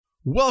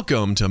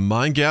Welcome to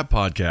Mind Gap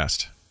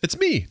Podcast. It's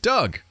me,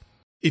 Doug.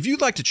 If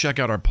you'd like to check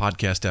out our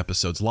podcast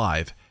episodes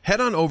live, head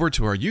on over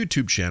to our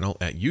YouTube channel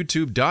at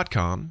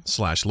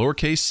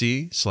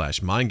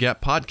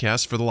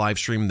youtube.com/c/mindgappodcast for the live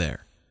stream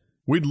there.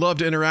 We'd love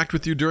to interact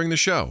with you during the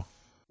show.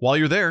 While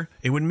you're there,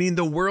 it would mean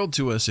the world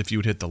to us if you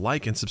would hit the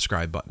like and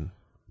subscribe button.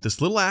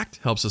 This little act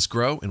helps us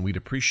grow, and we'd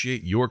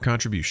appreciate your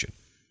contribution.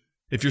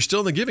 If you're still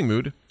in the giving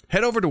mood,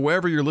 head over to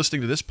wherever you're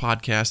listening to this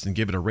podcast and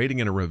give it a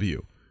rating and a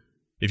review.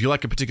 If you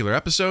like a particular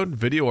episode,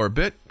 video, or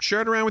bit,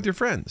 share it around with your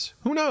friends.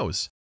 Who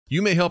knows?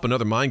 You may help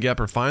another Mind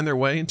Gapper find their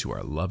way into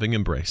our loving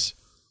embrace.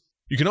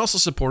 You can also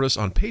support us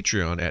on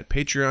Patreon at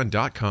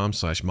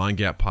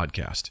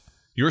patreon.com/mindgappodcast.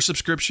 Your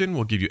subscription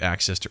will give you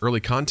access to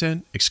early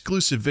content,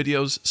 exclusive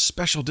videos,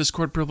 special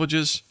Discord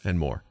privileges, and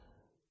more.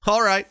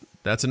 All right,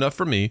 that's enough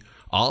for me.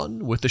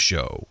 On with the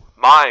show.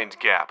 Mind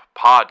Gap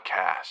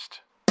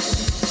Podcast.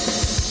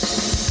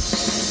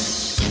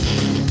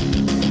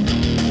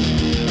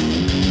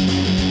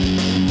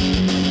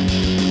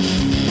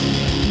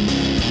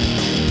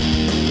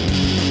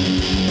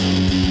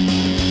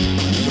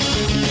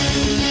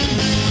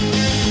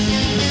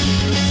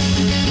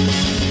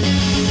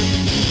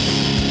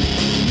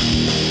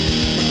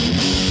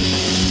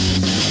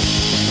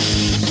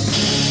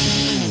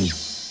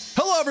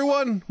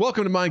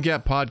 Welcome to Mind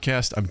Gap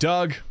Podcast. I'm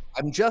Doug.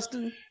 I'm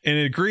Justin. And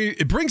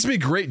it brings me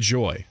great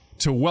joy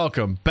to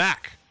welcome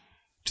back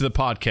to the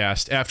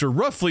podcast after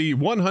roughly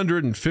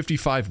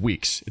 155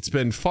 weeks. It's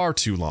been far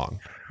too long.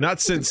 Not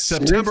since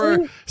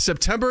September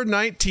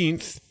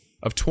 19th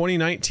of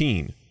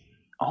 2019.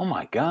 Oh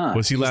my God.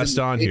 Was he last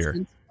on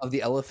here? Of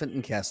the Elephant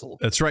and Castle.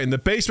 That's right. In the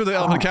basement of the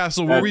Elephant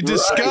Castle, where we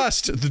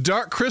discussed The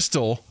Dark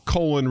Crystal,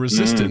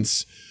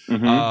 Resistance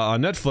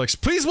on Netflix.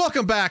 Please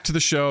welcome back to the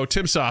show,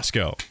 Tim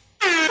Sasko.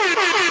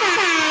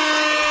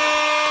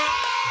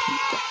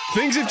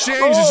 Things have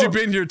changed as you've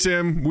been here,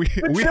 Tim. We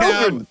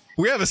have a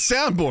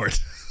soundboard.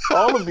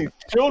 All of these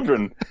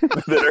children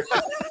that are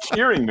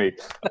cheering me,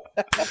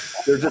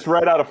 they're just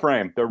right out of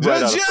frame. They're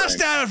just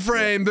out of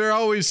frame. They're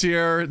always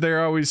here.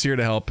 They're always here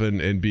to help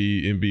and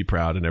be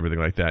proud and everything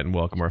like that and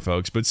welcome our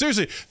folks. But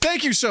seriously,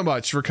 thank you so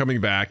much for coming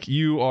back.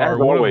 You are as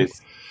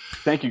always.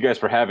 Thank you guys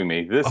for having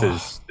me. This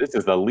is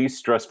the least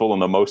stressful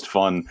and the most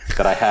fun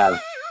that I have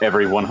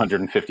every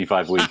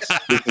 155 weeks.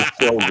 This is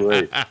so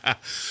great.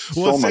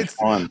 So much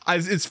fun.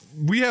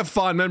 We have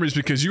fond memories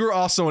because you were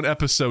also on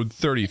episode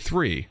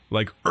 33,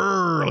 like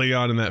early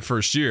on in that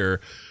first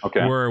year,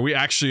 where we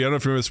actually, I don't know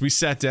if you remember this, we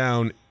sat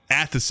down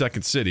at the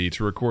Second City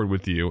to record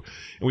with you,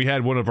 and we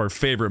had one of our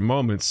favorite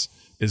moments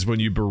is when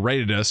you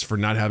berated us for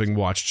not having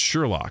watched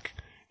Sherlock.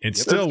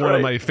 It's still one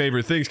of my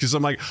favorite things because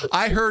I'm like,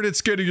 I heard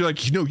it's good, and you're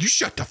like, you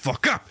shut the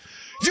fuck up.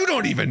 You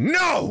don't even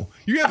know.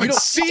 You haven't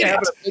seen it.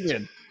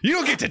 You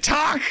don't get to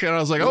talk. And I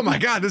was like, oh my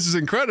God, this is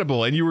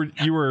incredible. And you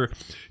were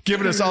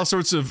giving us all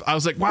sorts of, I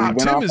was like, wow,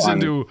 Tim is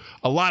into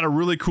a lot of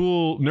really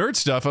cool nerd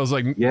stuff. I was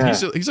like,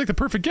 he's like the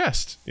perfect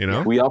guest, you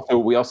know? We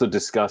also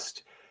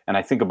discussed, and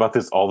I think about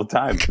this all the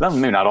time.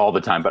 Maybe not all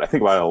the time, but I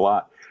think about it a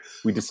lot.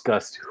 We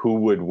discussed who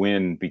would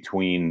win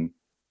between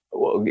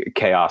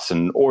Chaos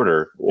and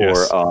Order, or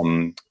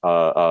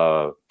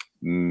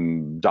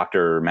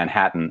Dr.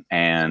 Manhattan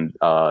and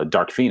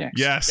Dark Phoenix.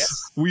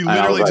 Yes. We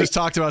literally just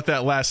talked about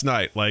that last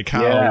night, like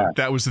how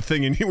that was the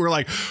thing, and you were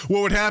like,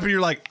 what would happen?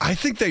 You're like, I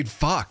think they'd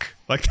fuck.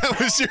 Like, that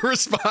was your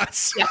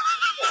response.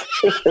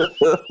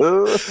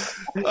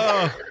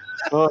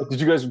 Did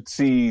you guys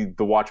see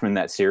The Watchmen,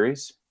 that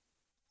series?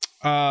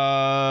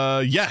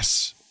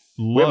 Yes.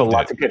 We have a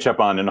lot to catch up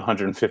on in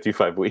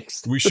 155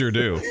 weeks. We sure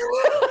do.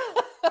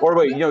 Or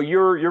wait,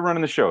 you're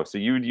running the show, so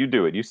you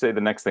do it. You say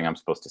the next thing I'm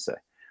supposed to say.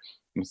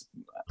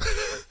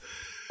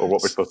 Or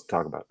what we're supposed to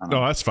talk about.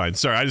 No, that's fine.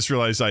 Sorry, I just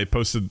realized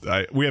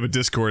we have a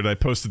Discord. I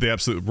posted the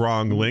absolute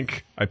wrong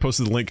link. I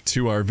posted the link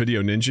to our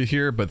Video Ninja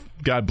here, but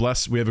God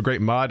bless, we have a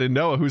great mod in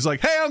Noah who's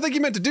like, hey, I don't think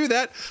you meant to do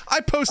that. I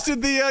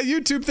posted the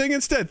YouTube thing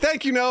instead.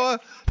 Thank you, Noah.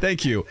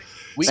 Thank you.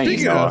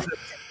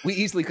 We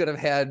easily could have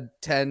had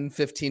 10,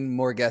 15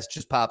 more guests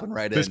just popping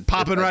right in. Just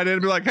popping right in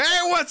and be like, hey,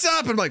 what's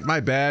up? And I'm like, my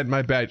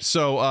bad.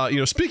 So,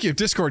 speaking of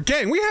Discord,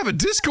 gang, we have a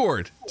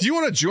Discord. Do you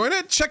want to join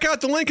it? Check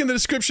out the link in the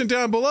description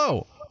down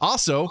below.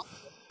 Also,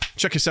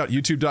 check us out,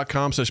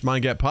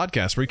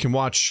 youtube.com/mindgappodcast, where you can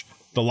watch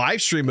the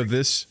live stream of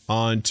this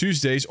on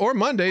Tuesdays or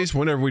Mondays,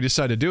 whenever we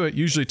decide to do it,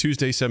 usually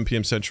Tuesday, 7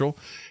 p.m. Central.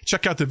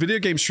 Check out the video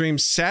game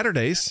streams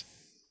Saturdays,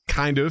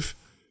 kind of,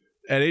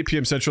 at 8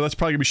 p.m. Central. That's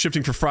probably going to be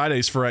shifting for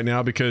Fridays for right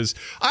now because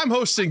I'm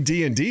hosting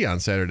D&D on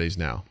Saturdays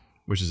now,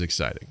 which is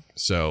exciting.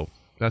 So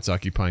that's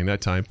occupying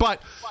that time.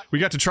 But we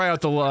got to try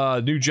out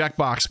the new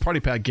Jackbox Party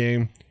Pack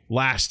game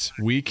last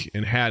week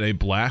and had a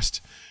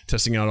blast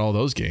testing out all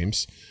those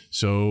games.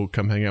 So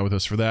come hang out with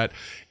us for that.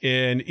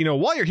 And,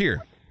 while you're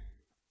here,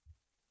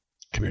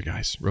 come here,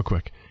 guys, real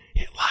quick.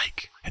 Hit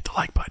the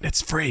like button.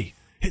 It's free.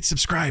 hit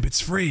subscribe.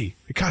 It's free.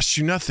 It costs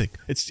you nothing.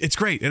 It's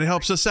great, and it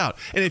helps us out.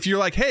 And if you're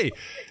like, hey,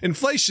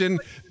 inflation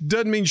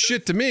doesn't mean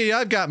shit to me,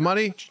 I've got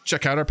money,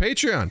 check out our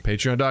Patreon,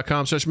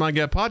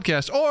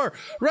 patreon.com/MindGapPodcast, or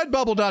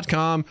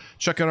redbubble.com.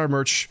 Check out our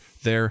merch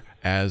there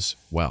as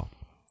well.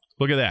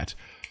 Look at that.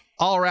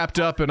 All wrapped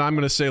up, and I'm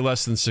going to say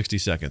less than 60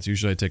 seconds.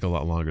 Usually I take a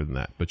lot longer than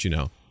that, but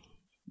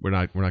we're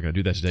not going to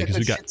do that today because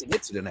we got to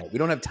get to tonight. We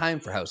don't have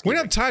time for housekeeping. We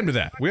don't have time to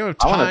that. We don't have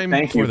I want time to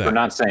thank you that. for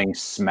not saying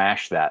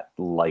smash that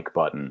like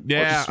button.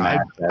 Yeah,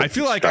 I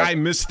feel like I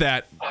missed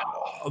that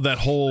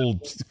whole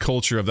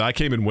culture of that. I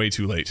came in way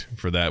too late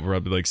for that. Where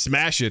I'd be like,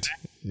 smash it,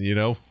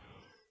 I'm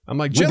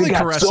like, gently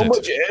caress it. So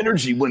much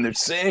energy when they're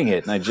saying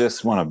it, and I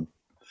just want to.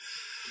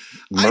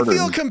 I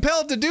feel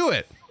compelled to do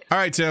it. All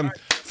right, Tim.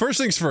 First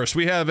things first,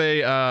 we have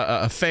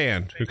a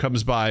fan who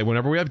comes by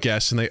whenever we have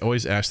guests, and they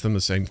always ask them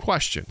the same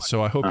question.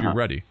 So I hope you're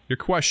ready. Your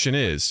question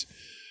is,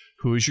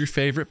 who is your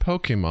favorite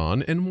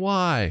Pokemon and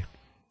why?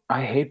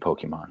 I hate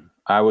Pokemon.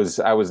 I was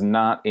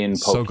not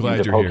into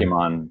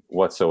Pokemon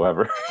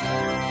whatsoever.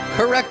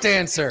 Correct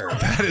answer.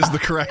 That is the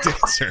correct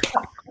answer.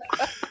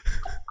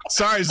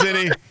 Sorry,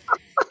 Zinni.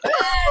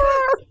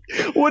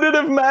 Would it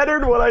have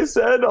mattered what I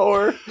said,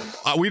 or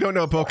we don't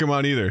know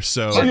Pokemon either?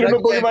 So you don't know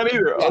Pokemon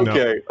either. Okay, no.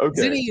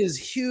 okay. Zinni is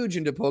huge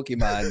into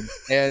Pokemon,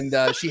 and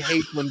she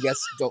hates when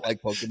guests don't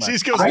like Pokemon. She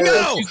goes,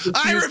 "No,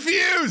 I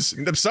refuse."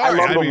 I'm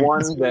sorry. I love the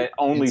one that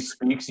only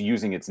speaks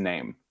using its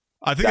name.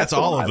 I think that's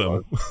all of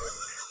them.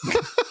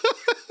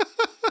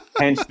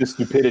 Hence the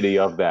stupidity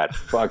of that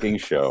fucking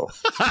show.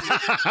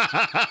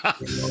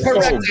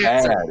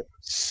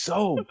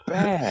 So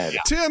bad.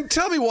 Tim,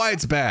 tell me why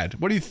it's bad.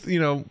 What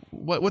do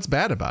what's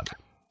bad about it?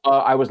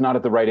 I was not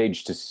at the right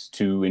age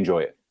to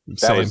enjoy it.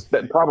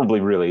 That probably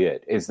really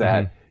it. Is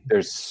that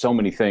there's so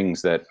many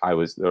things that I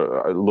was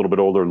a little bit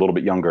older, a little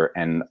bit younger,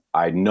 and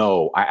I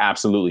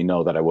absolutely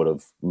know that I would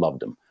have loved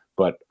them,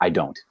 but I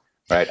don't.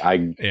 Right?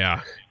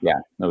 That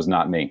was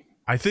not me.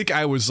 I think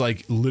I was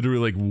like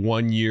literally like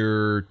 1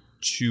 year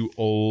too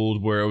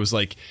old, where it was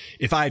like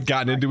if I had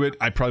gotten into it,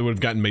 I probably would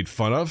have gotten made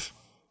fun of.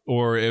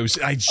 Or it was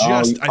I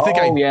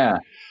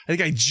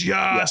think I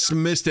just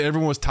missed it.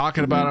 Everyone was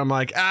talking about it. I'm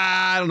like,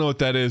 I don't know what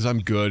that is. I'm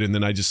good. And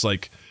then I just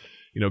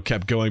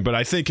kept going. But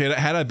I think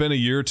had I been a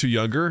year or two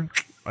younger,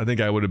 I think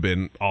I would have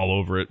been all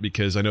over it,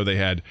 because I know they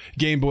had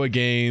Game Boy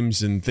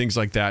games and things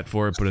like that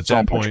for it. But at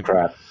that point,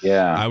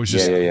 I was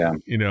just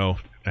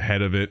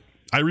ahead of it.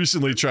 I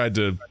recently tried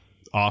to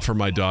offer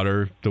my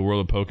daughter the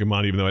world of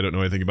Pokemon, even though I don't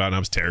know anything about it, and I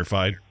was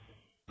terrified.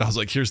 I was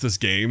like, here's this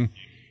game.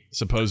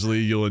 Supposedly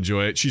you'll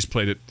enjoy it. She's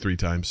played it 3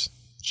 times.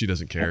 She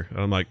doesn't care.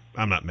 I'm like,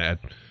 I'm not mad.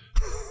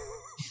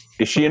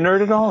 Is she a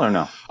nerd at all or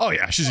no? Oh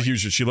yeah, she's a huge.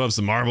 She loves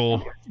the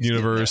Marvel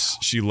universe.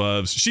 She's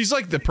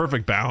like the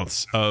perfect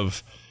balance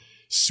of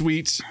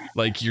sweet,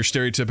 like your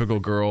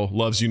stereotypical girl,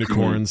 loves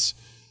unicorns,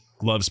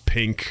 loves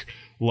pink,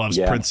 loves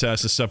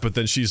princess and stuff. But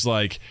then she's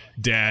like,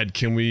 Dad,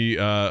 can we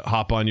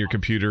hop on your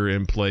computer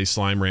and play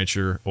Slime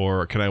Rancher?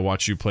 Or can I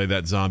watch you play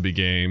that zombie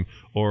game?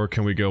 Or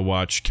can we go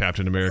watch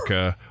Captain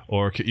America?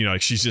 Or,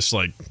 she's just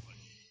like,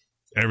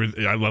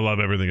 everything. I love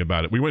everything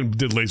about it. We went and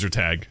did laser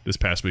tag this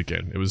past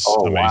weekend. It was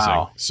amazing.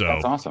 Wow. So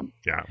that's awesome.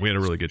 Yeah, we had a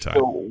really good time.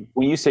 So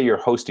when you say you're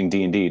hosting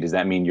D&D, does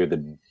that mean you're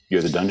the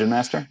dungeon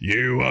master?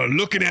 You are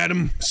looking at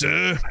him,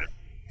 sir.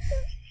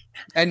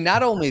 And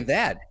not only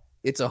that,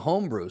 it's a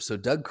homebrew. So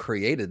Doug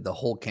created the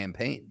whole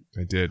campaign.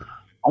 I did.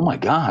 Oh my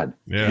God.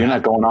 Yeah. You're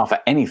not going off of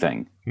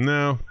anything.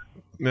 No.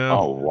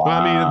 Oh, wow. Well,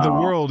 I mean, the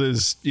world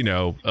is,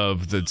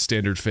 of the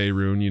standard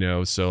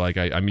Faerun, so like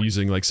I'm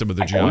using like some of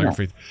the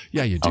geography.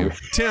 Yeah, you do.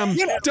 Tim,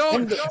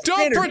 don't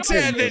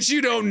pretend that you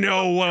don't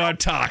know what I'm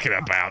talking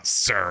about,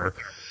 sir.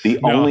 The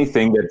only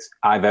thing that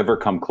I've ever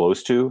come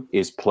close to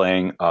is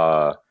playing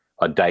a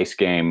dice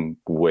game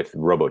with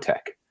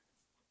Robotech.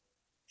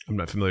 I'm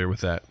not familiar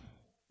with that.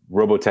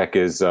 Robotech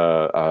is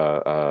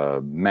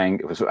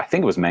Mango. I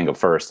think it was Mango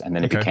first, and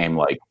then it became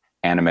like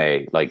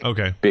anime, like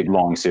big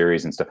long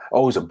series and stuff.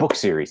 Oh, it was a book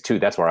series too.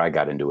 That's where I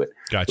got into it.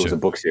 Gotcha. It was a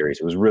book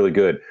series. It was really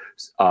good.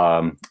 We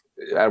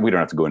don't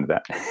have to go into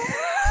that.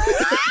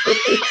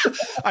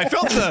 I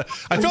felt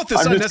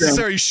this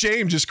unnecessary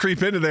shame just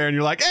creep into there, and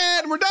you're like,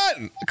 and we're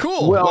done.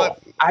 Cool. Well,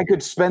 I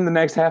could spend the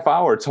next half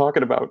hour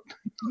talking about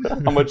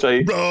how much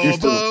I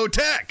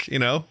Robotech,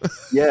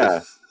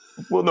 Yeah.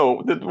 Well,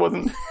 no, that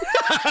wasn't.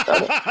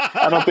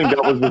 I don't think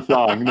that was the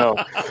song. No.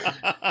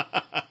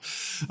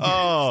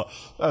 Oh,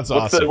 that's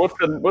awesome.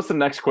 What's the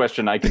next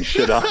question I can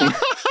shit on?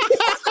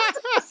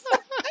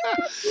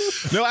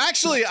 No,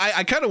 actually,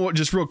 I kind of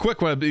just real quick.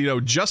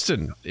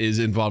 Justin is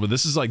involved with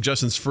this. Is like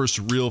Justin's first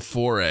real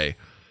foray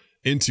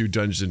into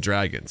Dungeons and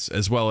Dragons,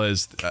 as well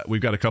as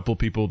we've got a couple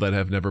people that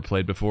have never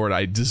played before, and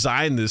I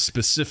designed this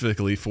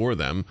specifically for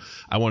them.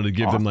 I wanted to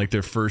give them like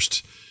their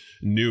first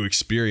new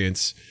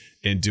experience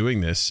in doing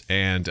this,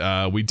 and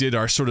we did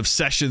our sort of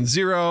session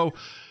 0.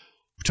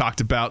 We talked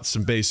about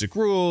some basic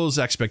rules,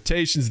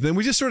 expectations, then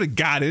we just sort of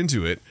got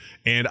into it,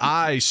 and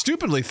I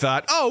stupidly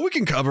thought, we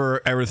can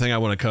cover everything I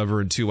want to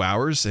cover in 2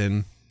 hours,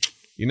 and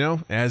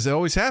as it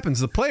always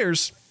happens, the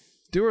players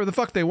do whatever the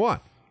fuck they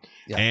want.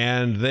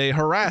 and they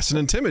harass and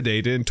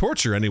intimidate and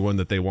torture anyone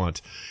that they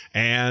want.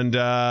 And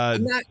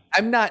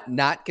I'm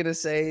not gonna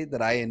say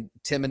that I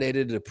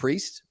intimidated a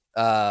priest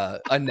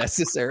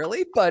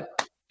unnecessarily,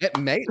 but he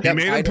made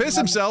him piss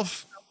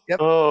himself. Yep.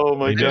 Oh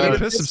my God! He made him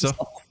piss himself.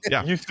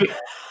 Yeah.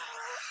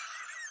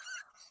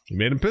 He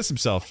made him piss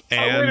himself.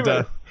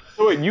 And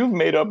wait, you've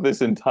made up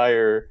the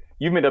entire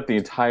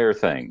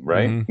thing,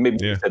 right? Mm-hmm.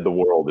 Maybe you said the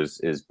world is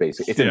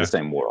basic. It's in the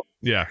same world.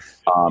 Yeah.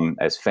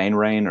 As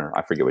Fainrain, or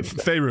I forget what you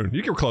said. Faerun.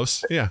 You get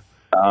close. Yeah.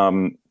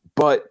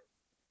 But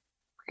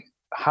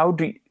how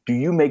do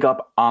you make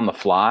up on the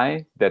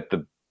fly that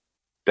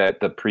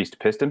the priest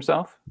pissed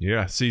himself?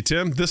 Yeah. See,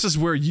 Tim, this is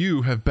where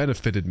you have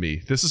benefited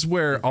me. This is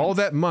where all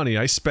that money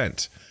I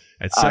spent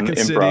at Second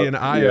City and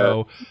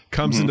IO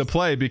comes into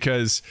play,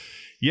 because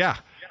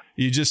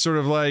you just sort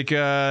of like,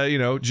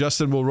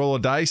 Justin will roll a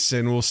dice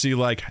and we'll see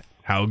like,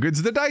 how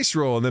good's the dice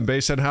roll? And then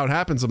based on how it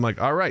happens, I'm like,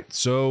 all right,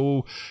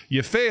 so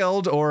you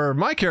failed, or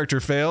my character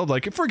failed.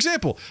 Like, for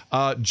example,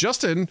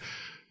 Justin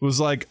was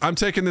like, I'm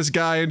taking this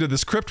guy into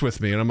this crypt with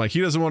me. And I'm like,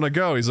 he doesn't want to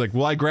go. He's like,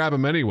 well, I grab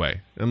him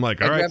anyway. I'm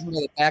like, all right. I grab him in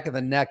the back of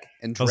the neck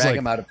and drag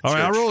him out of the all right,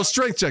 church. I'll roll a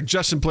strength check.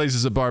 Justin plays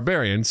as a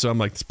barbarian. So I'm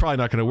like, it's probably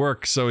not going to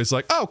work. So he's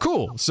like, oh,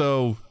 cool.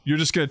 So you're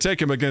just going to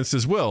take him against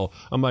his will.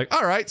 I'm like,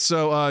 all right.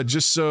 So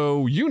just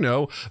so you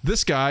know,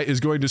 this guy is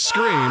going to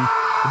scream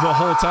the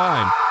whole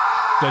time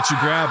that you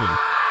grab him.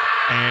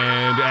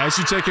 And as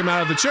you take him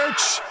out of the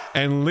church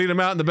and lead him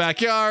out in the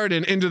backyard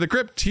and into the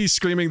crypt, he's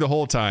screaming the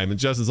whole time. And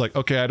Justin's like,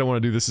 okay, I don't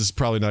want to do this. This is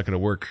probably not going to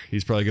work.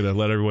 He's probably going to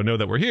let everyone know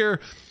that we're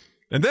here.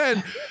 And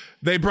then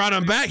they brought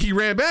him back. He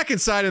ran back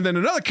inside. And then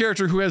another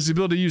character who has the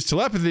ability to use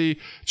telepathy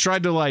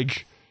tried to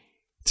like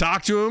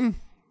talk to him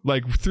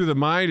like through the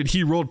mind. And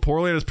he rolled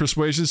poorly on his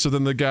persuasion. So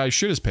then the guy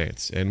shit his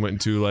pants and went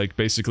into like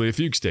basically a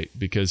fugue state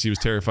because he was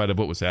terrified of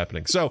what was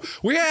happening. So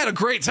we had a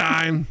great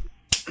time.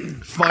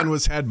 Fun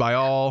was had by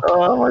all.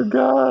 Oh my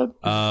God.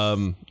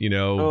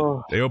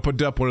 They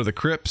opened up one of the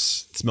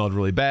crypts. It smelled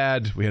really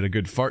bad. We had a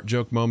good fart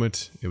joke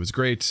moment. It was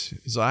great.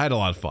 So I had a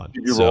lot of fun.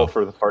 Did you roll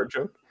for the fart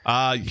joke?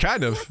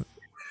 Kind of.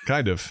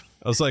 I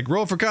was like,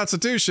 roll for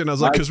Constitution. I was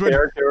like, because my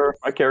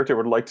character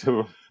would like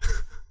to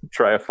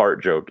try a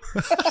fart joke.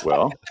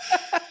 Well,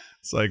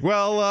 it's like,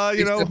 well,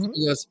 He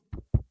goes,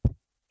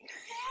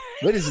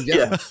 ladies and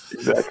gentlemen. Yeah,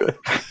 exactly.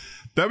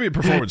 That'd be a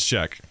performance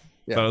check.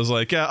 Yeah. But I was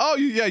like,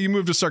 you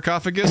moved a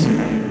sarcophagus.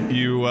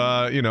 You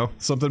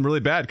something really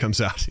bad comes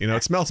out.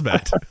 It smells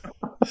bad.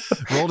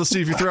 Roll to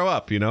see if you throw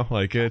up.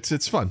 Like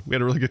it's fun. We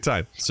had a really good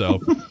time. So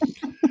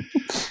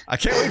I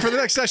can't wait for the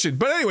next session.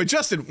 But anyway,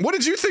 Justin, what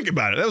did you think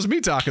about it? That was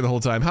me talking the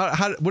whole time.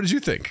 What did you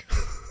think?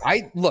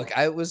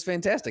 It was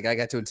fantastic. I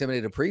got to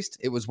intimidate a priest.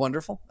 It was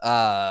wonderful.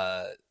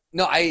 I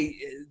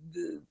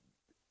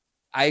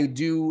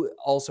do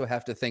also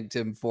have to thank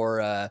Tim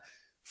for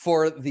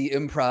the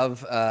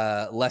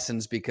improv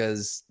lessons,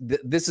 because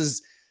this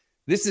is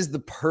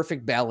the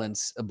perfect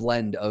balance, a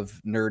blend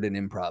of nerd and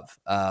improv.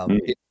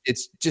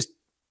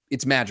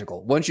 It's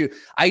magical.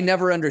 I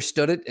never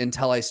understood it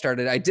until I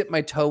dipped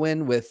my toe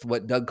in with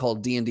what Doug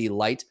called D&D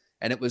Light,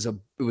 and it was a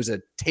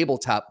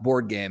tabletop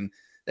board game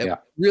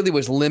that really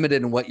was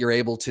limited in what you're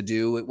able to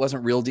do. It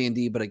wasn't real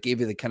D&D, but it gave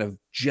you the kind of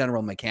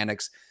general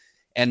mechanics.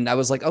 And I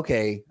was like,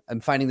 okay, I'm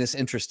finding this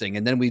interesting.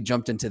 And then we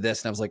jumped into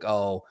this, and I was like,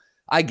 oh,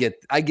 I get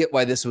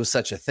why this was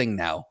such a thing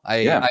now.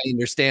 I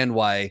understand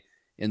why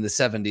in the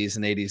 70s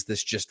and 80s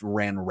this just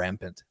ran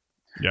rampant.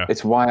 Yeah.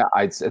 It's why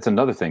it's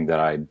another thing that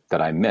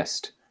I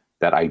missed,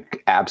 that I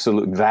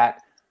absolutely,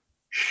 that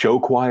show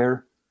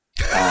choir,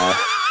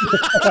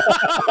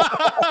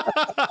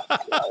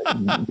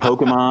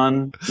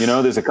 Pokemon,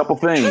 there's a couple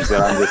things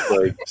that I'm just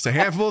like, it's a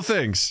handful of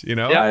things,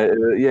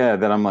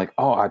 that I'm like,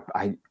 oh,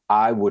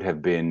 I would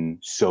have been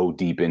so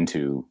deep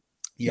into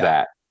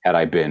that had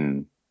I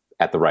been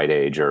at the right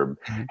age, or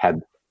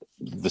had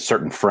the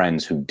certain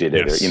friends who did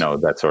it, or,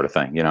 that sort of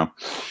thing, Yeah,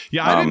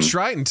 I didn't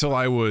try it until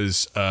I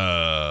was,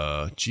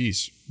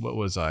 what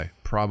was I?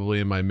 Probably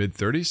in my mid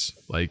 30s,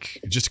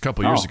 like just a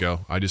couple years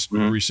ago. I just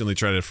recently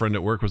tried it. A friend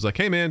at work was like,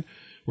 hey man,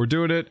 we're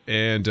doing it,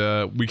 and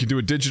we can do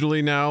it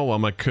digitally now.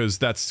 I'm like, because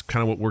that's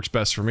kind of what works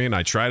best for me. And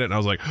I tried it, and I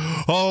was like,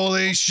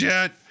 holy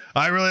shit,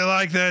 I really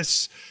like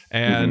this.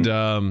 And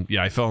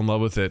I fell in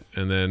love with it.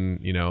 And then,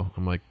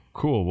 I'm like,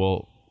 cool,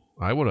 well,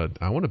 I want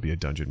to be a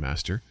dungeon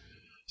master.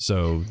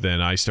 So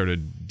then I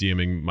started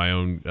DMing my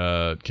own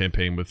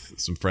campaign with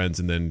some friends,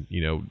 and then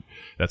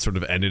that sort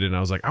of ended. And I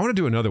was like, I want to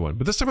do another one,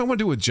 but this time I want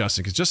to do it with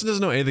Justin, because Justin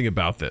doesn't know anything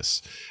about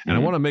this, and I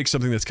want to make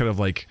something that's kind of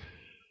like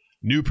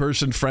new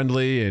person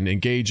friendly and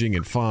engaging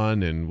and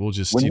fun. And we'll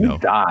just when you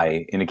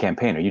die in a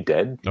campaign, are you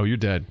dead? Oh, you're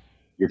dead.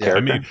 Your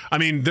character? I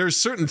mean, there's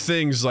certain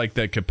things like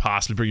that could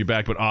possibly bring you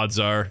back, but odds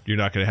are you're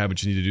not going to have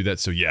what you need to do that.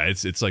 So yeah,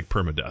 it's like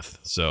permadeath.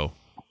 So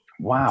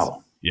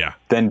wow. Yeah.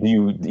 Then do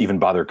you even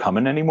bother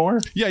coming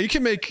anymore? Yeah, you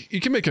can make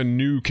a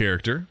new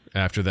character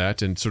after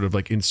that and sort of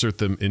like insert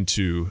them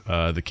into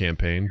the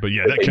campaign. But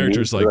yeah, that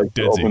character's like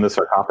dead. Open the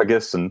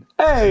sarcophagus and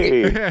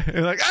hey,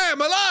 like, hey,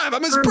 I'm alive.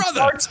 I'm his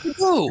brother.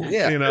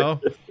 Yeah.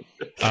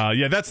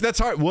 Yeah, that's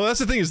hard. Well, that's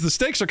the thing is the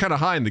stakes are kind of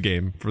high in the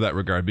game for that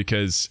regard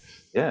because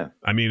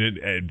I mean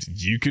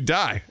you could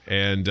die,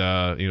 and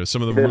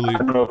some of them really. I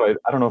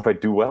don't know if I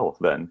do well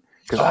then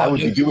because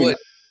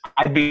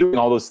I'd be doing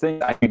all those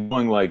things. I'd be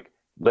going like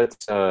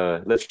let's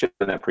shit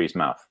in that priest's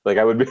mouth. Like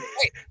I would be.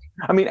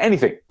 I mean,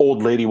 anything.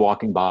 Old lady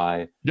walking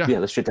by. Yeah,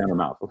 let's shit down her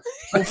mouth.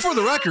 Well, for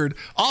the record,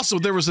 also,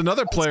 there was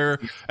another player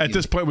at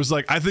this point was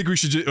like, I think we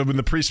should, when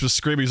the priest was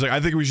screaming, he's like, I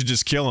think we should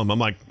just kill him. I'm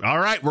like, all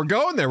right, we're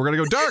going there. We're going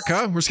to go dark,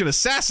 huh? We're just going to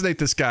assassinate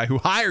this guy who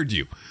hired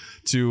you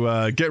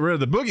to get rid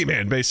of the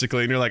boogeyman,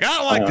 basically. And you're like, I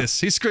don't like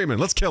this. He's screaming.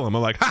 Let's kill him.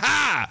 I'm like,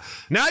 ha!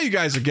 Now you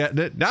guys are getting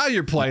it. Now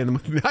you're playing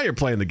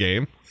the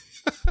game.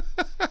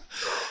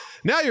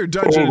 Now you're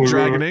Dungeon and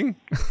Dragoning.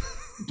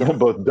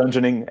 Both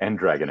dungeoning and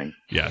dragoning.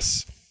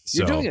 Yes.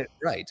 You're doing it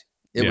right.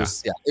 It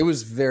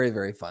was very,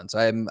 very fun. So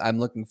I'm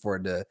looking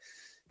forward to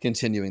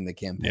continuing the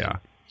campaign. Yeah.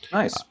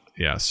 Nice.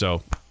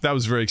 So that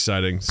was very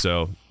exciting.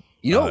 So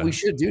you know what we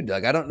should do,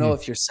 Doug? I don't know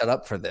if you're set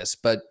up for this,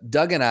 but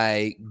Doug and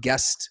I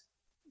guest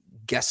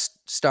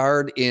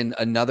starred in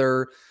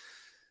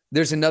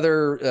there's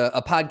another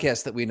a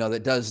podcast that we know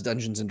that does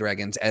Dungeons and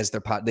Dragons as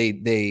their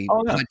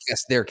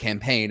podcast their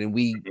campaign,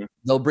 and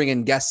they'll bring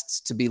in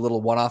guests to be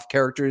little one-off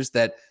characters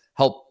that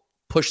help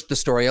push the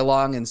story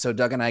along. And so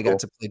Doug and I got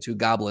to play two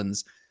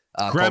goblins.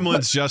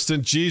 Gremlins,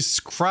 Justin. Jesus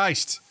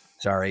Christ.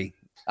 Sorry.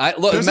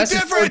 Look,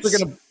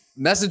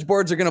 message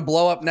boards are gonna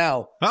blow up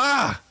now.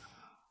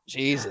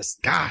 Jesus.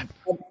 God.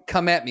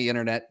 Come at me,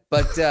 internet.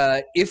 But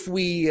if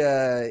we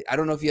I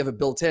don't know if you have it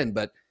built in,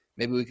 but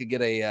maybe we could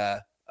get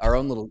our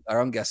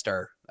own guest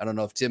star. I don't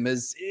know if Tim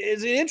is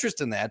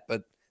interested in that,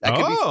 but that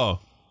could be fun.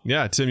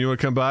 Yeah, Tim, you want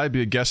to come by,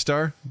 be a guest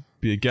star?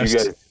 Be a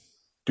guest.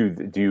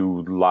 Do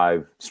you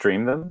live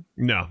stream them?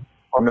 No.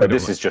 Or no,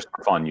 this is just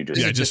for fun.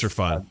 Just for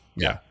fun.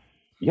 Yeah.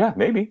 Yeah,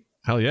 maybe.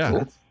 Hell yeah.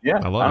 Cool. Yeah.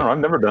 I don't know. I've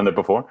never done it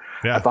before.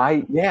 Yeah. If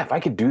I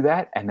could do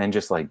that and then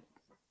just like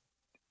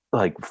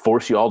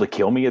force you all to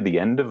kill me at the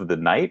end of the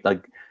night,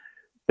 like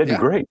that'd be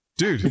great.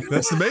 Dude,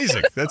 that's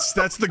amazing. That's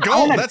the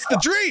goal. That's the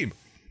dream.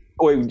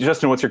 Wait,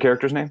 Justin, what's your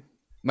character's name?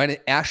 My name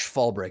Ash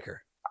Fallbreaker.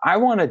 I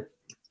want to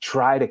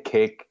try to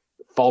kick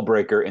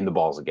Fallbreaker in the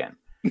balls again.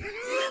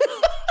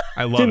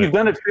 I love Tim, it. You've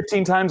done it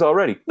 15 times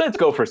already. Let's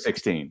go for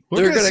 16.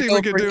 We're going to see if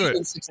we can do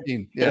it.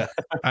 16. Yeah.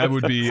 I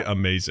would be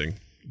amazing.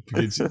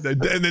 And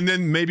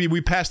then maybe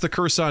we pass the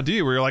curse on to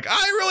you where you're like,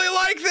 I really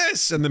like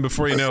this. And then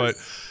before you know it,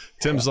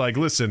 Tim's like,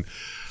 listen,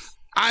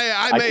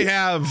 I may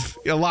have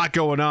a lot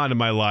going on in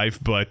my life,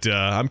 but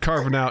I'm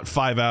carving out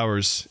 5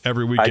 hours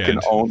every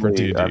weekend for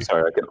D&D. I'm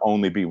sorry, I can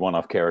only be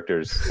one-off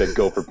characters that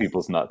go for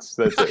people's nuts.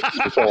 That's it.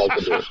 That's all I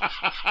can do.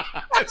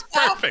 That's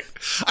perfect.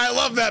 I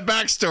love that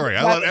backstory.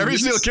 I love every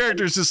single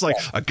character is just like,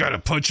 I gotta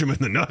punch him in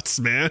the nuts,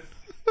 man.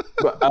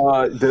 But,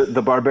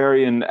 the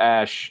barbarian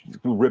Ash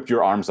ripped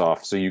your arms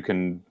off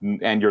and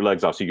your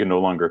legs off so you can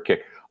no longer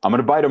kick. I'm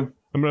gonna bite him.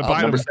 Number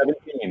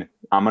 17.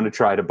 I'm gonna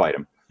try to bite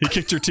him. He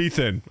kicked your teeth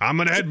in. I'm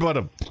gonna headbutt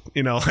him.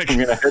 I'm gonna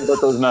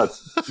headbutt those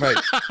nuts. Right.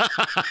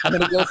 I'm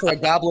gonna go for a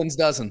goblin's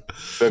dozen.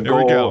 The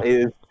goal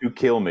is to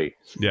kill me.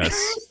 Yes,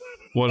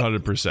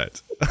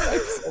 100%. I'm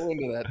so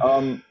into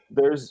that.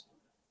 There's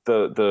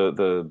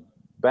the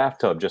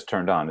bathtub just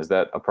turned on. Is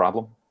that a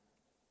problem?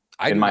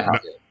 In my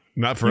house.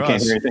 Not for you us.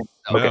 Can't hear anything?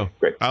 No. Okay,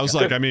 great. I was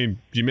like, I mean,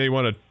 you may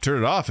want to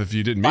turn it off if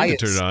you didn't mean to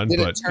turn it on. Did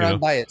it turn on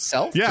by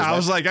itself? Yeah, I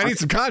was like, I need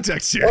some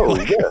context here. Oh,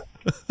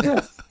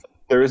 yeah.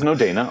 There is no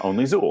Dana,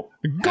 only Zool.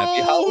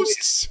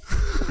 Ghosts!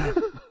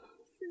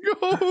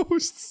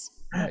 Ghosts!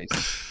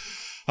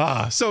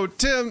 Nice. So,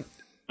 Tim,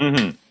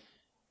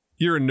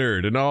 you're a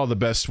nerd in all the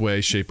best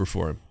way, shape, or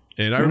form.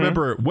 And I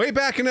remember way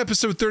back in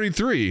episode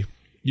 33,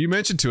 you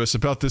mentioned to us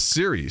about this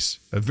series,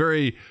 a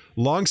very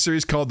long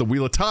series called The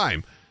Wheel of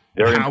Time.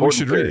 How we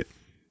should read it.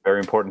 Very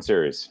important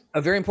series.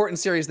 A very important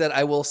series that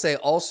I will say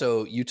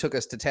also you took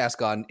us to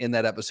task on in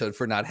that episode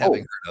for not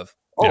having heard of.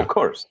 Oh, of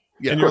course.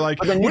 Yeah, and you're like,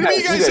 what do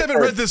you guys haven't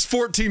read this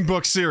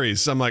 14-book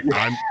series? I'm like,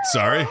 I'm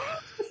sorry.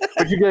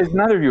 But you guys,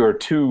 neither of you are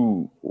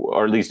too,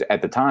 or at least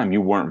at the time,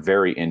 you weren't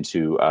very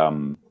into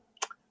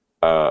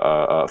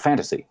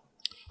fantasy.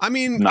 I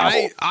mean,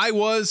 I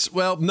was,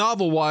 well,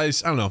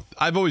 novel-wise, I don't know.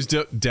 I've always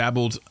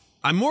dabbled.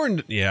 I'm more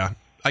in,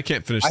 I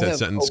can't finish that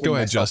sentence. Go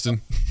ahead,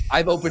 Justin.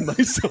 I've opened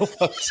myself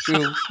up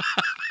to.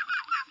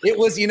 It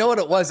was, you know what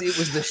it was? It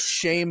was the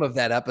shame of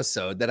that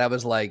episode that I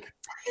was like,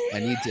 I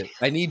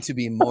need to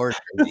be more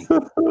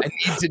nerdy. I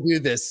need to do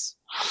this.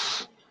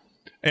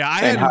 Yeah, I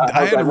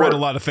hadn't read a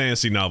lot of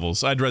fantasy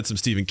novels. I'd read some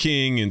Stephen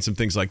King and some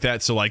things like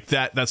that. So like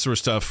that sort of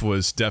stuff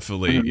was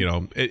definitely,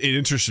 it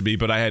interested me,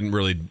 but I hadn't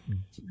really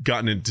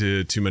gotten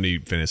into too many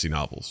fantasy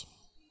novels.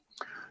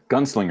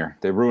 Gunslinger.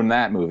 They ruined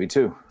that movie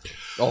too.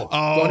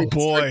 Oh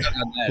boy.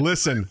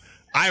 Listen,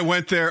 I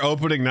went there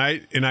opening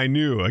night and I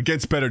knew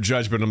against better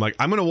judgment. I'm like,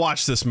 I'm going to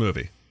watch this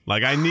movie.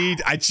 Like I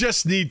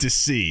just need to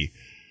see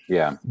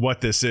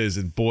what this is.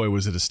 And boy,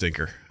 was it a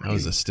stinker. That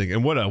was a stinker.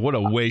 And what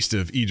a waste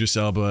of Idris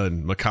Elba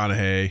and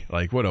McConaughey.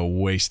 Like what a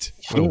waste.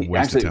 What a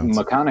waste actually, of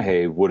talent.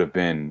 McConaughey would have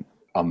been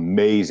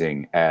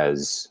amazing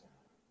as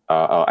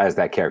as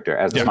that character,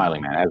 as the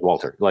Smiling Man, as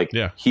Walter. Like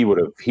he would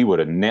have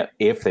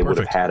if they would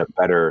have had a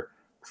better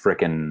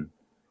freaking.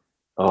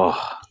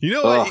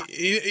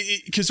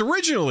 Because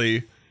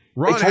originally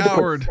Ron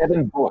Howard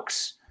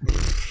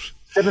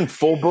 7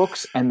 full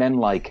books, and then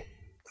like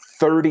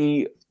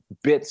 30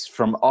 bits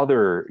from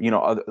other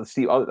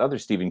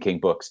Stephen King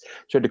books.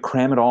 So I had to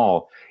cram it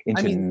all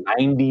into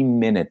 90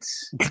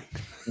 minutes.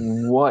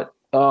 What?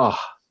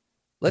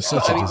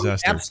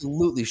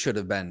 Absolutely should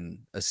have been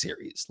a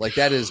series. Like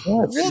that is.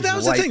 Well, that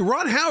was the thing.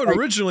 Ron Howard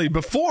originally,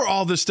 before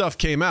all this stuff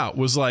came out,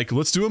 was like,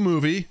 let's do a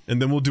movie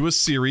and then we'll do a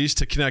series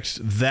to connect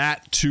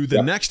that to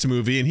the next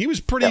movie. And he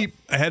was pretty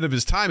ahead of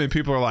his time. And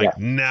people are like,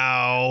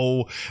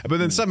 no. But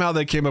then somehow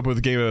they came up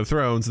with Game of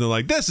Thrones and they're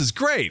like, this is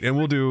great. And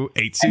we'll do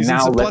 8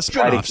 seasons and plus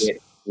spinoffs.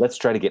 Let's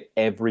try to get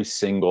every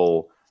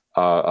single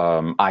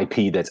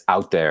IP that's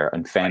out there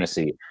in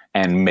fantasy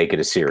and make it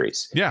a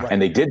series. Yeah. And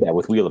they did that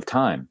with Wheel of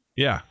Time.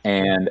 Yeah.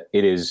 And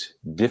it is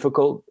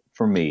difficult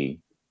for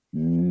me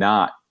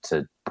not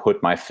to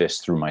put my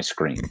fist through my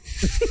screen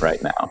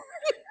right now.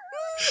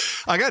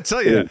 I got to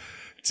tell you,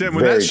 Tim,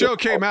 when that show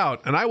came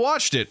out, and I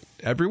watched it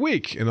every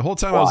week, and the whole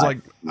time I was like,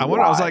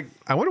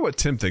 I wonder what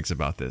Tim thinks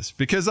about this,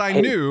 because I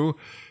knew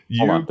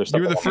you were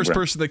the first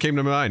person that came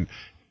to mind.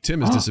 Tim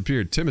has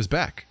disappeared. Tim is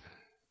back.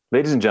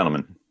 Ladies and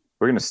gentlemen,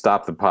 we're going to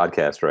stop the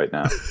podcast right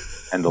now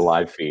and the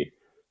live feed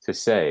to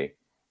say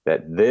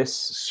that this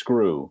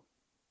screw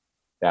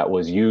that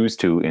was used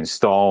to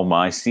install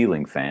my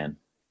ceiling fan,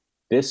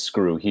 this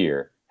screw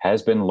here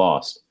has been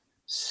lost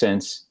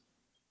since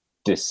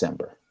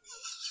December.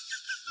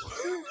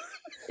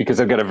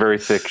 Because I've got a very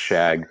thick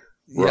shag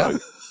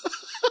rug.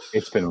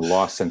 It's been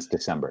lost since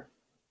December.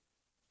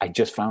 I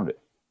just found it.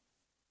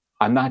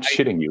 I'm not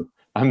shitting you.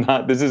 I'm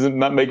not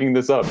making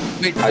this up.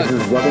 I was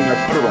rubbing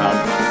my foot around.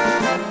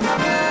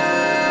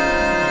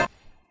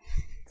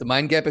 The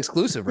Mind Gap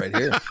exclusive right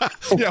here.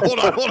 Hold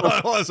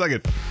on a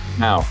second.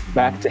 Now,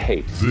 back to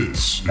hate.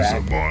 This is a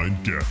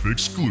Mind Gap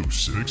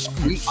exclusive.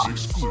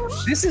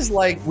 This is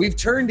like, we've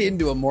turned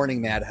into a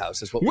morning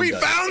madhouse is what we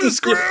found the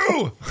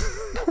screw.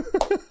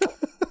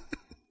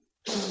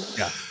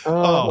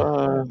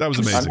 That was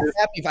amazing. I'm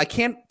happy. I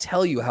can't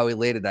tell you how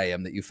elated I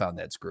am that you found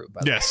that screw.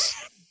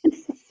 Yes. I'm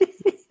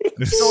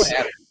so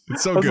happy.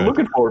 It's so good. I was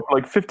looking for it for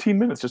like 15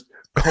 minutes, just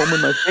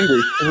combing my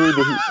fingers through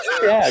the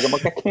shag. I'm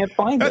like, I can't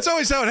find it. That's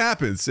always how it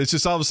happens. It's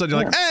just all of a sudden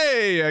you're like,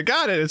 hey, I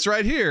got it. It's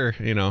right here.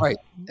 You know. Right.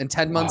 And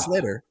 10 months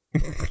later.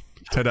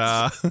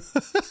 Ta-da.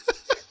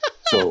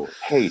 So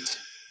hate.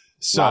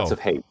 Lots of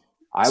hate.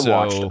 I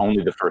watched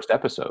only the first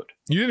episode.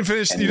 You didn't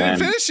finish. You didn't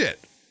finish it.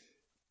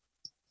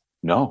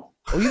 No.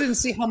 Oh, you didn't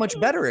see how much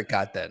better it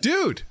got then,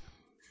 dude.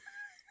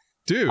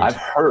 I've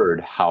heard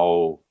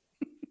how.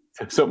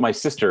 So my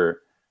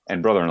sister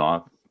and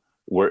brother-in-law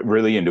were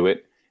really into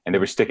it, and they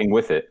were sticking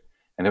with it,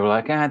 and they were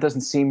like, it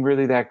doesn't seem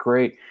really that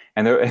great.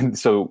 And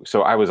so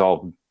I was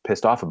all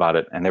pissed off about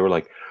it, and they were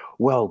like,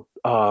 well,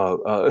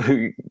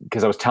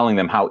 because I was telling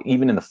them how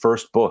even in the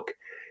first book,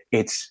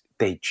 they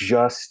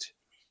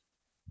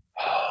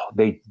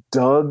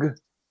dug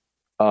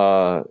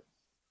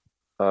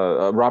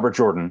Robert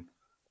Jordan.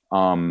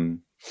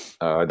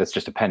 That's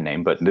just a pen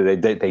name, but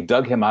they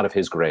dug him out of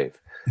his grave.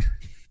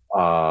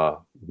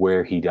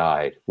 Where he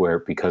died,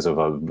 because of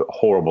a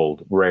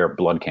horrible, rare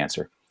blood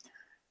cancer.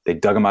 They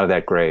dug him out of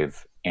that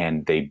grave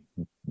and they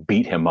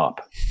beat him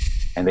up,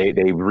 and they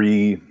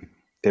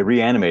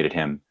reanimated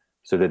him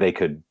so that they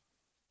could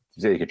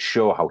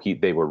show how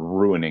they were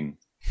ruining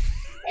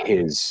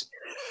his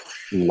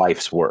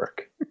life's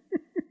work.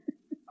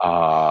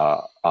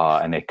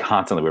 And they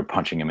constantly were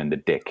punching him in the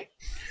dick,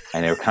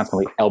 and they were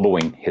constantly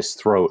elbowing his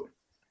throat.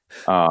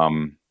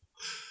 And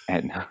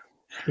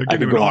they're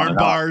giving him arm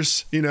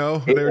bars, they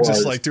were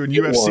just like doing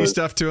UFC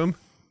stuff to him.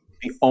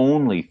 The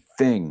only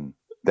thing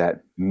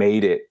that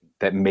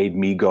made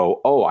me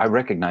go, oh, I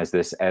recognize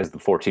this as the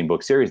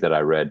 14-book series that I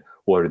read,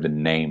 were the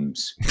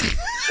names.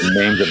 The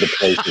names of the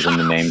places and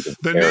the names of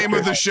the name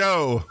of the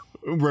show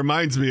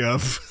reminds me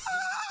of.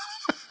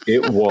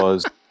 It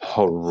was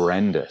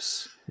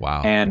horrendous.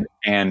 Wow. And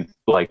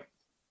like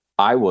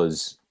I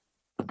was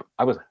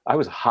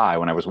high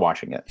when I was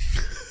watching it.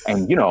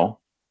 And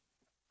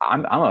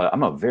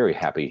I'm a very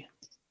happy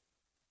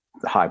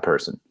high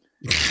person.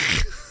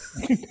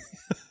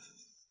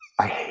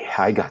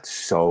 I got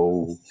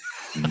so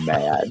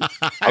mad.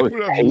 I would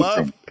have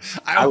loved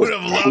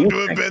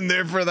to have been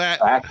there for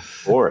that. Back and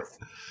forth.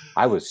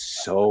 I was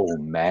so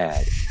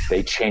mad.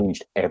 They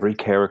changed every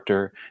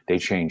character. They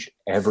changed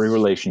every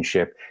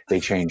relationship. They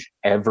changed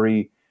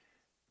everything.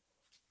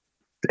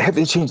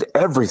 They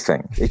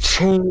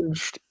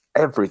changed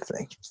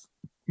everything.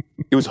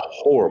 It was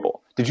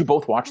horrible. Did you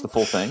both watch the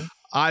full thing?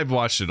 I've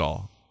watched it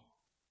all.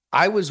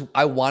 I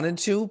wanted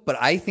to, but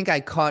I think I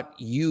caught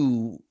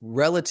you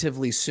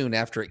relatively soon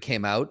after it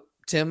came out,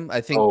 Tim.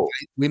 I think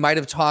we might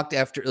have talked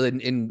after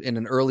in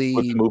an early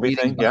movie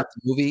thing, about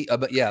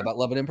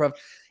Love and Improv.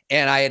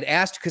 And I had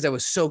asked because I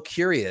was so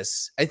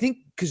curious. I think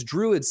because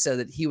Drew had said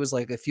that he was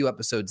like a few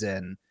episodes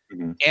in,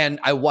 and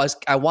I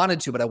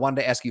wanted to, but I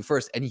wanted to ask you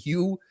first. And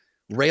you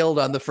railed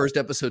on the first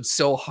episode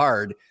so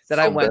hard that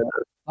I went,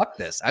 fuck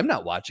this. I'm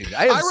not watching it.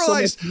 I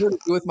realized so much more to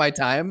do with my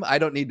time. I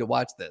don't need to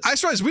watch this. I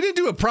realized we didn't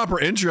do a proper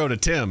intro to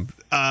Tim.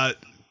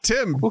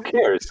 Tim, who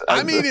cares?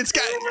 I mean, it's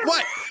got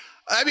what?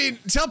 I mean,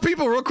 tell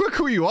people real quick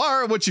who you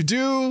are, what you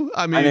do.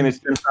 I mean, my name is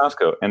Tim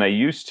Fosco, and I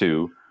used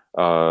to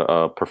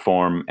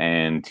perform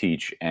and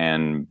teach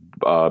and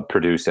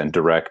produce and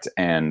direct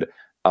and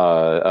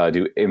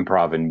do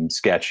improv and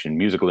sketch and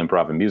musical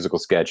improv and musical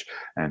sketch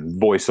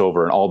and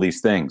voiceover and all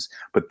these things.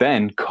 But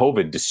then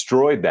COVID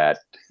destroyed that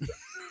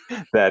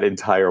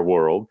entire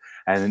world,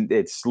 and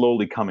it's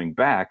slowly coming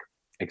back,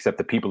 except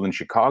the people in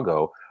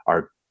Chicago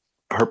are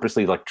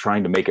purposely like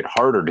trying to make it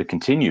harder to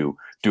continue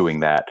doing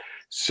that.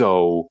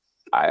 So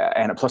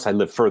and plus I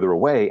live further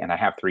away and I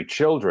have 3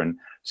 children,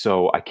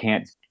 so I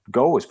can't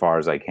go as far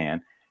as I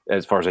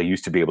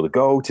used to be able to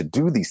go to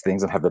do these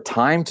things and have the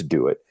time to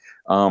do it.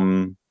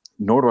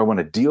 Nor do I want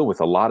to deal with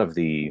a lot of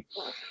the.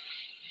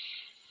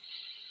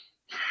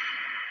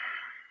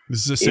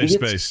 This is a safe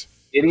space.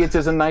 Idiots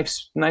is a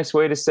nice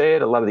way to say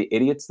it. A lot of the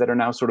idiots that are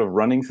now sort of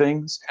running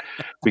things,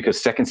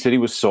 because Second City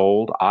was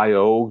sold,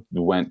 IO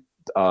went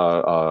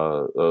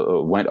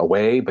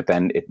away, but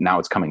then now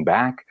it's coming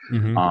back.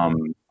 Mm-hmm. I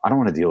don't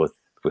want to deal with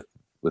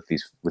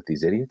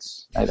these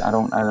idiots. I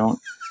don't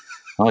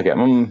like it.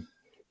 You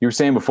were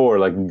saying before,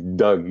 like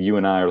Doug, you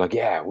and I are like,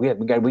 yeah, we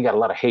got a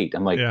lot of hate.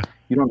 I'm like, yeah.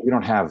 you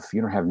don't have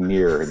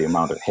near the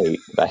amount of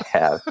hate that I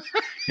have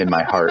in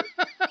my heart.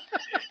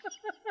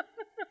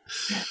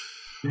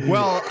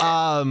 Well,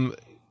 I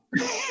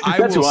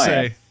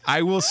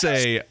will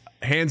say,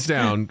 hands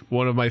down,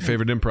 one of my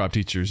favorite improv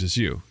teachers is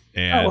you.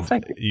 And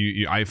thank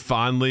you.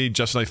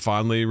 Justin, I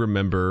fondly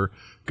remember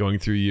going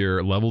through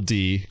your level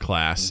D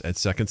class at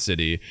Second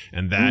City,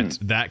 and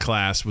that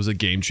class was a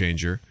game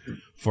changer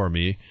for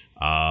me.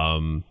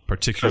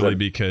 Particularly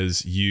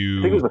because you.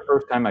 I think it was the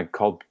first time I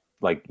called.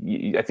 Like,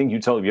 I think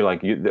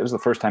that was the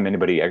first time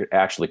anybody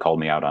actually called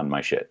me out on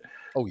my shit.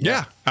 Oh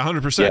yeah,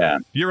 100%. Yeah,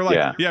 you were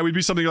like, we'd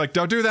be something like,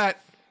 "Don't do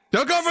that.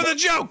 Don't go for the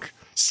joke.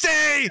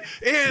 Stay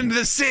in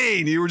the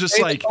scene." You were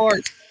just like,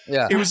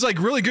 yeah. It was like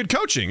really good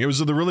coaching. It was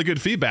the really good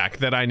feedback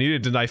that I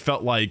needed, and I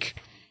felt like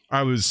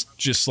I was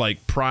just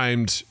like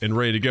primed and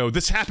ready to go.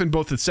 This happened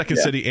both at Second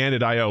City and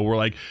at IO. Where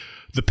like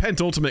the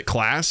penultimate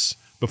class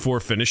before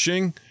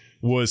finishing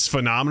was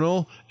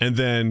phenomenal, and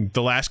then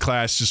the last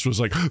class just was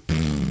like,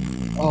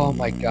 oh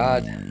my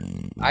god,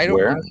 I don't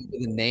remember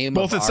the name.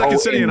 Both at Second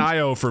City and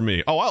IO for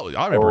me.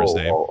 I remember his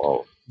name.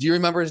 Do you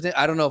remember his name?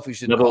 I don't know if we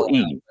should call it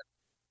out.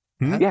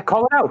 Yeah,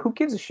 call it out. Who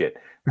gives a shit?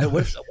 What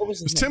was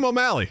his name? Tim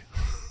O'Malley.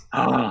 He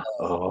was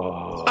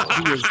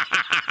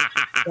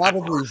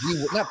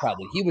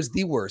he was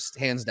the worst,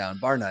 hands down,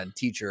 bar none,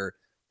 teacher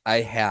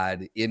I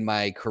had in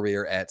my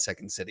career at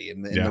Second City,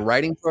 in the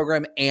writing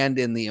program and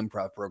in the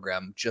improv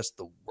program. Just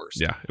the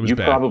worst. Yeah, it was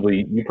bad.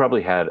 You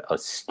probably had a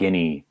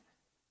skinny,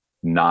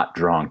 not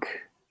drunk,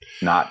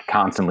 not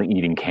constantly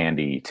eating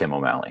candy Tim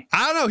O'Malley.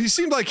 I don't know. He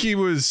seemed like he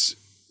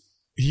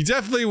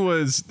definitely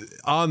was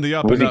on the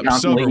up was and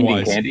up sober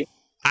wise. Candy?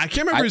 I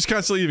can't remember if he was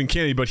constantly eating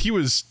candy, but he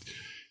was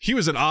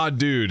an odd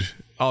dude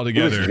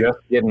altogether. He was just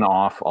getting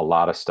off a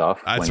lot of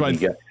stuff. That's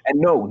and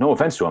no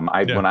offense to him.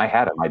 When I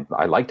had him,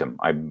 I liked him.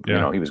 You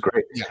know, he was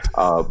great.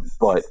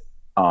 But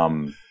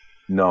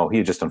no,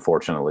 he just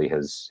unfortunately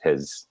has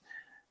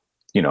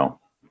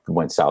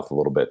went south a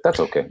little bit.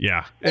 That's okay.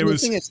 Yeah, and the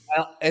thing is,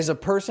 as a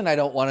person, I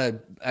don't want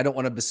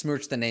to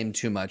besmirch the name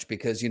too much,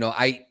 because he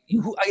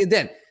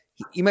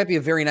might be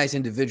a very nice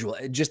individual.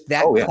 Just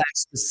that class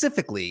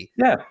specifically,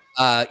 that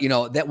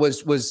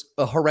was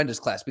a horrendous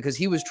class, because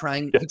he was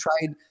trying.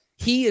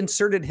 He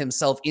inserted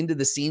himself into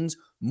the scenes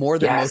more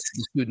than most of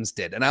the students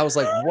did, and I was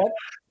like, "What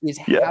is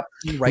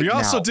happening right now?" We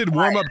also did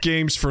warm-up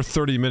games for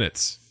 30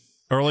 minutes,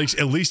 or like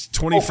at least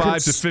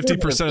 25 to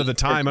 50% of the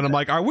time, and I'm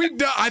like, "Are we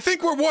done? I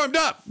think we're warmed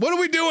up. What are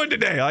we doing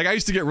today?" Like, I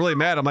used to get really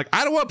mad. I'm like,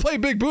 "I don't want to play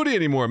Big Booty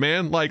anymore,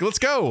 man. Like, let's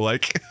go."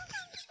 Like.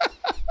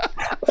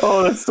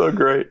 Oh, that's so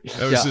great. It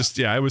was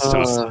it was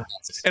tough.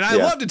 And I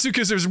loved it too,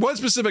 because there's one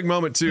specific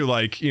moment too,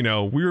 like, we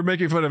were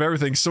making fun of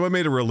everything. Someone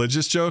made a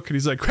religious joke and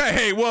he's like,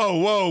 hey,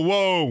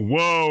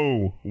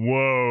 whoa.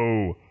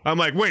 I'm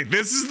like, wait,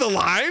 this is the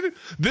line?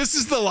 This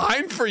is the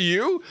line for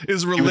you?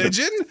 Is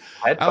religion?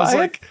 I was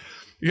like,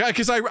 yeah,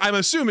 because I'm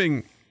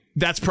assuming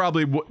that's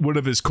probably one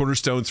of his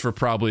cornerstones for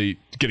probably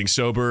getting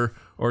sober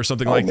or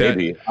something like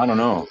maybe. that. I don't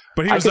know.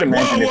 But he was like,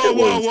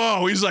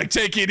 whoa. He's like,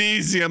 take it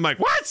easy. I'm like,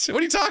 what? What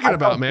are you talking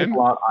about, man? A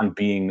lot on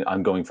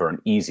going for an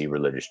easy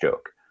religious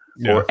joke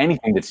or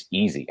anything that's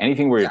easy.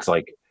 Anything where it's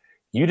like,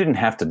 you didn't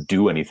have to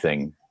do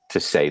anything to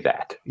say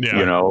that.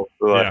 Yeah.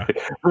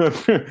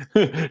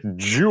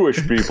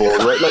 Jewish people,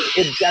 right? Like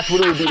that's what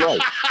it would be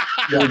like.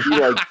 It would be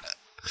like,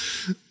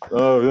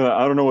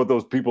 I don't know what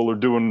those people are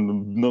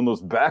doing in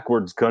those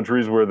backwards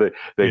countries where they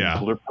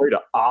pray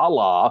to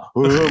Allah.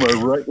 Am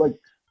I right? Like,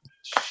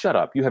 shut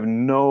up. You have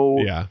no.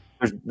 Yeah.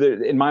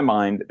 In my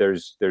mind,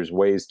 there's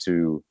ways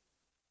to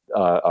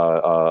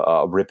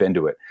rip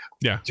into it.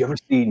 Yeah. Do you ever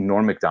see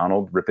Norm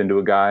Macdonald rip into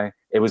a guy?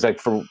 It was like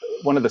for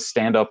one of the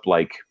stand-up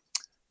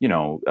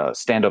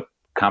stand-up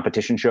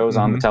competition shows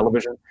on the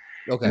television.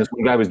 Okay. And this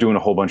one guy was doing a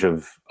whole bunch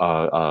of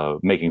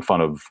making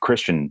fun of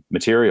Christian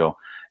material,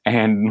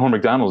 and Norm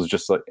Macdonald is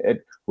just like,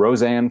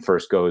 Roseanne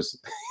first goes,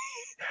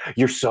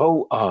 "You're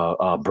so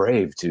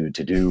brave to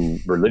do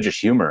religious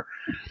humor,"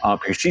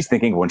 because she's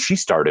thinking when she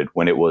started,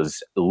 when it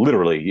was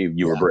literally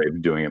you were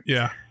brave doing it.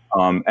 Yeah.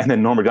 And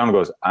then Norm Macdonald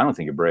goes, "I don't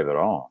think you're brave at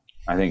all.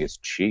 I think it's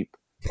cheap.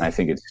 I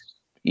think it's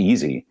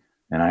easy."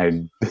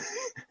 And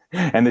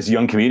and this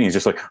young comedian is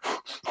just like,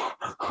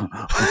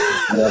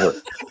 whatever.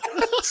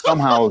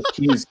 Somehow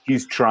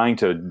he's trying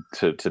to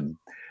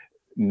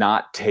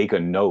not take a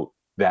note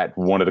that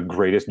one of the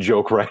greatest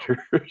joke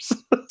writers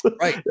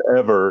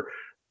ever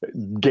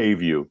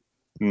gave you.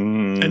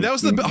 And that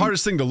was the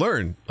hardest thing to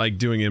learn, like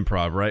doing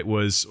improv, right?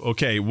 Was,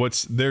 okay,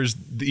 there's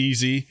the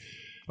easy,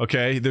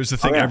 okay, there's the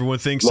thing everyone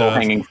thinks low of.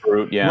 hanging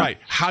fruit, yeah. Right.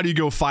 How do you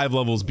go 5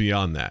 levels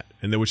beyond that?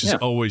 And then, which is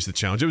always the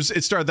challenge.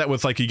 It started that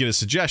with, like, you get a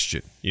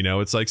suggestion. You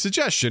know, it's like,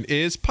 suggestion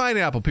is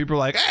pineapple. People are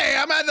like, "Hey,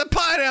 I'm at the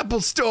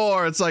pineapple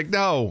store." It's like,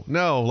 no.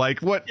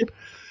 Like, what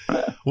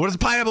does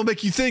pineapple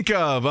make you think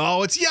of?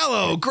 Oh, it's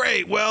yellow.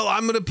 Great. Well,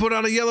 I'm going to put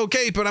on a yellow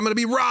cape and I'm going to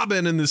be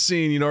Robin in the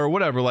scene, you know, or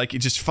whatever. Like,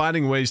 just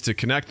finding ways to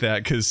connect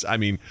that. Because, I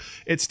mean,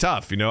 it's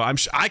tough. You know,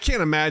 I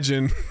can't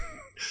imagine.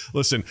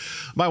 Listen,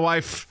 my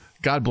wife,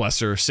 God bless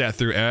her, sat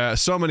through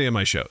so many of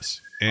my shows.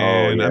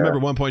 And I remember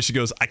at one point she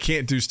goes, "I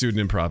can't do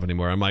student improv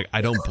anymore." I'm like, I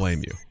don't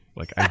blame you.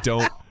 Like, I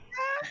don't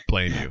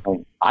blame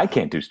you. I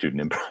can't do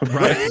student improv.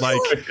 Right?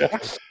 Like,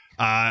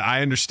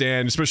 I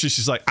understand. Especially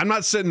she's like, I'm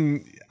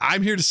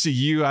here to see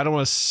you. I don't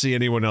want to see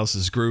anyone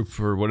else's group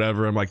or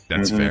whatever. I'm like,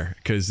 that's fair.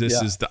 Because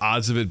this is the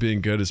odds of it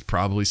being good is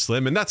probably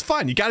slim. And that's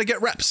fine. You got to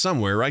get reps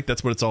somewhere, right?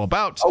 That's what it's all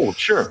about. Oh,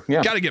 sure.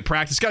 Yeah. Got to get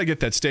practice. Got to get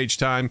that stage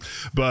time.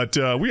 But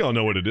we all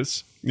know what it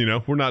is. You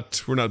know, we're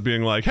not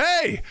being like,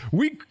 "Hey,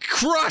 we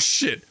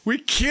crushed it. We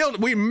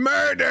killed. We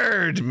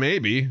murdered."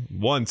 Maybe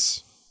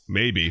once,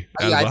 maybe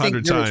out of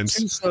 100 times.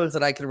 There was 2 shows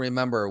that I can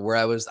remember where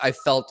I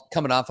felt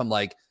coming off. I'm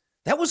like,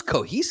 that was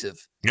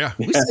cohesive. Yeah,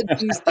 we said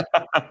things that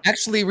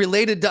actually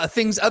related to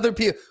things other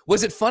people.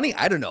 Was it funny?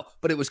 I don't know,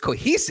 but it was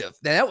cohesive.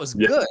 That was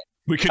good.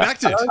 We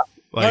connected.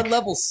 Our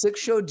level 6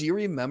 show. Do you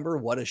remember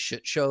what a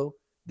shit show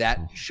that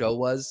show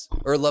was?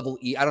 Or level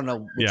E? I don't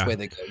know which way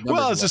they go.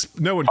 Well, it's just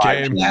no one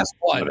came. Last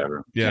one.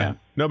 Whatever. Yeah,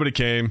 nobody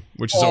came,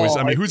 which is always.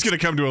 I mean, who's going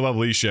to come to a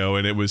level E show?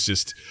 And it was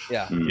just.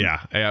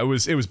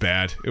 It was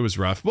bad. It was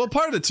rough. Well,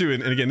 part of it too,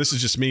 and again, this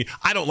is just me.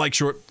 I don't like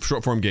short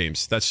form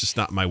games. That's just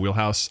not my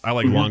wheelhouse. I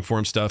like long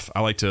form stuff.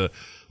 I like to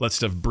let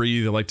stuff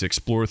breathe. I like to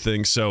explore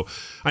things. So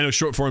I know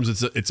short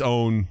forms its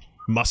own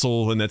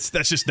muscle, and that's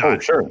just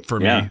not for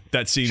me.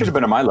 That seems should have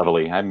been at my level.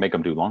 I'd make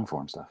them do long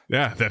form stuff.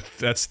 Yeah,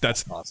 that's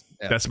awesome.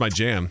 That's my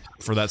jam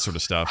for that sort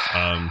of stuff.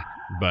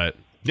 But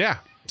yeah,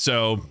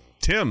 so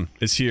Tim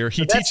is here.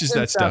 He teaches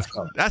that stuff.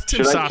 That's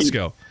Tim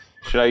Sofsco.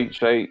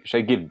 Should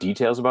I give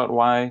details about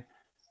why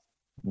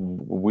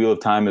Wheel of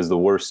Time is the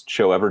worst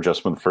show ever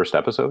just from the first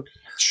episode?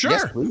 Sure.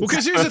 Yes, well,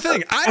 because here's the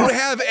thing.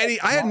 I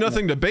had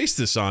nothing to base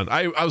this on.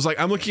 I was like,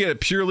 I'm looking at a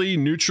purely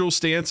neutral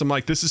stance. I'm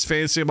like, this is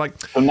fantasy. I'm like,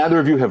 so neither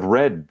of you have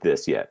read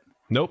this yet.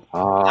 Nope.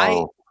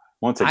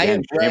 Once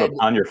again, shame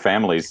upon your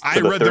families. I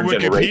read the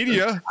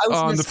Wikipedia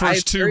on the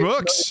first 2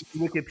 books.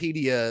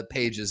 Wikipedia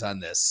pages on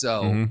this.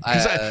 So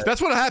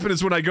that's what happened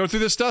is when I go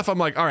through this stuff, I'm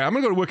like, all right, I'm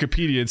going to go to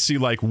Wikipedia and see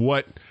like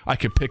what I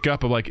could pick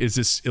up. I'm like, is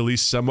this at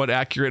least somewhat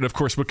accurate? And of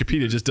course,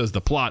 Wikipedia just does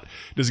the plot.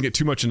 Doesn't get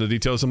too much into the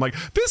details. I'm like,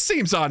 this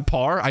seems on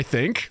par, I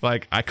think.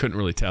 Like, I couldn't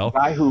really tell. A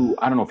guy who,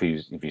 I don't know if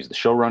he's the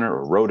showrunner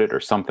or wrote it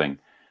or something.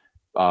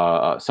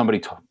 Somebody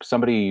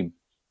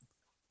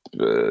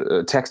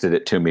texted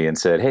it to me and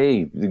said,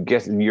 "Hey,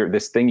 guess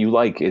this thing you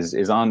like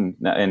is on,"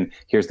 and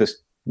here's this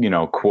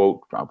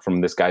quote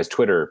from this guy's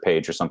Twitter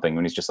page or something,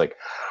 when he's just like,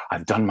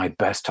 "I've done my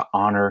best to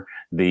honor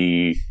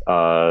the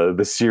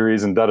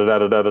series and da da da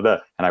da da da."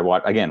 And I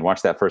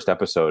watched that first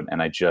episode,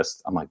 and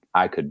I'm like,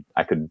 I could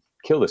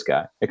kill this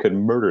guy. I could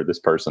murder this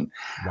person.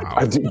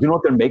 Wow. Do you know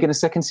if they're making a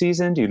second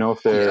season? Do you know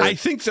if they're? I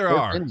think there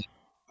are.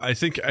 I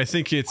think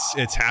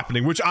it's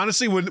happening. Which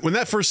honestly, when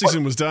that first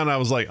season was done, I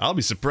was like, I'll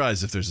be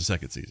surprised if there's a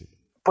second season.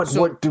 But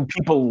what do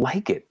people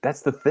like it?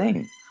 That's the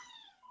thing.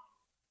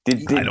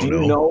 Did you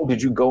know?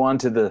 Did you go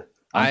onto the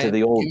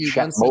old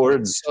chat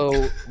boards?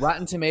 So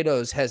Rotten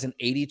Tomatoes has an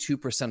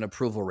 82%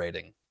 approval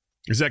rating.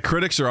 Is that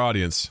critics or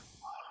audience?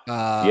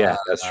 Yeah,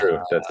 that's true.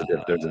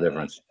 There's a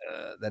difference.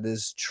 That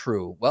is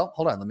true. Well,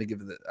 hold on. Let me give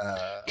you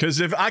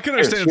because if I can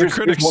understand the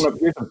critics,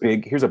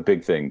 here's a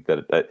big thing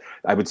that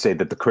I would say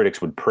that the critics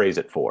would praise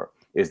it for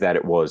is that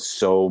it was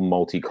so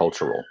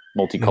multicultural.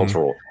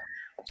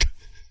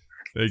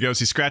 There you go.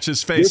 He scratches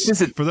his face.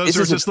 For those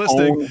who are just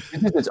listening,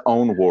 this is its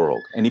own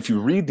world. And if you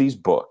read these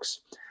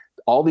books,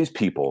 all these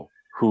people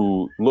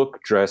who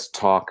look, dress,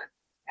 talk,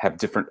 have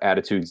different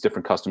attitudes,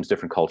 different customs,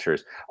 different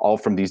cultures, all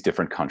from these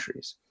different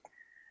countries.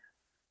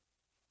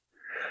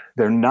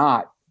 They're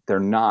not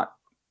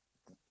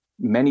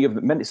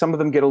some of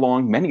them get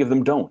along, many of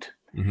them don't.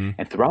 Mm-hmm.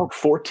 And throughout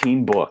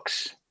 14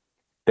 books,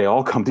 they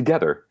all come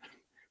together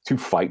to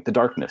fight the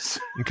darkness.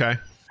 Okay.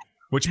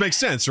 Which makes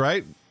sense,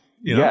 right?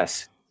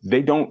 Yes.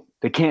 they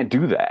can't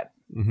do that.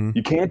 Mm-hmm.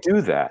 You can't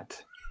do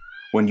that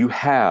when you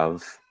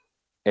have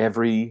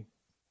every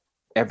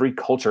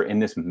culture in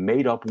this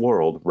made up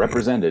world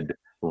represented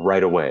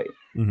right away.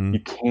 Mm-hmm.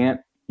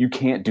 You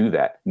can't do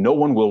that. No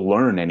one will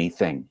learn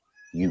anything.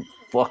 You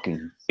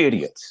fucking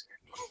idiots.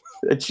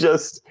 It's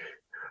just,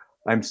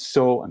 I'm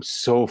so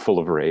full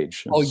of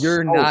rage.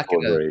 You're not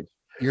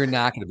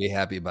gonna be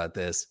happy about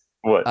this.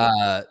 What?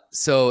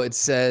 So it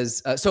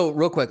says, so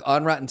real quick,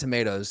 on Rotten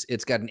Tomatoes,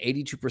 it's got an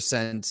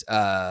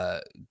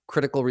 82%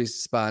 critical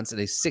response and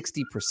a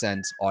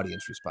 60%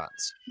 audience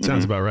response.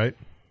 Sounds about right.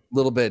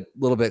 Little bit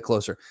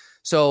closer.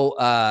 So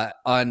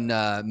on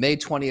May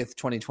 20th,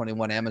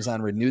 2021,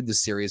 Amazon renewed the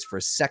series for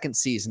a second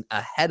season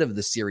ahead of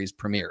the series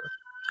premiere.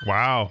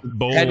 Wow.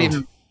 Bold.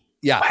 Hadn't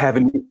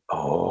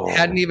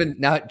even,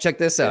 now check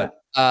this out.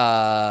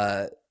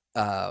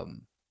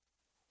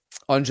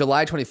 On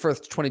July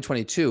 21st,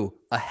 2022,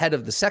 ahead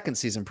of the second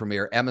season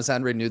premiere,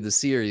 Amazon renewed the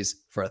series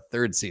for a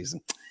third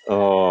season.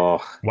 Oh.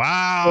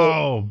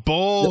 Wow.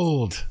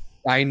 Bold.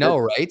 I know,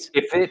 right?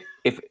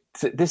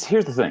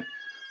 Here's the thing.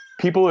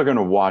 People are going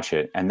to watch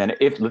it, and then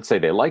if, let's say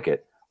they like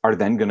it, are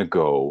then going to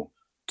go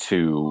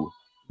to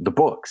the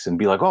books and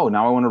be like, oh,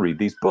 now I want to read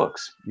these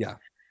books. Yeah.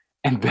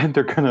 And then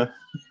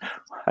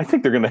I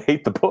think they're going to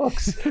hate the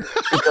books.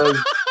 Because,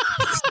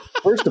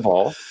 first of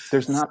all,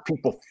 there's not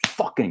people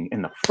fucking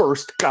in the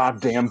first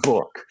goddamn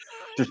book.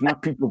 There's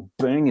not people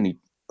banging.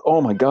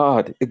 Oh my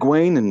God.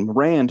 Egwene and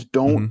Rand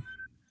don't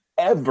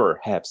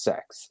ever have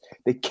sex.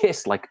 They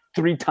kiss like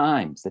 3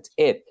 times. That's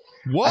it.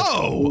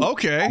 Whoa.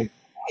 Okay.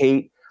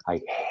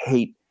 I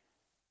hate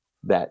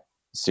that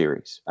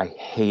series. I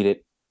hate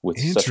it with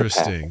such a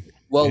passion.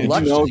 Well,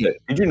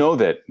 did you know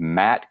that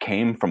Matt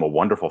came from a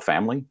wonderful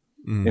family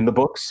in the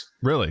books?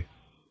 Really?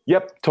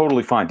 Yep,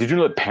 totally fine. Did you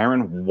know that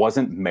Perrin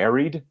wasn't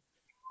married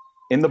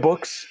in the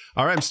books?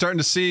 All right, I'm starting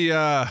to see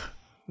that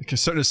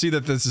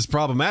this is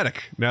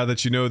problematic now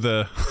that you know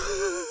the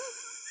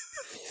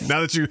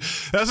this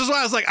is why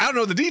I was like, I don't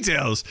know the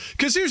details.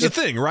 Because here's the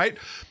thing, right?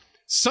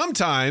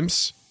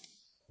 Sometimes,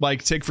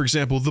 like, take for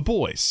example, The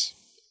Boys.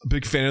 A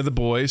big fan of The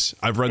Boys.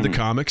 I've read the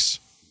comics,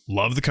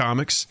 love the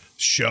comics.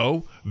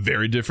 Show,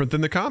 very different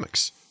than the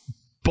comics.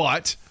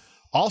 But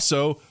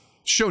also,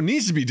 show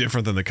needs to be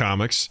different than the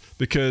comics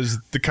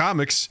because the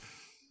comics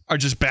are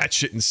just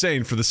batshit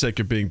insane for the sake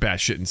of being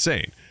batshit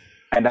insane.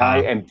 And I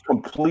am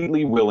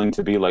completely willing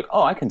to be like,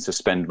 oh, I can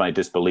suspend my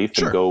disbelief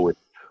and go with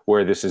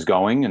where this is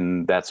going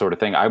and that sort of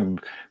thing.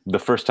 The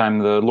first time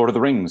the first Lord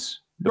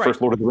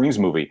of the Rings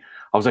movie,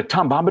 I was like,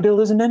 Tom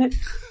Bombadil isn't in it?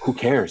 Who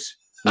cares?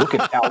 Look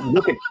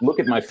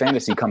at my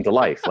fantasy come to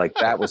life. Like,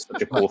 that was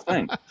such a cool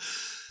thing.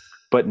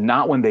 But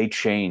not when they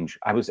change.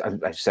 I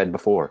said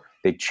before,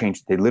 they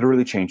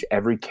literally change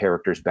every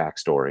character's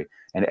backstory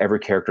and every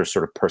character's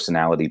sort of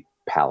personality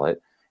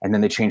palette. And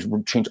then they change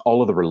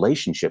all of the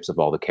relationships of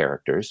all the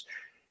characters.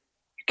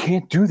 You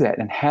can't do that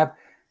and have,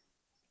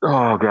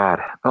 oh God.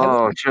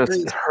 Oh,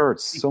 it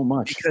hurts so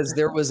much. Because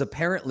there was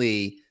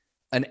apparently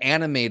an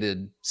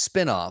animated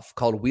spin-off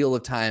called Wheel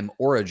of Time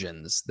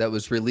Origins that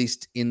was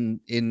released in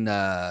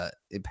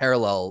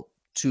parallel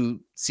to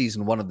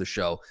season 1 of the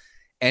show.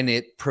 And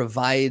it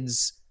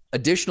provides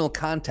additional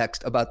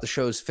context about the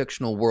show's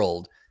fictional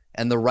world.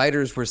 And the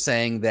writers were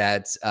saying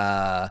that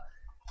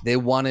they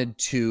wanted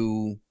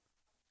to,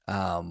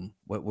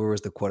 where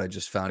was the quote I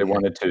just found?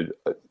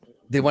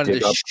 They wanted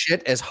to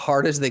shit as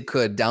hard as they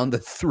could down the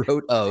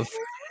throat of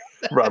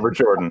Robert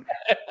Jordan.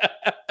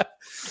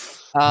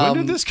 When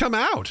did this come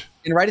out?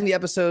 In writing the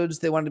episodes,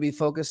 they wanted to be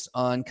focused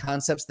on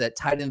concepts that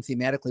tied in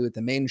thematically with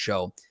the main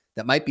show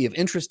that might be of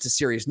interest to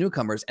series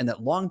newcomers and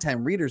that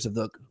longtime readers of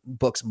the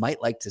books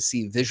might like to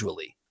see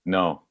visually.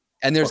 No.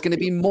 And there's going to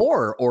be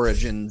more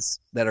origins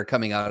that are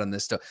coming out on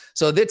this stuff.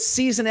 So that's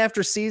season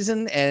after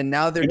season, and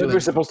now they're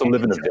supposed to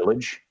live in a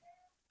village.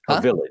 Huh?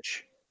 A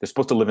village. They're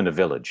supposed to live in a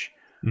village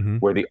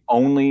where the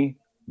only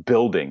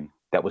building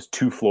that was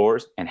 2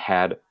 floors and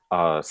had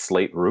a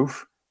slate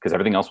roof, because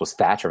everything else was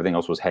thatch, everything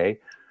else was hay.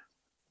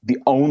 The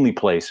only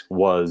place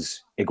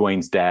was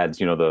Egwene's dad's,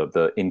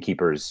 the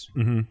innkeeper's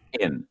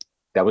inn.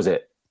 That was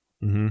it.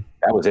 Mm-hmm.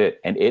 That was it.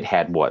 And it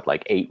had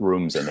like 8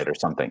 rooms in it or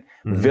something.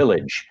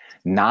 Village,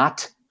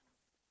 not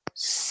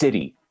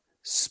city.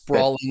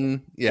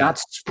 Sprawling. Not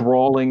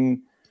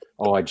sprawling.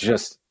 Oh,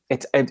 it's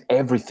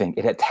everything.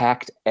 It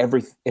attacked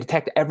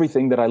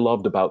everything that I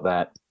loved about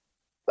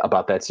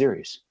that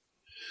series.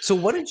 So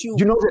what did you...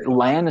 You know that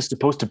Lan is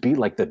supposed to be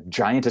like the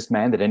giantest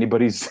man that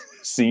anybody's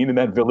seen in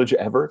that village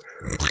ever?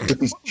 With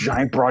these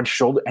giant broad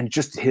shoulders, and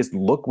just his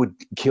look would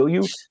kill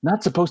you.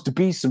 Not supposed to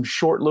be some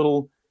short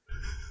little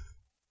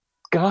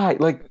guy.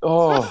 Like,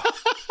 oh.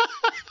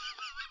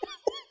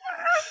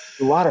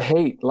 A lot of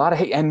hate.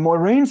 And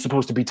Moiraine's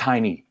supposed to be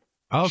tiny.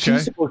 Okay.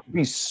 She's supposed to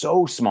be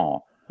so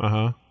small.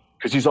 Uh-huh.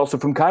 Because she's also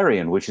from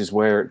Kyrian, which is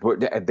where all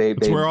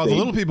the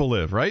little people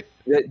live, right?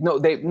 No,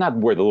 not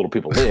where the little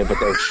people live, but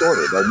they're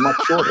shorter. They're much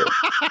shorter.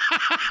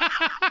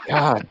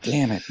 God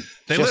damn it!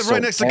 They live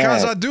right next to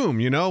Khazad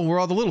Dûm, where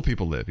all the little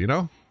people live,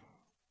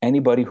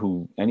 anybody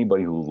who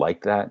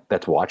liked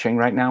that's watching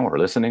right now or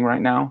listening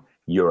right now,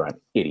 you're an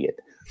idiot.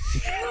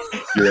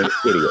 You're an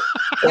idiot.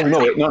 Oh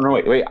no,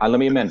 wait. Let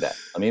me amend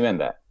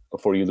that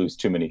before you lose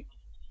too many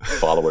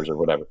followers or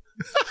whatever.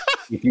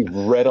 If you've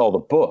read all the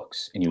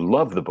books and you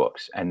love the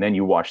books, and then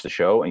you watch the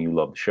show and you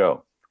love the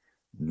show,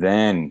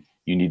 then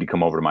you need to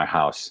come over to my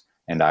house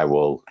and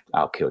I'll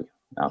kill you.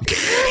 I'll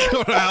kill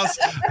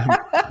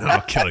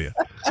you.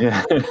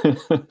 Yeah.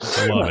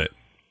 I love it.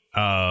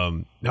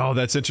 No,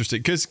 that's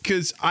interesting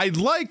because I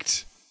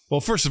liked.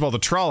 Well, first of all, the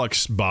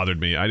Trollocs bothered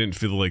me. I didn't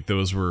feel like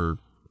those were.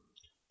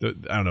 I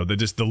don't know. They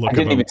just the look. I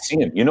didn't even see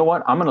him. You know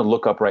what? I'm going to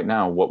look up right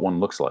now what one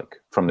looks like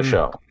from the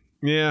show.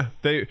 Yeah,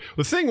 the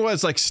thing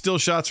was like still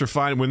shots were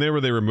fine. When they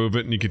remove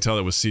it and you could tell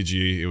it was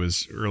CG. It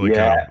was really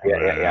yeah.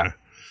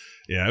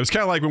 It was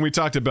kind of like when we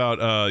talked about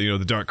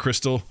the Dark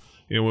Crystal.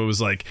 It was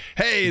like,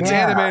 hey, it's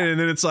animated, and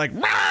then it's like,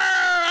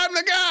 I'm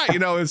the guy.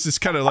 It's just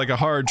kind of like a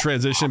hard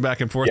transition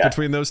back and forth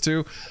between those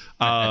two.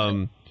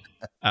 But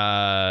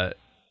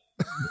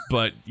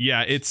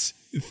yeah,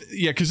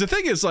 because the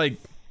thing is like.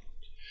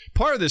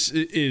 Part of this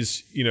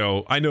is,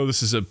 I know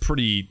this is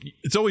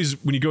it's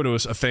always when you go to a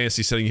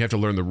fantasy setting, you have to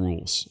learn the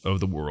rules of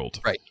the world.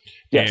 Right.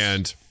 Yes.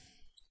 And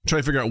try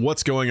to figure out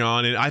what's going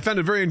on. And I found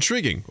it very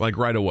intriguing, like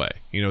right away,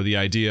 the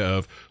idea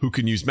of who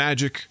can use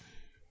magic,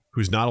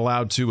 who's not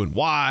allowed to and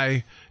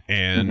why.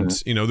 And,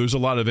 there's a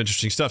lot of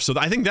interesting stuff. So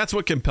I think that's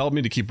what compelled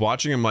me to keep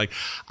watching. I'm like,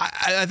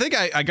 I think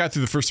I got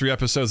through the first 3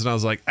 episodes and I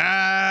was like,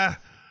 I'm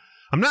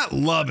not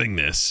loving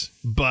this,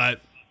 but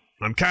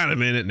I'm kind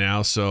of in it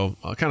now, so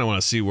I kind of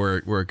want to see where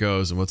it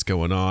goes and what's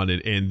going on.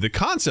 And the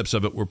concepts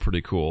of it were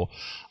pretty cool.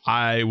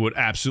 I would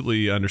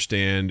absolutely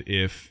understand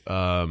if...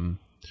 so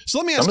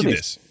let me ask you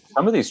this.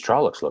 Some of these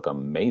Trollocs look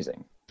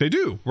amazing. They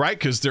do, right?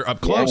 Because they're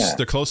up close.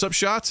 They're close-up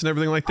shots and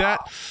everything like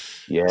that.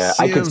 Yeah,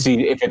 I could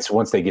see if it's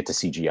once they get to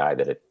CGI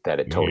that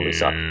it totally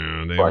sucks.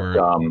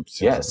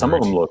 But some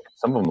of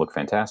them look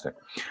fantastic.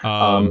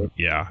 But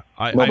here's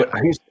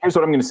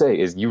what I'm going to say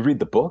is you read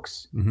the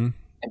books and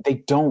they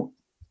don't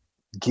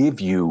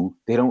give you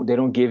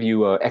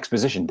a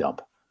exposition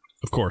dump.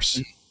 Of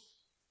course.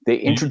 They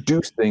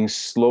introduce things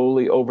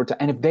slowly over time.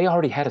 And if they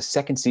already had a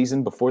second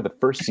season before the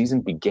first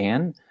season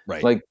began,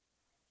 right. Like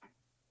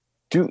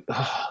do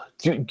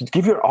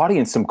give your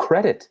audience some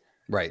credit.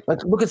 Right.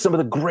 Like look at some of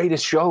the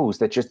greatest shows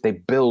that just they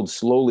build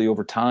slowly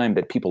over time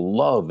that people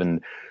love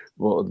and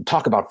will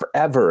talk about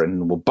forever,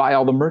 and we'll buy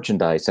all the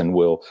merchandise, and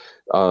we'll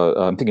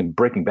I'm thinking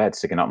Breaking Bad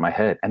sticking out in my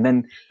head, and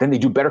then they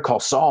do Better Call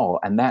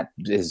Saul, and that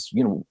is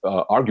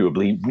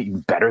arguably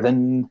better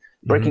than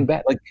Breaking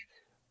Bad, like,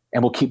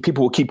 and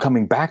people will keep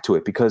coming back to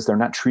it because they're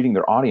not treating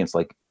their audience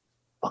like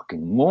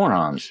fucking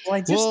morons. Well,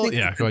 I just think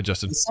go ahead,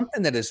 Justin.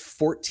 Something that is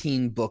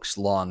 14 books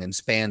long and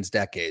spans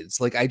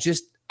decades, like I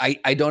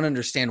don't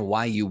understand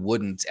why you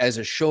wouldn't, as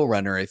a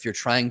showrunner, if you're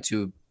trying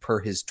to, per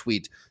his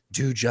tweet,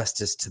 do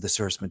justice to the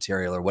source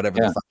material or whatever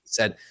the fuck he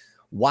said,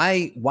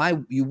 why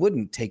you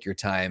wouldn't take your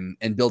time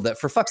and build that.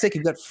 For fuck's sake,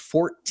 you've got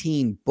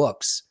 14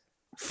 books,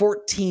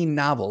 14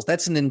 novels.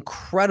 That's an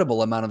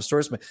incredible amount of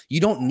source material. You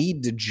don't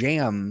need to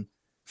jam.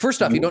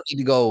 First off, you don't need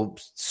to go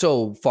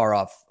so far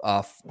off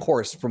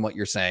course from what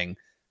you're saying,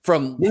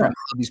 from how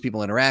these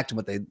people interact and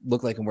what they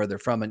look like and where they're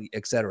from, and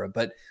et cetera.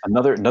 But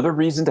another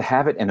reason to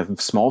have it in a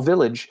small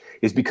village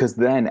is because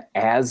then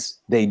as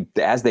they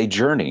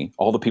journey,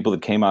 all the people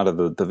that came out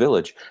of the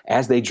village,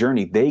 as they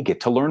journey, they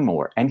get to learn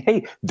more. And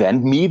hey,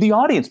 then me, the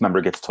audience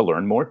member, gets to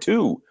learn more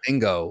too.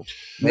 Bingo.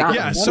 So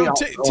I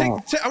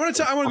want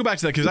to go back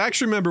to that because I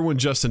actually remember when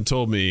Justin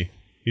told me,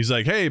 he's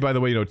like, hey, by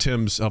the way,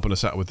 Tim's helping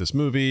us out with this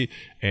movie,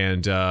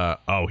 and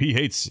he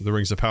hates the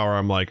Rings of Power.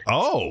 I'm like,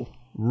 oh,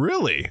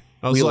 really?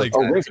 I was like,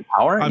 Rings of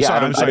Power? I'm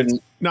sorry.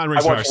 Not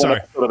Rings of Power. Sorry. I watched one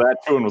episode of that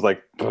too and was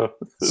like,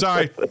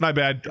 sorry, my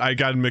bad. I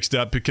got mixed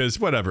up because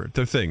whatever.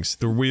 They're things.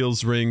 The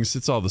wheels, rings,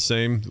 it's all the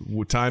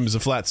same. Time is a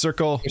flat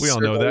circle. We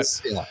all know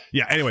that.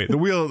 Yeah. Anyway, the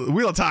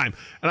wheel of time.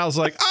 And I was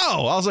like,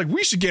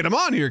 we should get him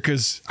on here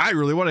because I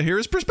really want to hear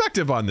his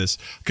perspective on this.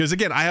 Because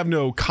again, I have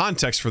no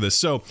context for this.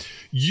 So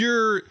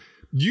you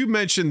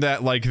mentioned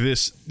that like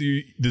this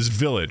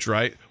village,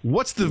 right?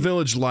 What's the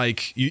village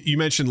like? You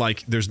mentioned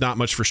like there's not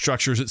much for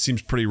structures. It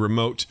seems pretty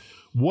remote.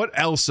 What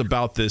else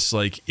about this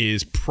like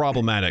is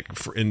problematic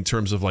in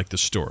terms of like the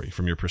story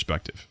from your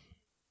perspective?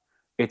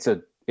 It's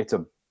a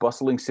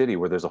bustling city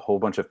where there's a whole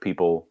bunch of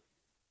people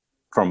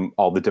from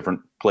all the different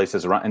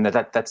places around, and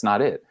that's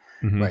not it.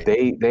 Mm-hmm.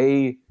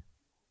 Right.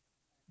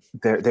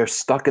 They're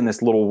stuck in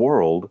this little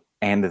world,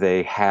 and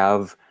they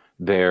have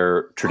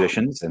their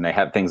traditions and they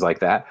have things like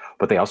that,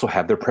 but they also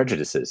have their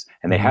prejudices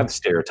and they have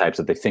stereotypes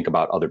that they think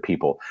about other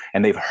people,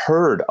 and they've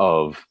heard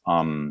of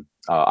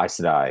Aes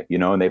Sedai,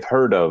 and they've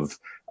heard of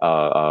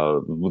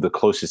the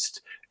closest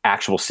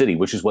actual city,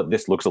 which is what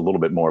this looks a little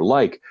bit more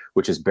like,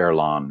 which is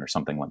Baerlon or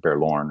something like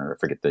Baerlorn, or I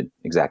forget the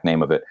exact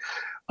name of it,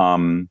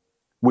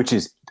 which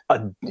is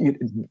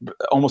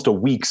almost a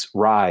week's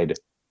ride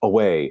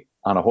away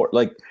on a horse.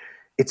 Like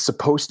it's a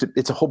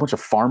whole bunch of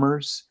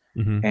farmers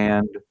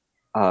and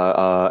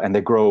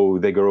they grow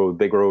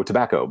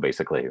tobacco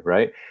basically,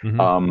 right?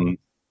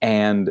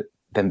 and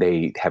then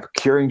they have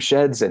curing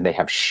sheds, and they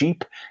have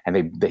sheep,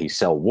 and they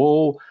sell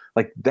wool.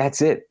 Like,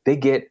 that's it. They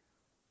get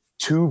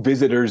 2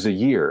 visitors a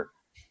year.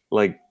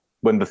 Like,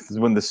 when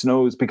the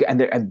snows, and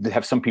they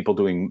have some people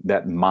doing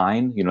that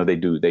mine,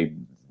 they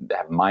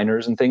have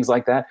miners and things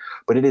like that,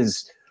 but it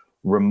is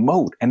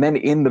remote. And then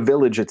in the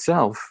village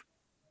itself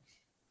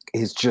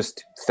is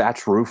just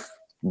thatch roof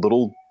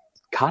little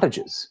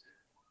cottages.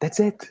 That's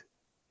it.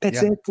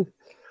 That's it.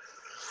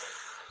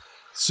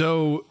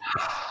 So,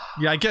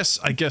 yeah, I guess,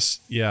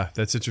 yeah,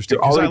 that's interesting.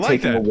 You're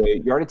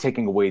already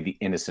taking away the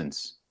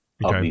innocence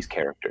of these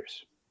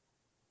characters.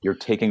 You're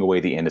taking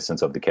away the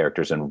innocence of the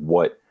characters and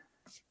what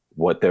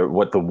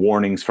the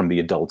warnings from the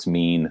adults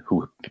mean,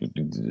 who,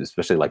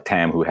 especially like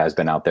Tam, who has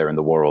been out there in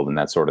the world and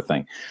that sort of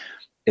thing.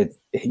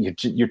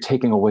 You're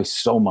taking away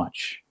so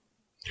much.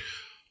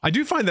 I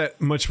do find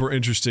that much more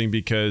interesting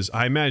because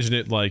I imagine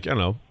it like, I don't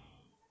know,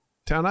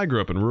 town I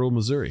grew up in, rural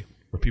Missouri,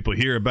 where people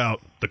hear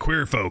about the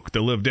queer folk that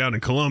live down in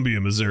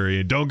Columbia, Missouri,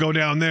 and don't go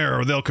down there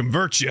or they'll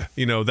convert you.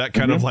 That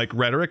kind of like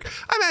rhetoric.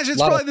 I imagine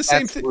it's probably the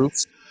same thing.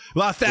 A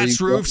lot of thatched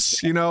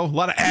roofs, a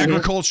lot of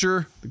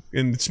agriculture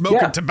and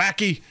smoking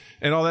tobacco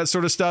and all that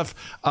sort of stuff.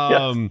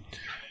 There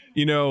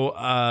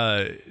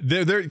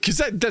because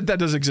that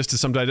does exist to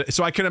some degree.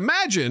 So I can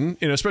imagine,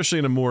 especially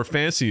in a more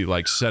fancy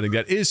like setting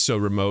that is so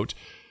remote,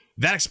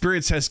 that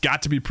experience has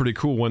got to be pretty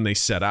cool when they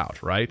set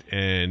out, right?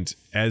 And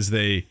as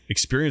they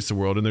experience the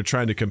world and they're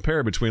trying to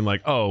compare between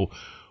like, were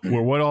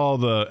what all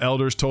the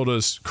elders told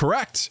us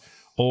correct?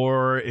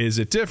 Or is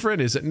it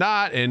different? Is it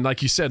not? And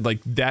like you said,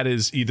 like that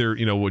is either,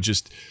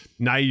 just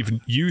naive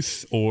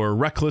youth or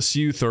reckless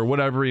youth or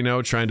whatever,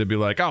 trying to be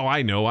like,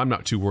 I know, I'm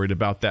not too worried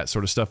about that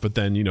sort of stuff. But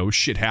then,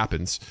 shit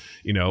happens,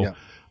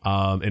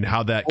 and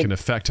how that can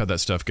affect how that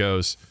stuff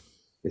goes.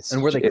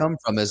 And where they come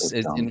from it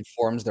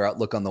informs their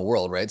outlook on the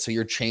world, right? So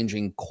you're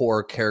changing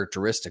core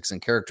characteristics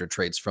and character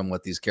traits from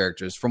what these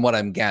characters, from what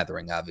I'm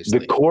gathering, obviously.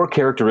 The core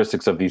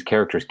characteristics of these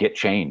characters get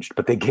changed,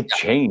 but they get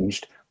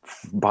changed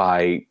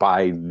by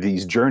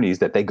these journeys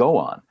that they go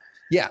on.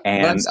 Yeah,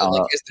 and as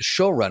the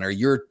showrunner,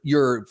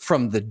 you're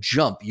from the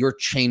jump, you're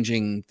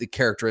changing the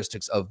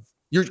characteristics of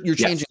you're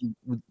changing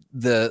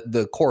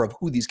the core of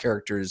who these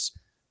characters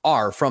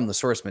are from the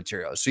source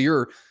material. So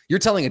you're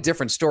telling a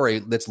different story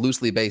that's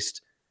loosely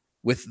based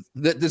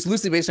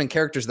on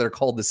characters that are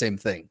called the same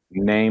thing.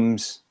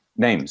 Names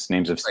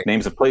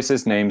of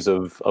places, names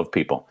of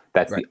people.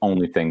 That's the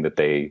only thing that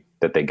they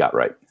got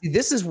right.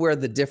 This is where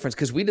the difference,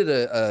 because we did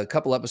a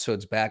couple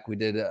episodes back, we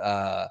did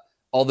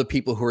all the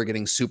people who are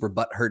getting super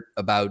butthurt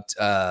about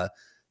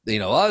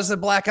it's a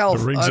black elf.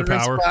 The Rings of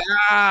Power.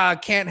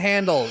 Can't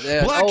handle.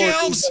 Black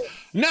elves,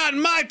 not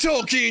in my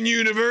Tolkien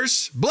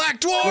universe.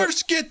 Black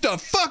dwarves, get the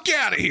fuck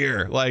out of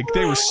here. Like,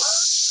 they were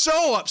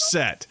so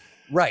upset.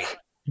 Right.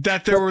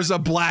 That there was a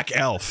black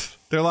elf.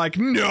 They're like,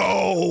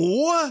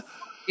 no.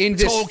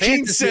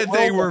 Tolkien said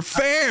they were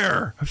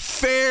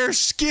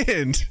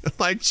fair-skinned.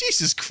 Like,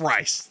 Jesus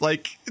Christ.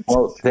 Like,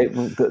 well,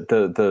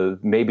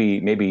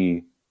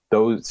 maybe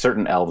those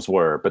certain elves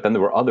were, but then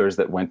there were others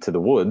that went to the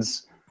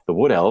woods. The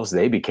wood elves,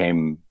 they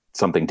became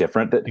something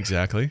different.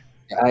 Exactly.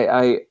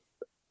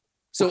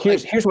 So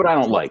here's what I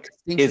don't like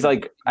is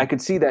like I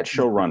could see that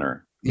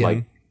showrunner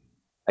I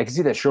could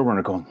see that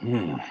showrunner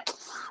going,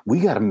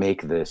 we got to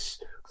make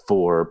this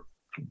for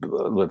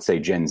let's say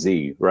Gen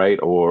Z, right,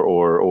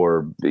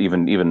 or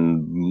even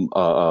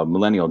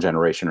millennial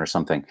generation or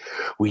something.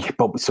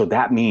 So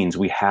that means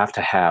we have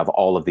to have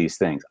all of these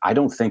things. I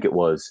don't think it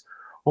was,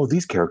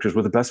 these characters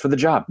were the best for the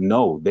job.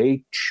 No,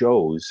 they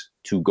chose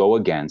to go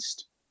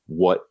against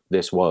what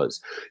this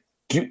was,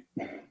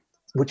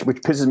 which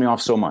pisses me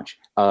off so much.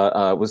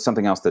 Was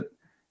something else that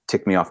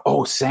ticked me off.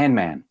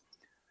 Sandman.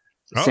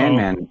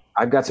 Sandman,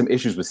 I've got some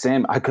issues with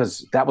Sandman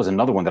because that was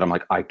another one that I'm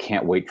like, I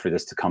can't wait for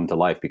this to come to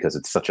life because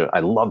it's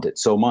I loved it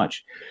so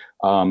much.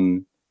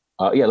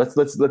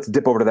 Let's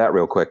dip over to that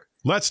real quick.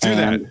 Let's do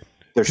that.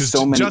 There's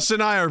so many. Justin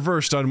and I are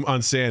versed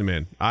on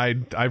Sandman.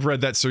 I've read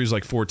that series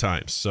like 4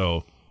 times.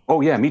 So. Oh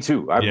yeah, me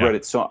too. I've read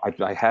it. So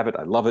I have it.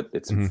 I love it.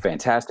 It's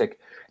fantastic.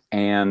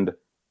 And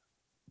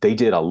they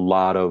did a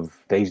lot of,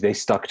 they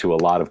stuck to a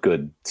lot of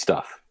good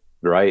stuff,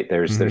 right?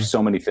 There's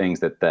so many things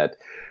that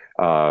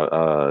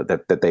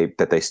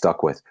they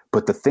stuck with,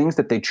 but the things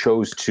that they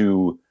chose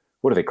to,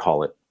 what do they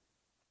call it?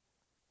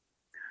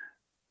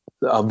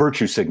 A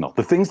virtue signal.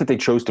 The things that they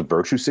chose to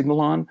virtue signal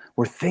on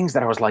were things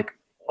that I was like,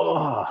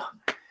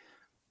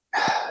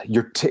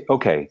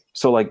 okay.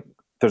 So like,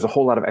 there's a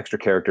whole lot of extra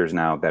characters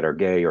now that are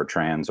gay or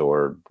trans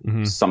or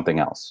something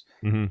else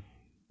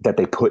that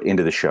they put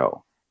into the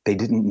show. They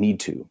didn't need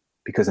to,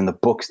 because in the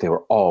books there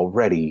were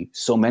already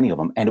so many of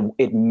them, and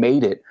it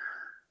made it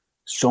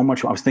so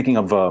much. I was thinking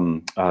of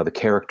the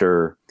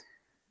character,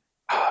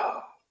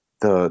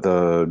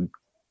 the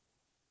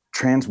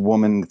trans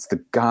woman. It's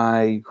the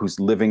guy who's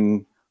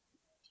living.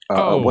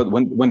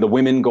 When the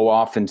women go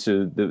off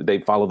into they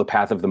follow the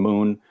path of the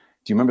moon.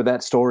 Do you remember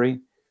that story?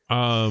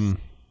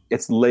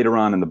 It's later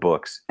on in the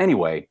books.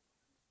 Anyway.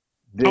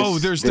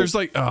 There's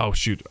like, oh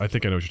shoot, I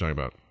think I know what you're talking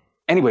about.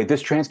 Anyway,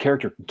 this trans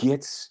character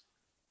gets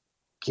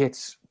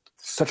gets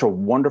such a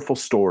wonderful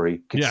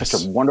story, gets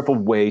such a wonderful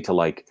way to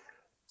like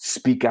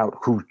speak out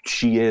who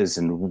she is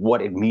and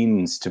what it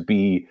means to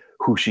be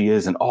who she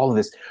is and all of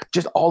this,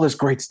 just all this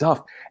great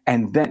stuff.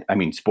 And then, I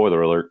mean,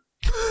 spoiler alert.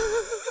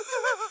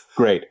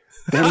 Great.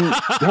 Then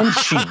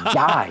she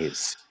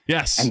dies.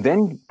 Yes. And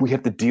then we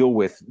have to deal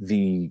with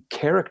the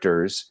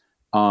characters,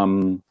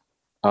 the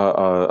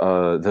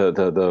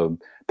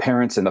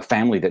parents and the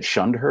family that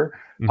shunned her,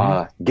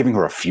 giving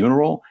her a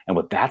funeral and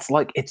what that's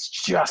like. It's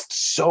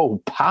just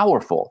so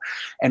powerful.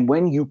 And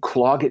when you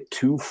clog it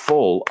too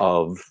full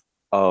of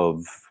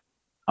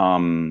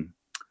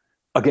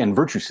again,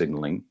 virtue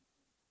signaling,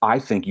 I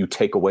think you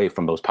take away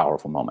from those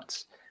powerful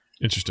moments.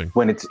 Interesting.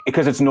 When it's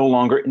because it's no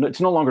longer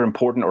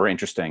important or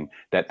interesting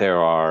that there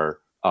are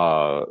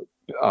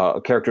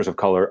characters of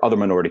color, other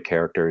minority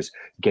characters,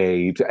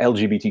 gay,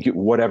 LGBTQ,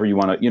 whatever you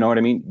want to, you know what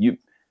I mean? You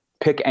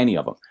pick any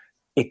of them.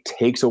 It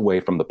takes away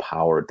from the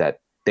power that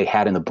they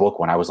had in the book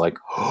when I was like,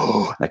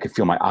 oh, I could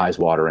feel my eyes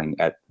watering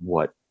at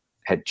what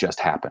had just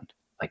happened.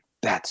 Like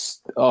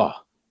that's,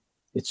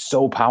 it's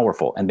so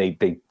powerful. And they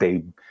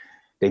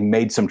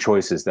made some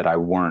choices that I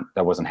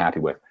wasn't happy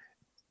with.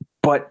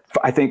 But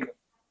I think,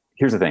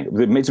 here's the thing,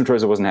 they made some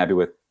choices I wasn't happy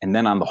with. And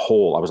then on the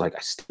whole, I was like,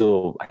 I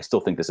still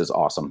think this is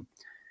awesome.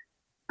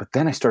 But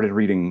then I started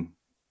reading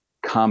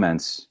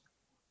comments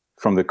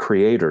from the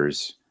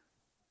creators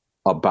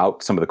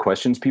about some of the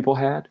questions people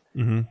had.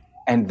 Mm-hmm.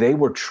 And they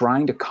were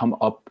trying to come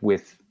up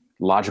with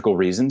logical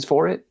reasons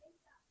for it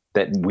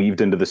that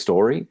weaved into the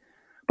story.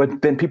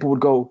 But then people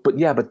would go, but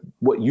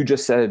what you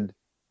just said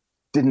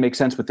didn't make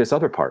sense with this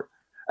other part.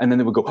 And then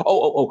they would go,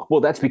 oh,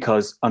 well, that's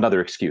because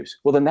another excuse.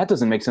 Well, then that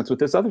doesn't make sense with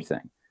this other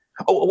thing.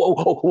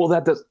 Oh, well,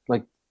 that does,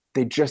 like,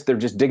 they're just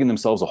digging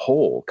themselves a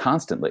hole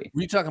constantly.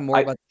 Were you talking more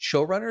about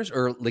showrunners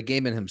or the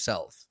Gaiman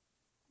himself?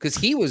 Because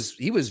he was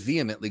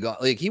vehemently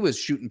like he was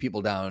shooting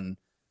people down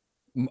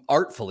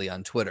artfully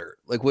on Twitter.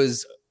 Like,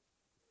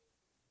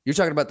 you're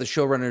talking about the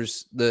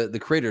showrunners, the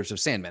creators of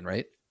Sandman,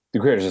 right? The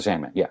creators of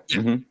Sandman, yeah.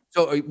 Mm-hmm.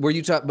 So were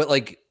you talking? But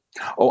like,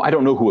 I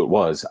don't know who it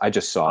was. I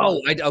just saw.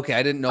 I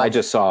didn't know. I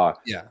just saw.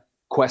 Yeah.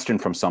 Question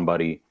from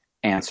somebody,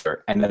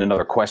 answer, and then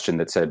another question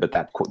that said,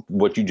 but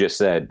what you just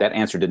said, that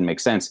answer didn't make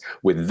sense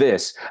with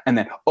this, and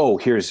then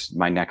here's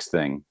my next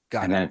thing.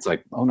 Then it's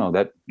like, oh no,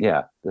 that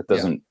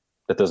doesn't.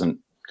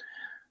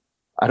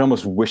 I'd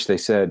almost wish they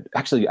said,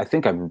 actually, I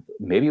think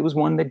maybe it was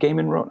one that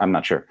Gaiman wrote, I'm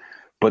not sure,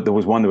 but there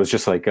was one that was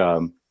just like,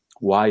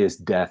 why is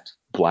Death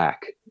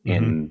black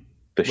in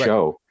the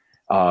show?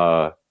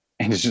 And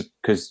it's just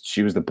because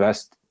she was the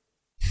best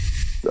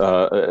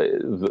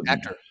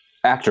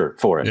actor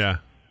for it. Yeah.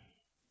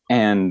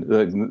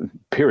 And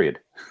period.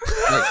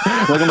 Like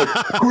I'm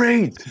like,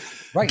 great.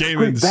 Right.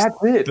 Gaiman's that's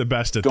it. The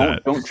best at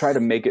that. Don't try to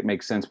make it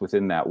make sense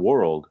within that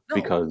world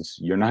because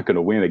you're not going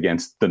to win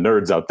against the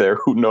nerds out there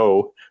who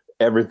know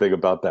everything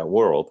about that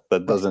world.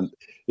 That doesn't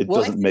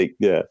make.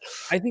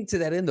 I think to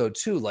that end though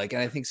too, like,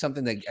 and I think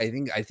something that I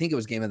think it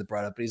was Gaiman that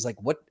brought up, but he's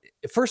like, what?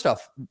 First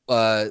off,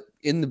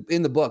 in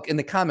the book, in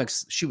the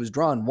comics, she was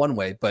drawn one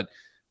way, but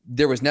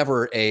there was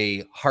never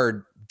a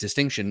hard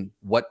distinction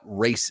what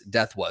race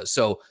Death was.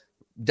 So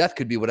Death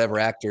could be whatever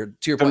actor.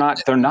 To your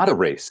point, they're not a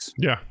race.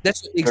 Yeah,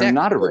 that's exactly. They're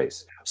not a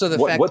race. So the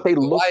fact what they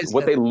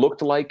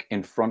looked like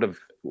in front of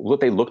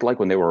what they looked like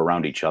when they were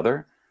around each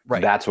other.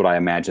 Right. That's what I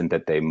imagined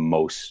that they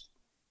most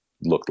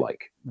looked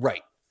like.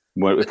 Right.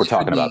 If we're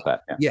talking about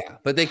that. Yeah,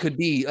 but they could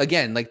be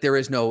again like there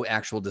is no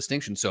actual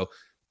distinction, so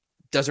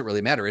doesn't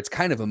really matter. It's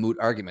kind of a moot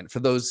argument for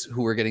those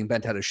who are getting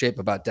bent out of shape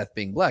about Death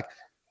being black.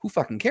 Who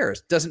fucking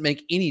cares? Doesn't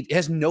make it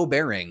has no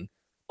bearing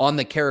on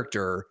the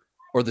character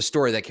or the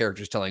story that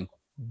character is telling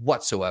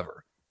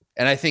whatsoever.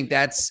 And I think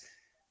that's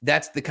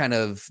the kind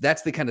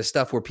of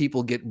stuff where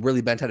people get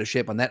really bent out of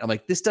shape on that. I'm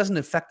like, this doesn't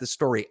affect the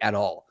story at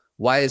all.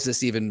 Why is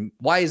this even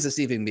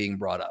being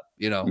brought up?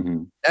 You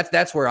know,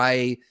 that's where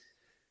I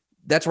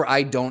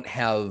don't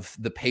have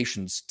the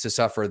patience to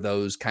suffer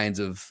those kinds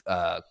of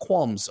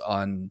qualms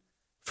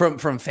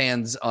from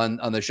fans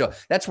on the show.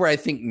 That's where I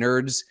think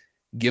nerds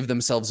give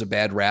themselves a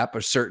bad rap,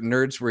 or certain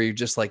nerds where you're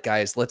just like,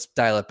 guys, let's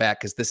dial it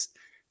back because this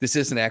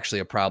isn't actually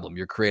a problem.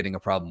 You're creating a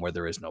problem where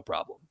there is no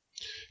problem.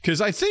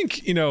 Because I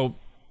think,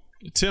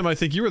 Tim, I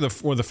think you were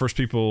one of the first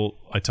people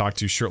I talked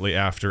to shortly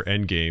after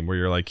Endgame, where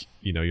you're like,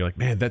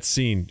 man, that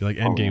scene, like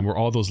Endgame, where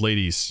all those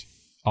ladies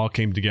all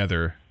came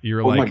together. You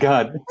were like, oh my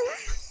God.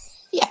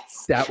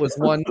 Yes. That was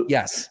one.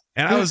 Yes.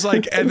 And I was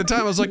like, at the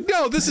time I was like,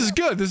 no, this is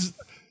good. This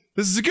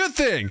is a good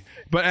thing.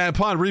 But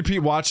upon repeat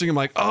watching, I'm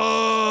like,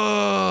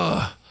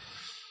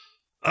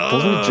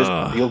 doesn't it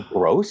just feel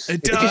gross?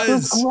 It does. It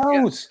just feels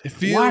gross. It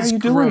feels Why are you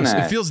doing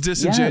that? It feels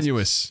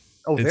disingenuous.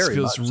 Yes. It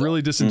feels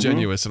really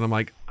disingenuous. And I'm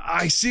like,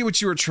 I see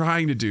what you were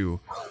trying to do,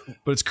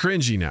 but it's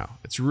cringy now.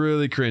 It's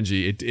really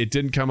cringy. It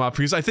didn't come up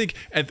because I think,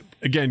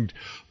 again,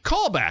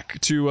 call back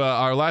to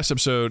our last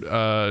episode,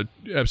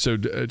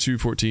 episode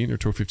 214 or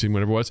 215,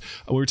 whatever it was.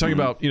 We were talking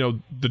about,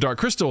 the Dark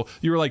Crystal.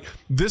 You were like,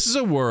 this is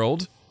a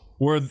world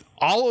where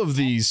all of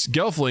these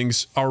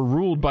Gelflings are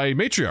ruled by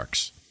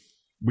matriarchs.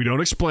 We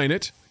don't explain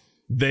it.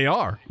 They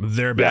are.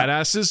 They're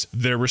badasses.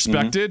 They're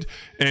respected.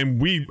 And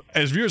we,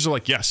 as viewers, are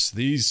like, yes,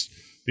 these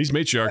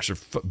matriarchs are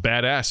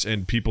badass,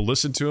 and people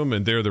listen to them,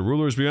 and they're the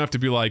rulers. We don't have to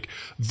be like,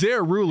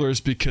 they're rulers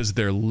because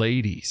they're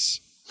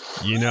ladies.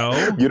 You know?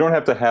 You don't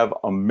have to have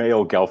a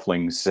male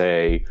Gelfling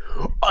say,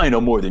 I know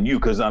more than you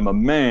because I'm a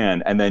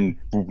man, and then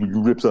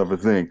rips off a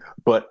thing.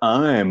 But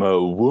I'm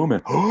a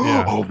woman.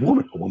 A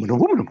woman.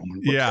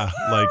 Yeah,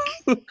 like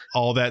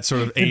all that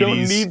sort of 80s you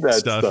don't need that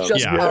stuff.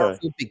 Just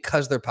powerful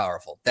because they're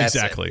powerful. That's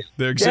exactly. it.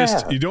 They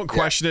exist. You don't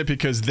question it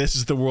because this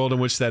is the world in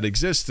which that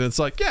exists. And it's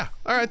like, yeah,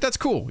 all right, that's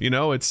cool. You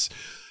know, it's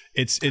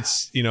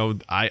you know,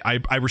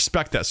 I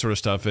respect that sort of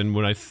stuff. And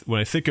when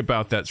I think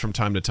about that from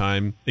time to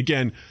time,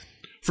 again,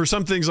 for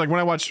some things, like when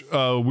I watch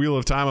Wheel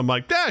of Time, I'm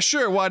like, yeah,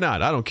 sure, why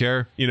not? I don't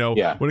care. You know,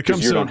 when it comes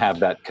to, you don't have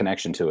that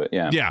connection to it.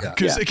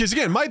 Because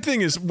again, my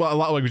thing is a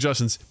lot like with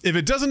Justin's. If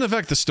it doesn't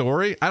affect the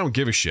story, I don't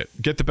give a shit.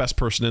 Get the best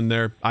person in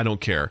there. I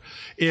don't care.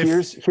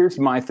 Here's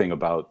my thing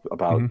about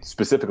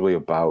specifically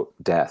about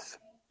Death,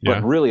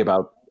 but really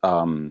about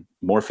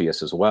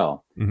Morpheus as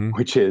well,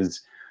 which is,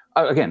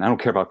 again, I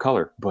don't care about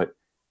color, but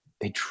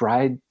they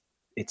tried.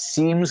 It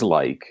seems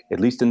like,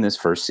 at least in this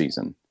first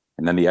season,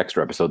 and then the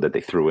extra episode that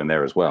they threw in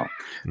there as well.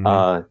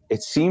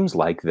 It seems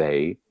like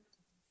they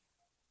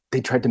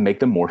tried to make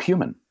them more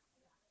human.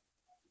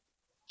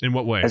 In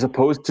what way? As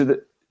opposed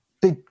to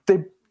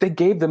they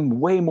gave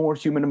them way more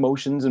human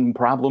emotions and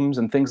problems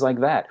and things like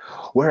that.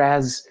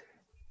 Whereas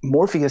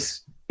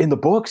Morpheus in the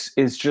books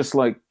is just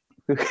like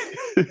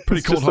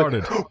pretty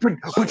cold-hearted. Like,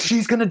 but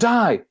she's gonna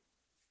die.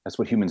 That's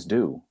what humans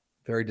do.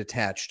 Very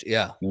detached.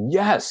 Yeah.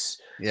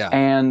 Yes. Yeah.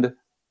 And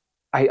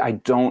I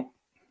don't.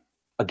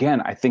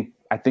 Again, I think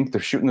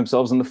they're shooting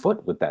themselves in the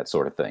foot with that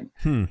sort of thing.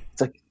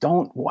 It's like,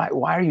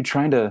 why are you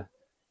trying to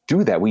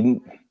do that?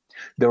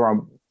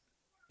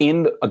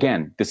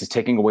 Again, this is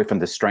taking away from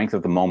the strength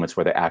of the moments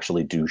where they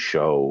actually do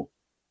show,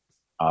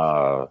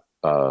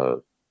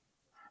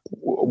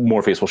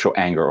 Morpheus will show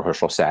anger, or he'll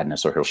show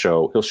sadness, or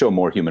he'll show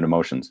more human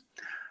emotions.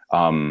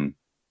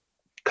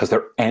 Because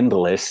they're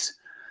endless.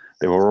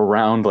 They were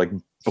around like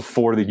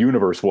before the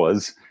universe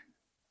was,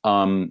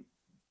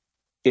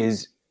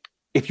 is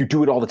if you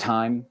do it all the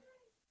time,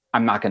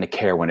 I'm not going to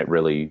care when it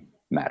really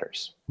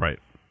matters. Right.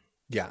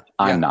 Yeah.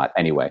 I'm not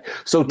anyway.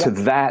 So to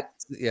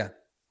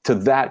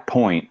that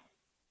point,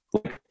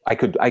 I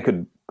could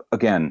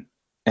again,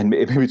 and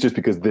maybe it's just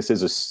because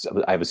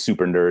I have a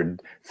super nerd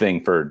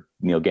thing for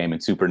Neil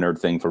Gaiman, super nerd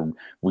thing for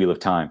Wheel of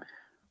Time,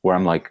 where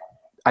I'm like,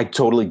 I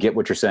totally get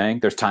what you're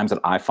saying. There's times that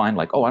I find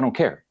like, oh, I don't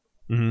care.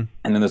 And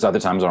then there's other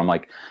times where I'm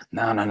like,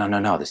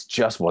 no, this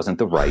just wasn't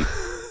the right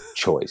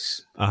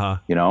choice.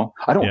 You know,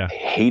 I don't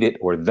hate it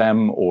or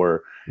them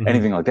or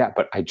anything like that,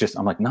 but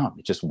I'm like, no,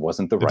 it just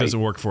wasn't the right. It doesn't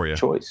work for you.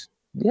 Choice.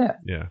 Yeah.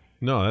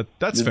 No,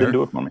 that's it fair. Didn't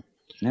do it for me.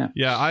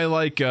 Yeah. I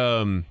like.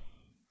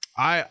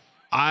 I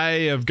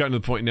have gotten to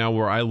the point now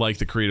where I like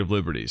the creative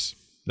liberties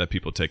that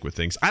people take with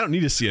things. I don't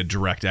need to see a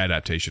direct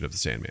adaptation of the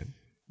Sandman.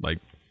 Like,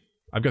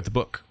 I've got the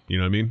book. You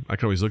know what I mean? I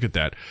can always look at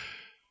that.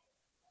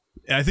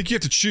 I think you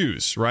have to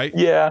choose, right?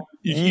 Yeah.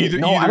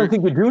 I don't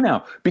think we do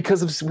now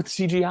because with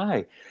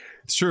CGI.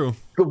 It's true.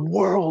 The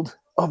world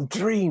of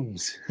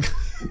dreams.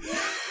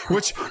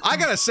 Which I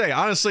gotta say,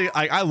 honestly,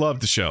 I love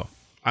the show.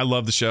 I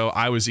love the show.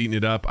 I was eating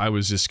it up. I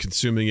was just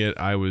consuming it.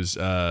 I was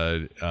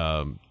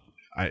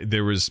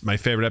there was my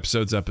favorite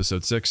episode's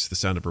episode 6, The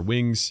Sound of Her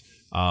Wings.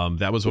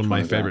 That was one of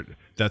my favorite.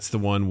 That's the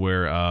one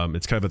where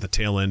it's kind of at the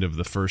tail end of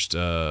the first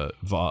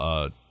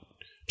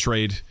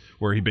trade,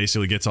 where he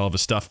basically gets all of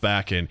his stuff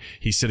back, and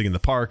he's sitting in the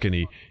park,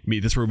 and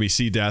this is where we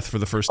see Death for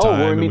the first time.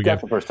 Where we meet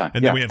Death for the first time.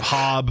 And then we have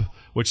Hob,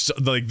 which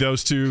like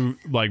those two,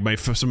 like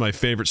some of my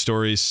favorite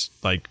stories.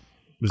 Like,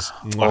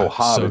 Hob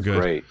so is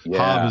good. Great. Yeah.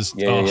 Hob is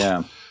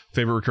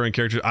favorite recurring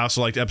character. I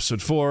also liked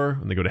episode 4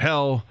 when they go to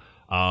hell.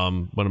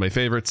 One of my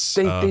favorites.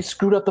 They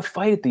screwed up the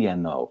fight at the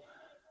end though,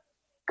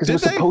 because it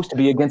was supposed to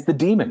be against the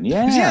demon.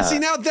 Yeah. See,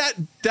 now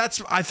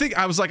that's I think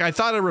I was like, I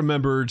thought I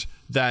remembered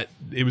that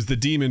it was the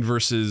demon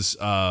versus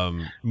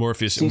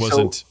Morpheus. It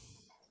wasn't.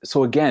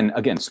 So again,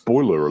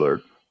 spoiler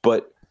alert.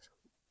 But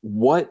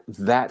what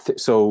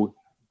so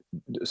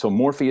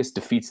Morpheus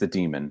defeats the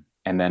demon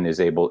and then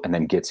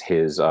gets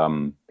his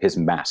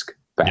mask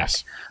back.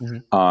 Yes.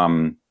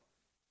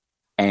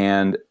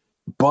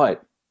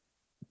 But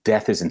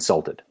Death is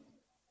insulted.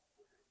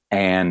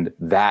 And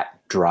that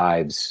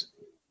drives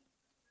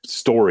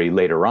story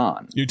later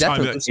on. You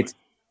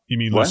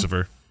mean what?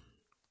 Lucifer?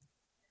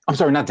 I'm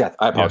sorry, not Death.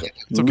 I apologize.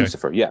 Yeah, it's okay.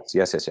 Lucifer. Yes.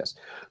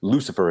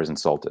 Lucifer is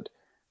insulted.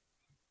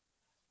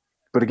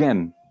 But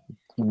again,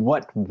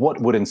 what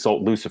would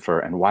insult Lucifer,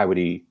 and why would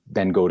he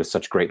then go to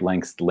such great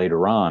lengths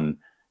later on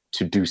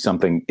to do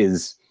something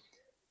is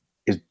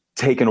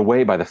taken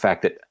away by the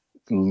fact that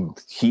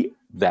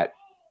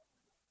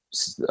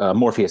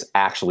Morpheus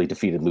actually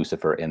defeated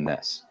Lucifer in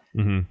this.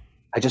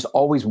 I just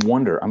always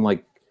wonder. I'm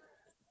like,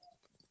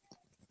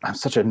 I'm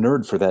such a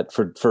nerd for that,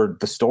 for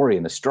the story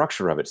and the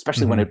structure of it,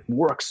 especially when it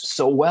works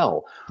so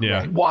well.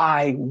 Yeah.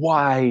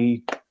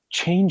 Why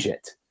change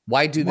it?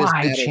 Why do this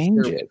Why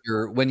change it?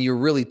 when you're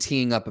really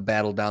teeing up a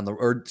battle down the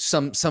or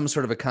some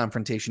sort of a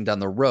confrontation down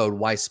the road?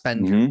 Why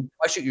spend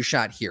why shoot your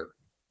shot here?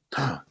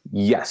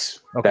 Yes,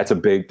 okay. That's a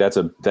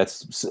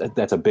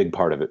big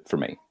part of it for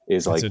me.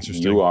 Is like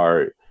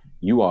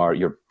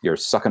you're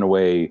sucking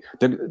away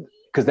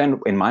because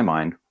then in my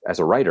mind as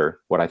a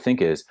writer, what I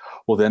think is,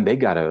 well, then they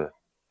gotta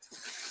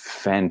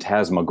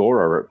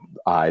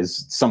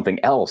phantasmagorize something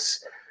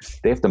else.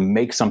 They have to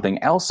make something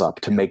else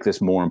up to make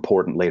this more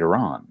important later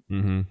on.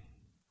 Mm-hmm.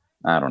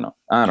 I don't know.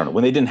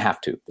 When they didn't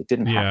have to. They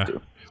didn't have to.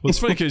 Well, it's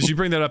funny because you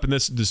bring that up, and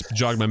this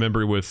jogged my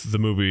memory with the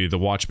movie The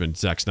Watchmen,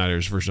 Zack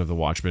Snyder's version of The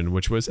Watchmen,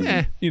 which was,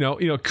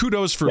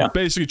 kudos for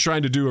basically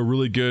trying to do a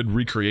really good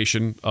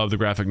recreation of the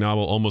graphic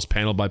novel, almost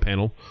panel by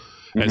panel,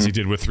 as he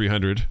did with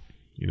 300.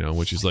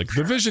 Which is like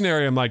the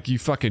visionary. I'm like, you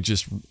fucking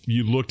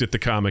you looked at the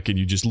comic and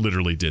you just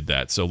literally did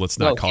that. So let's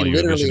not call you a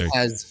visionary. He literally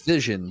has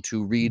vision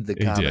to read the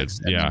comics.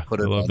 He did. Yeah, I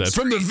love that.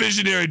 From the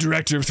visionary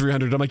director of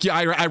 300. I'm like, yeah,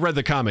 I read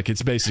the comic.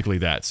 It's basically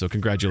that. So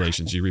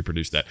congratulations, you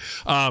reproduced that.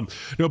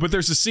 No, but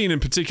there's a scene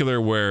in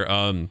particular where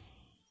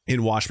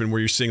in Watchmen where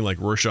you're seeing like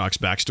Rorschach's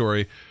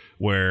backstory,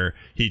 where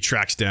he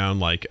tracks down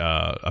like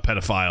a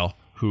pedophile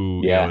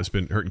who has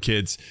been hurting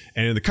kids,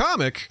 and in the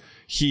comic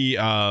he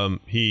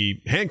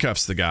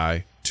handcuffs the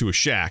guy to a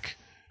shack,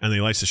 and then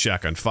he lights the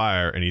shack on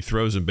fire, and he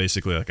throws him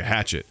basically like a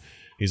hatchet.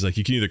 He's like,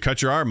 you can either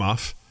cut your arm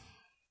off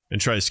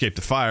and try to escape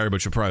the fire,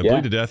 but you'll probably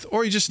bleed to death,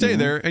 or you just stay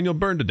there and you'll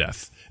burn to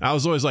death. And I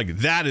was always like,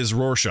 that is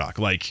Rorschach.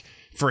 Like,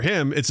 for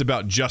him, it's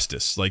about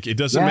justice. Like, it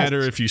doesn't matter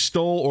if you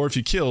stole or if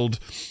you killed,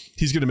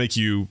 he's going to make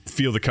you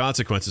feel the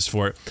consequences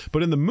for it.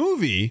 But in the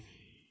movie,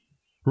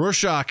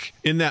 Rorschach,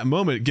 in that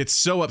moment, gets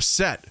so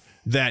upset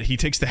that he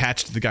takes the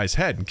hatchet to the guy's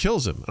head and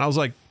kills him. And I was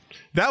like,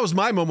 that was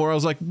my moment where I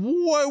was like,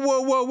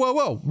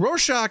 whoa.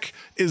 Rorschach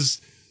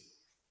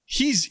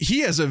he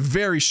has a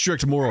very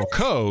strict moral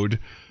code,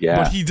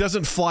 but he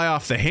doesn't fly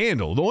off the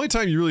handle. The only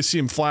time you really see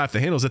him fly off the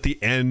handle is at the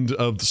end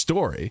of the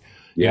story.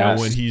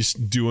 When he's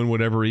doing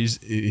whatever he's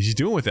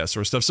doing with that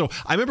sort of stuff. So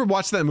I remember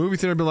watching that movie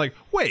theater and being like,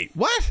 wait,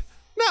 what?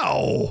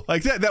 No.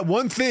 Like that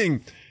one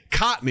thing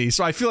caught me.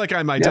 So I feel like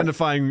I'm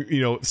identifying,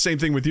 same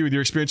thing with you with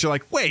your experience. You're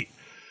like, wait,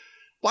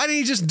 why didn't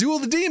he just duel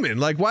the demon?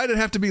 Like, why did it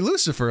have to be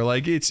Lucifer?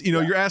 Like, it's,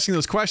 you're asking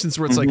those questions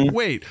where it's like,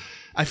 wait,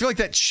 I feel like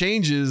that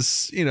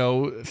changes,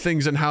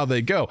 things and how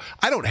they go.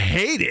 I don't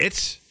hate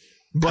it,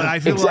 but I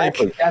feel like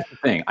that's the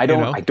thing. I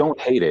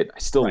don't hate it. I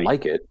still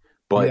like it,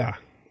 but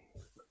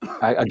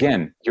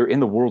again, you're in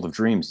the world of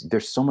dreams.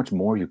 There's so much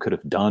more you could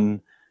have done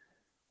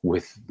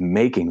with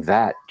making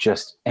that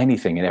just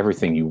anything and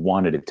everything you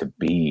wanted it to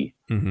be.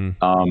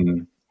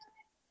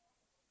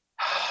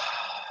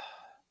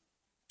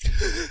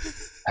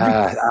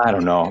 I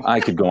don't know. I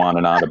could go on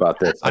and on about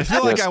this. I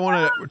feel like I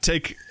want to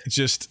take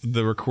just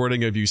the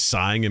recording of you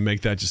sighing and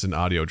make that just an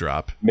audio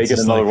drop. Make it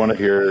another one of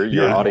your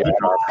audio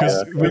drops.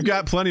 Because we've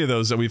got plenty of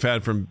those that we've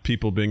had from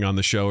people being on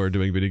the show or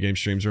doing video game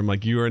streams where I'm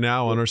like, you are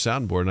now on our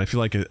soundboard. And I feel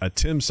like a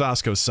Tim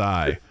Sasko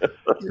sigh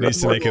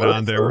needs to make it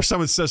on there. Where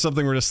someone says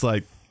something, we're just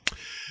like,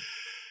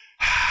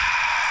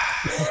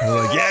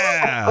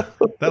 yeah,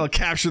 that'll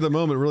capture the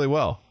moment really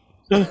well.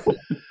 Well,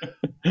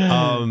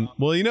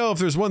 if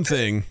there's one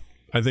thing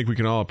I think we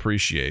can all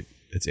appreciate,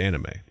 it's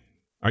anime.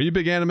 Are you a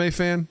big anime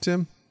fan,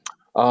 Tim?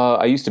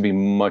 I used to be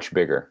much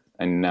bigger,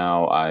 and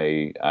now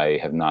I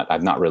have not.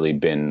 I've not really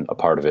been a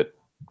part of it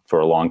for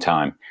a long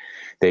time.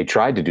 They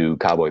tried to do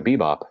Cowboy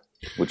Bebop,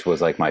 which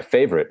was like my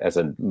favorite as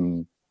a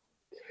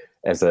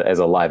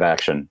live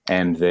action,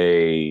 and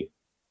they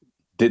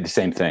did the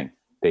same thing.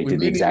 They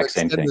did the exact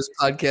same thing. This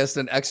podcast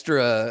an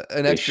extra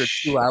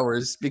 2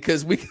 hours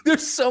because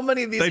there's so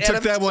many of these. They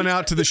took that one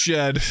out to the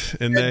shed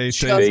and they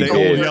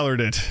yellered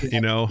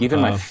it. Even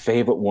my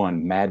favorite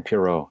one, Mad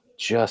Puro,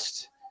 they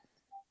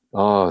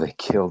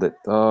killed it.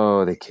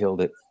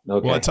 Okay.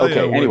 Well, I tell you,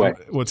 anyway,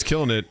 what's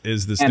killing it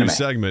is this new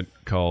segment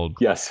called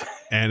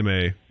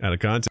Anime Out of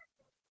Context.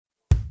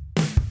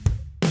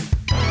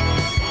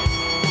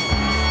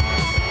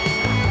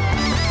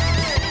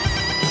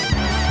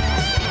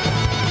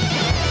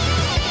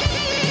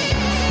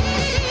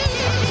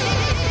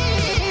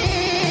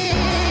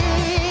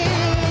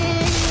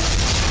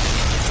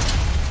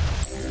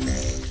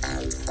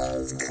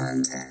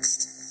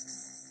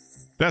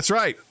 That's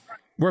right.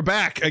 We're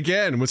back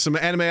again with some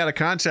anime out of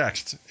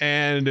context.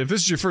 And if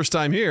this is your first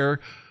time here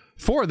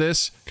for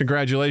this,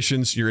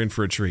 congratulations, you're in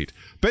for a treat.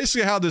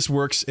 Basically how this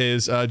works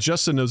is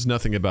Justin knows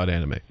nothing about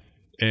anime.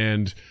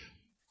 And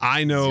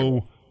I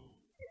know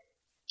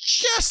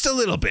just a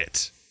little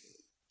bit.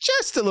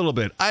 Just a little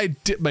bit. I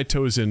dip my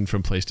toes in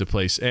from place to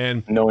place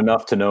and know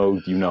enough to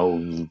know you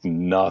know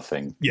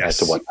nothing as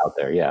to what's out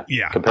there.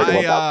 Yeah. Compared to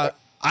what's out there.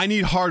 I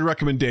need hard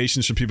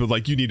recommendations from people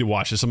like, you need to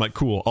watch this. I'm like,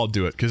 cool, I'll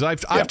do it. Because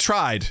I've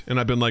tried and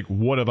I've been like,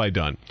 what have I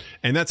done?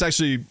 And that's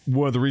actually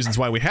one of the reasons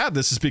why we have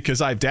this is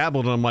because I've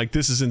dabbled and I'm like,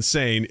 this is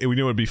insane. And we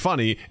know what would be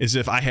funny is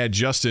if I had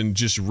Justin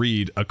just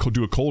do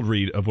a cold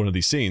read of one of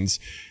these scenes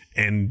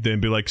and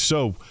then be like,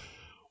 so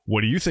what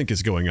do you think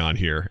is going on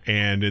here?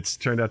 And it's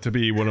turned out to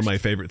be one of my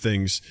favorite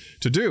things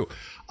to do.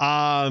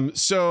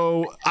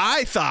 So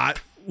I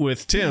thought,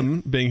 with Tim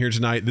being here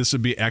tonight, this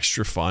would be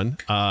extra fun.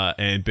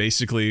 And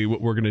basically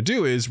what we're going to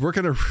do is we're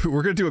going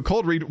to do a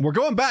cold read. We're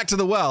going back to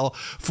the well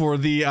for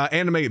the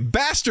anime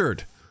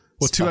Bastard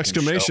with 2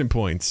 exclamation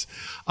points.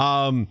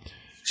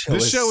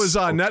 This show is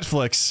on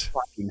Netflix.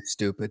 Fucking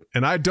stupid.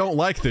 And I don't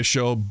like this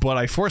show, but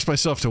I forced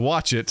myself to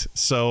watch it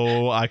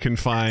so I can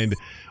find...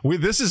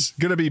 this is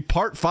going to be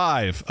part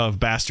 5 of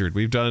Bastard.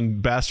 We've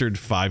done Bastard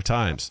 5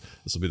 times.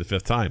 This will be the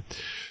 5th time.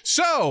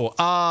 So,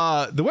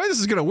 the way this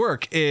is going to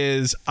work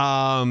is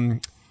I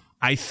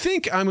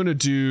think I'm going to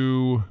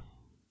do...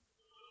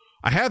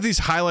 I have these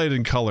highlighted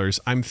in colors.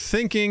 I'm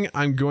thinking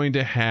I'm going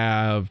to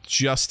have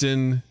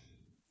Justin...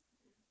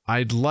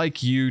 I'd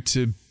like you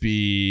to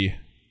be...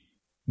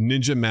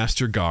 Ninja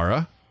Master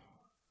Gaara.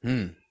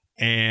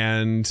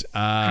 And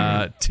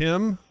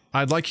Tim,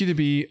 I'd like you to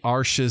be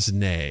Arsh's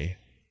Nay.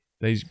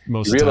 They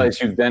most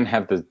realize you then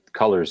have the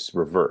colors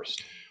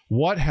reversed.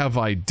 What have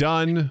I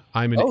done?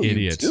 I'm an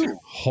idiot.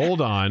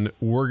 Hold on.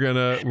 We're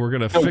gonna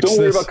fix this. Don't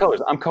worry about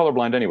colors. I'm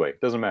colorblind anyway.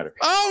 Doesn't matter.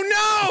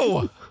 Oh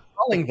no!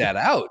 Calling that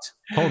out.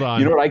 Hold on.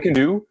 You know what I can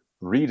do?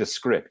 Read a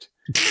script.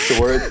 So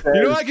where it says,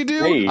 you know what I can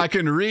do? hey, I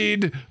can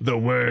read the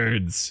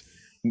words.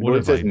 When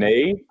it says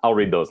nay, I'll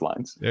read those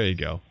lines. There you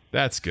go.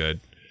 That's good.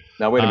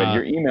 Now wait a minute.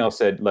 Your email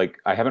said, like,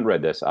 I haven't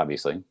read this,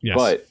 obviously. Yes.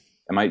 But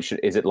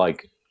is it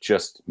like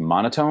just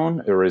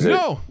monotone, or is it?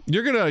 No,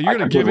 you're gonna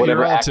give it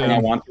whatever your all acting to. I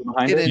want to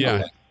behind it.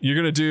 Yeah, you're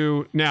gonna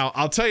do. Now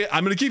I'll tell you.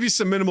 I'm gonna give you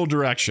some minimal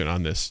direction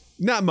on this.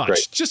 Not much,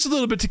 Great. just a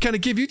little bit to kind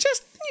of give you.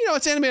 Just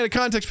it's animated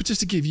context, but just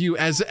to give you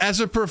as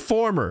a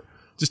performer.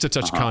 Just a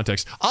touch of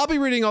context. I'll be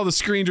reading all the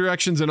screen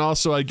directions, and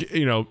also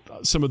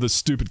some of the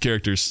stupid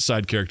characters,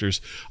 side characters.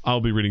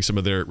 I'll be reading some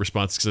of their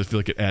responses because I feel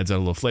like it adds out a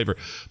little flavor.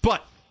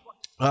 But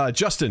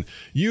Justin,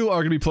 you are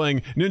going to be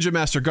playing Ninja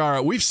Master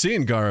Gaara. We've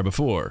seen Gaara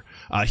before.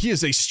 He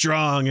is a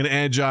strong and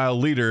agile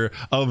leader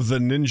of the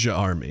ninja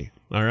army.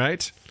 All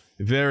right,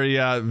 very.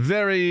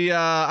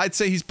 I'd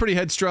say he's pretty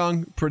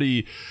headstrong,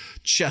 pretty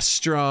chest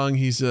strong.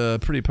 He's a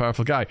pretty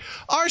powerful guy.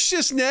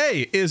 Arshis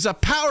Nay is a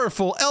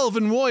powerful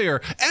elven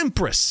warrior,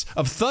 empress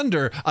of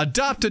thunder,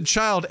 adopted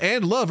child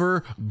and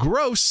lover,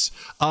 Gross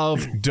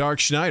of Dark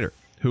Schneider,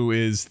 who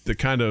is the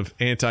kind of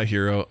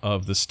anti-hero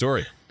of the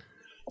story.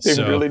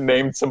 They really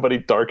named somebody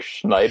Dark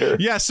Schneider.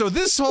 Yeah, so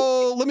this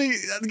whole this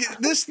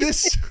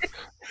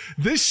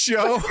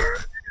show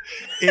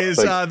is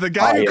the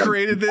guy who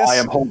created this. I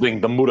am holding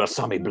the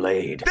Murasame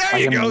blade. There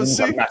you go.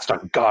 Ninja Master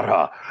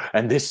Gaara,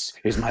 and this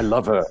is my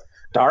lover,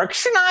 Dark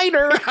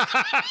Schneider.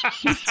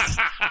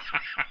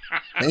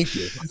 Thank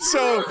you.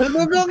 So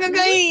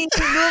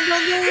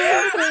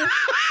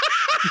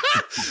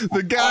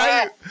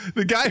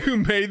the guy who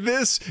made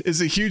this is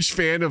a huge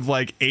fan of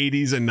like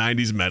 80s and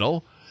 90s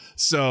metal.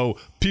 So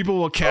people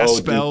will cast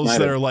spells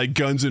that are like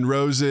Guns N'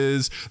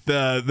 Roses.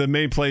 The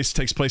main place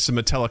takes place in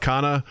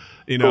Metallicana.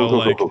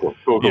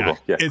 Cool. Yeah,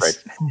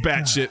 it's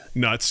batshit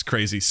nuts,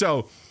 crazy.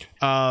 So,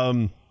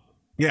 so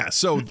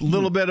a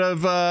little bit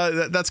of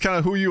that's kind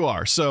of who you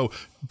are. So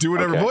do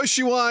whatever voice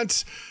you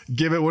want,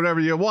 give it whatever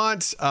you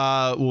want.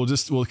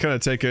 We'll kind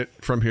of take it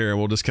from here.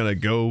 We'll just kind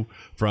of go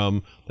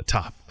from the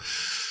top.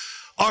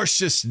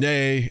 Arshis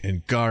Nay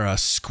and Gaara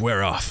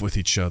square off with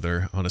each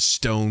other on a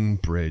stone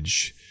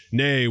bridge.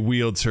 Nay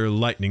wields her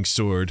lightning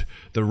sword,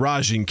 the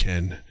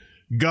Rajinken.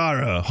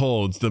 Gaara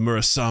holds the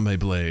Murasame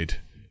blade.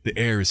 The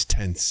air is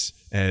tense,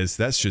 as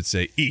that should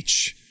say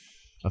each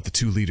of the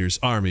two leaders'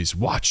 armies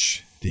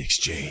watch the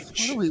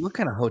exchange. What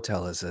kind of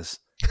hotel is this?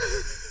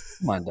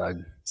 Come on,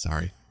 Doug.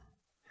 Sorry.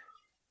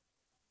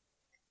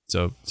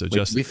 So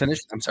just we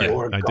finished? I'm sorry.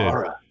 Yeah, I did.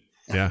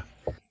 Yeah.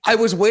 I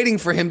was waiting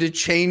for him to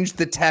change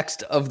the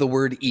text of the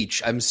word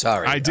each. I'm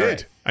sorry. I did.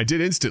 Right. I did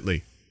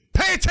instantly.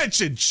 Pay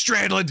attention,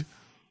 Stradlin.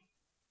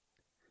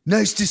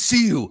 Nice to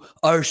see you,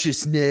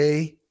 Arshis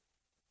Nay.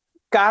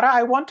 Gaara,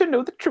 I want to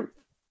know the truth.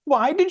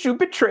 Why did you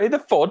betray the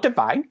 4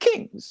 divine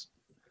kings?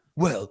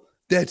 Well,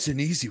 that's an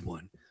easy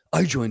one.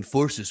 I joined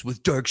forces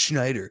with Dark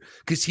Schneider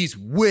because he's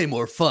way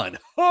more fun.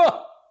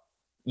 Oh,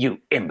 you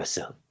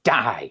imbecile.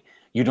 Die.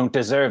 You don't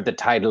deserve the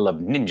title of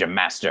Ninja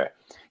Master.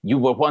 You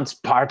were once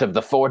part of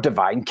the 4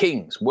 divine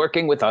kings,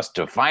 working with us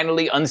to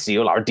finally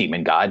unseal our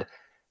demon god.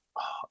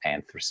 Oh,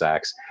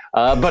 Anthrax.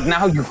 But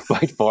now you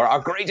fight for our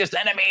greatest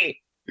enemy.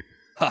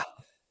 Ha!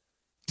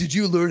 Did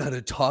you learn how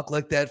to talk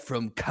like that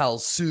from Kal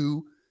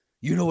Su?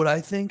 You know what I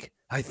think?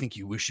 I think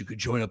you wish you could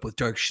join up with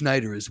Dark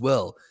Schneider as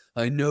well.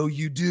 I know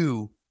you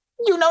do.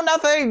 You know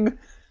nothing.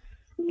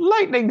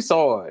 Lightning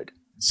sword.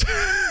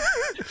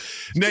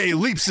 Nay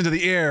leaps into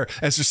the air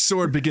as her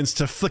sword begins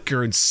to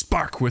flicker and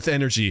spark with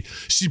energy.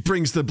 She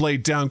brings the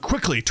blade down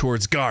quickly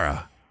towards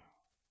Gaara.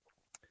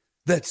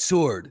 That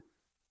sword.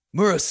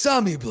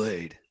 Murasame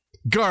blade.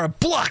 Gaara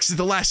blocks at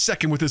the last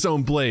second with his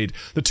own blade.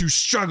 The two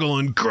struggle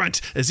and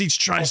grunt as each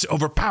tries to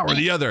overpower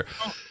the other.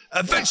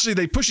 Eventually,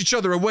 they push each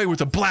other away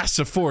with a blast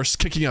of force,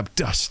 kicking up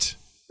dust.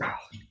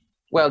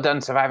 Well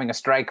done surviving a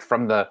strike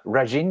from the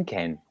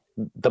Rajinken.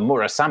 the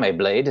Murasame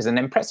blade is an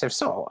impressive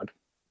sword.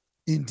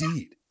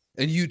 Indeed.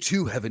 And you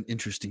too have an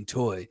interesting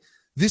toy.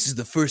 This is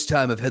the first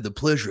time I've had the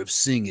pleasure of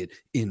seeing it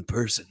in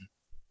person.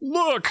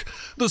 Look,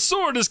 the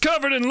sword is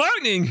covered in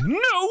lightning.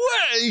 No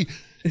way!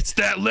 It's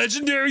that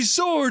legendary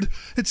sword.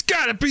 It's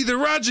gotta be the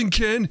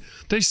Raijinken.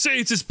 They say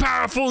it's as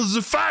powerful as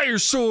a fire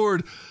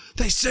sword.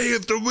 They say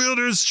if the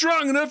wielder is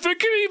strong enough, it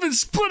can even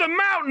split a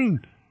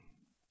mountain.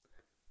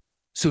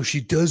 So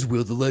she does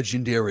wield the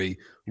legendary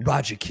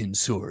Raijinken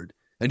sword,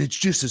 and it's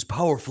just as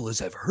powerful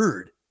as I've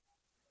heard.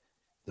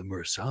 The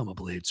Murasame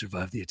blade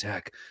survived the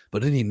attack,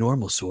 but any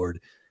normal sword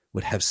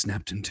would have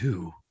snapped in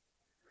two.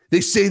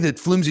 They say that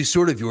flimsy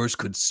sword of yours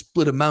could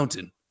split a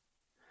mountain.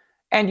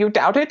 And you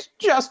doubt it?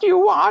 Just you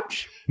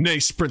watch. Nay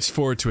sprints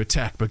forward to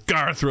attack, but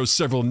Gara throws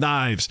several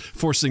knives,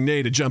 forcing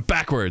Nay to jump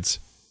backwards.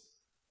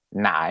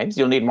 Knives?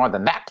 You'll need more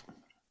than that.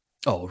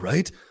 All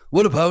right.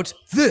 What about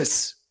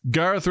this?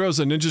 Gara throws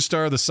a ninja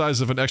star the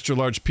size of an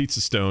extra-large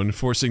pizza stone,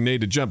 forcing Nay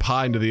to jump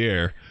high into the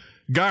air.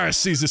 Gara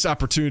sees this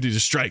opportunity to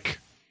strike.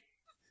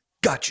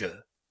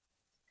 Gotcha.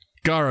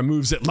 Gara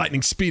moves at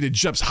lightning speed and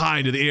jumps high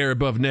into the air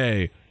above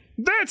Nay.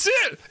 That's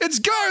it! It's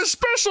Gara's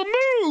special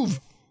move!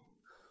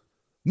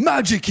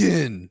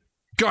 Magickin!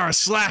 Gara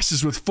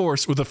slashes with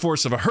the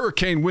force of a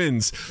hurricane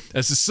winds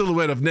as the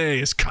silhouette of Nay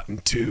is cut in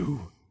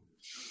two.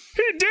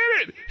 He did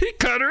it! He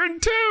cut her in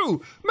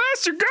two!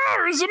 Master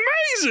Gara is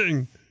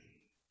amazing!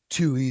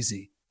 Too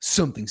easy.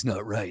 Something's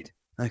not right.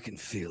 I can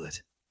feel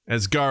it.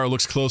 As Gara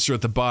looks closer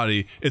at the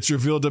body, it's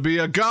revealed to be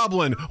a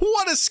goblin.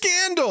 What a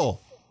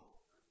scandal!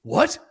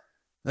 What?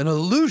 An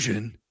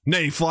illusion?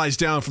 Nay flies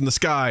down from the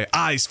sky,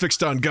 eyes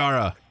fixed on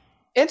Gara.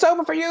 It's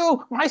over for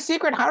you. My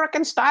secret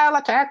hurricane-style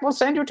attack will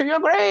send you to your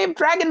grave.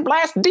 Dragon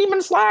Blast,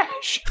 Demon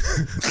Slash.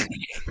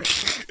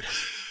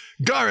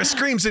 Gara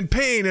screams in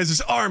pain as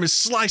his arm is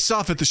sliced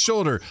off at the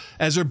shoulder.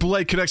 As her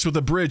blade connects with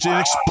the bridge, it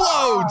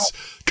explodes,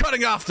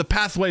 cutting off the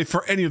pathway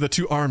for any of the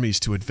two armies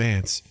to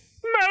advance.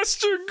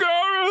 Master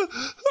Gara,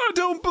 I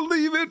don't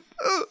believe it.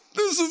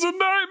 This is a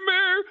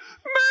nightmare.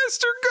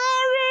 Master Gara.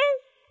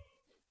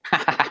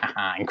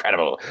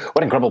 Incredible.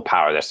 What incredible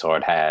power this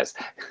sword has.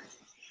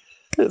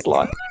 As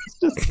long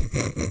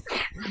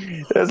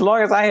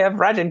as I have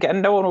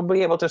Raijinken, no one will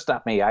be able to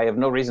stop me. I have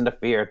no reason to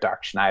fear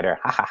Dark Schneider.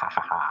 Ha ha ha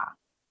ha ha.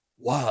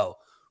 Wow.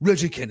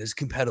 Raijinken is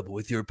compatible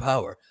with your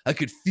power. I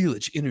could feel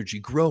its energy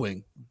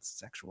growing. It's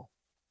sexual.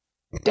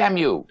 Damn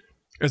you.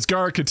 As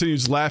Gara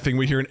continues laughing,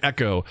 we hear an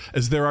echo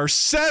as there are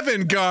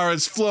 7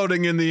 Garas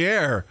floating in the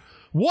air.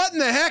 What in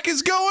the heck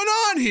is going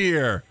on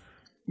here?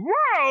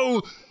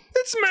 Whoa!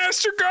 It's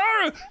Master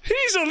Gara!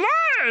 He's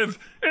alive!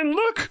 And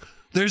look,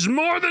 there's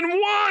more than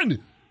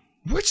one!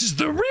 Which is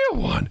the real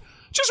one?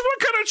 Just what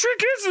kind of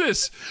trick is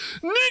this?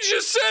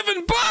 Ninja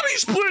 7 body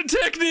split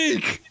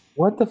technique!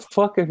 What the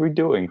fuck are we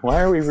doing?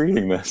 Why are we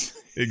reading this?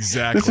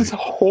 Exactly. This is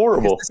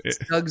horrible.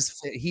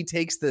 He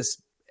takes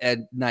this at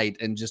night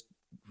and just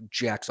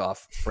jacks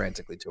off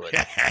frantically to it.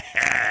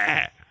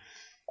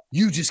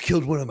 You just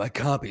killed one of my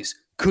copies.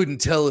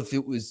 Couldn't tell if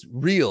it was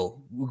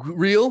real.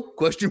 Real?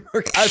 Question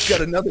mark. I've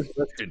got another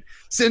question.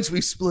 Since we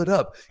split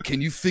up,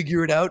 can you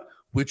figure it out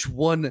which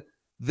one,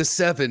 the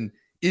 7,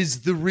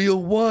 is the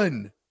real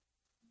one?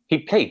 He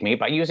played me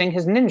by using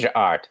his ninja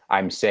art,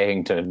 I'm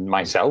saying to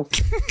myself.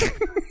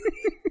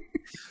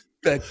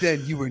 Back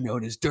then, you were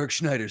known as Dark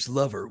Schneider's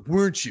lover,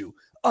 weren't you?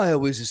 I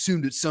always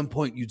assumed at some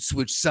point you'd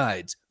switch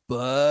sides,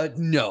 but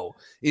no.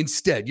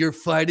 Instead, you're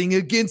fighting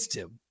against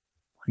him.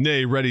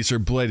 Nay readies her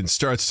blade and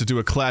starts to do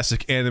a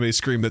classic anime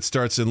scream that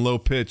starts in low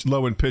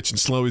in pitch and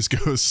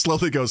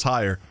slowly goes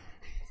higher.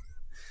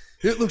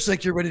 It looks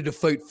like you're ready to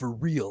fight for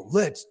real.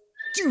 Let's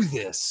do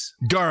this.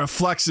 Gara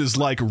flexes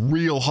like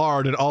real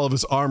hard and all of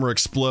his armor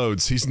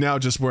explodes. He's now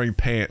just wearing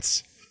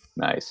pants.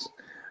 Nice.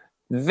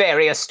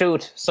 Very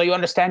astute. So you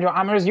understand your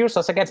armor is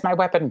useless against my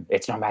weapon.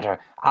 It's no matter.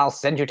 I'll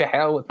send you to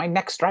hell with my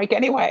next strike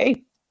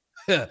anyway.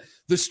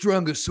 The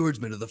strongest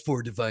swordsman of the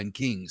 4 divine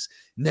kings.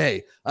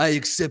 Nay, I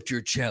accept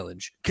your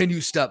challenge. Can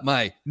you stop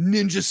my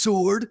ninja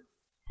sword?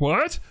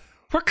 What?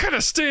 What kind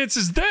of stance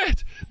is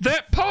that?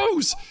 That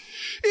pose?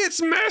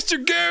 It's Master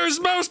Gara's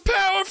most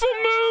powerful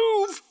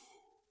move!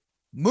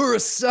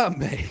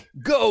 Murasame,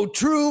 go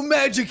true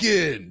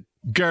magickin!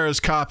 Gara's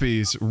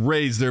copies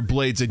raise their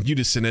blades in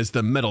unison as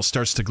the metal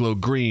starts to glow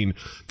green.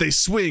 They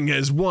swing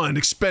as one,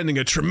 expending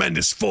a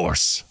tremendous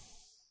force.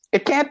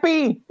 It can't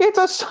be! It's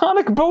a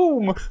sonic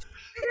boom!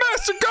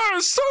 Master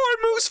Gara's sword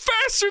moves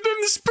faster than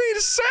the speed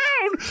of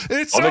sound!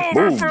 It's sonic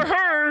over boom. for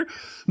her!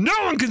 No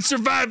one can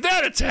survive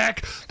that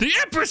attack! The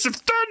Empress of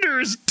Thunder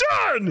is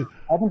done!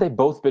 Haven't they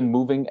both been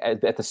moving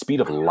at the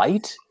speed of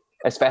light?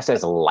 As fast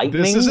as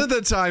lightning? This isn't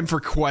the time for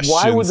questions,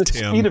 Why would the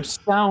Tim. speed of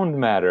sound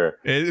matter?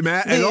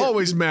 It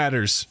always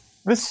matters.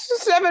 The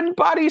 7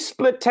 body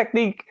split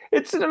technique,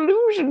 it's an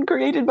illusion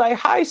created by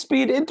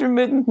high-speed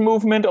intermittent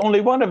movement.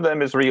 Only one of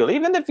them is real.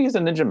 Even if he's a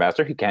ninja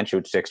master, he can't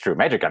shoot 6 true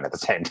magic gun at the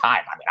same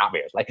time. I mean,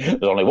 obviously.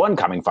 There's only one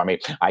coming for me.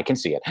 I can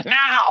see it.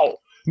 Now!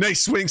 Nay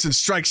swings and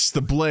strikes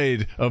the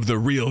blade of the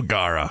real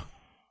Gara.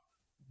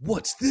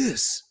 What's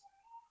this?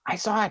 I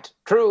saw it.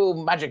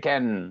 True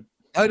magician.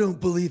 I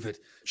don't believe it.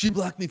 She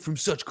blocked me from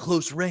such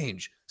close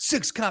range.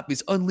 6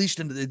 copies unleashed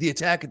into the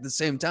attack at the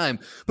same time,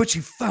 but she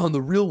found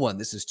the real one.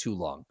 This is too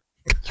long.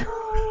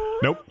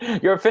 Nope.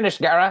 You're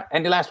finished, Gara.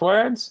 Any last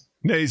words?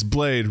 Nay's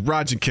blade,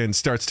 Rajukin,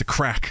 starts to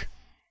crack.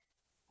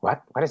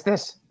 What? What is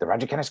this? The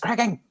Rajukin is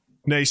cracking.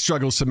 Nay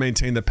struggles to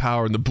maintain the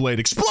power and the blade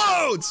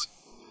explodes!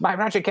 My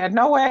Rajukin,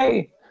 no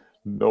way!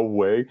 No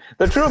way.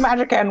 The true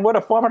Magican, what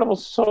a formidable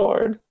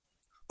sword.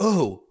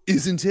 Oh,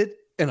 isn't it?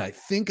 And I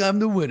think I'm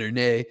the winner,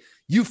 Nay.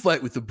 You can't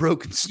fight with the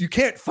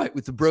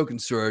broken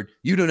sword.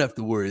 You don't have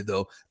to worry,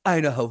 though.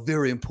 I know how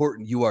very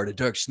important you are to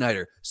Dark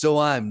Schneider, so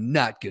I'm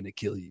not going to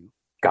kill you.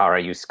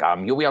 Gara, you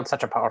scum. You wield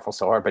such a powerful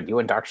sword, but you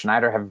and Dark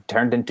Schneider have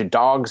turned into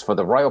dogs for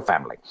the royal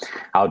family.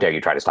 How dare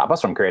you try to stop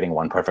us from creating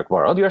one perfect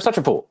world? You're such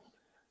a fool.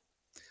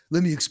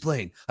 Let me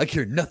explain. I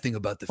care nothing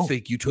about the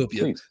fake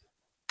utopia Please.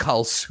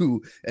 Kalsu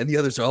and the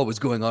others are always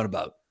going on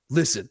about.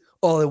 Listen,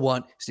 all I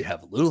want is to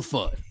have a little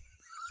fun.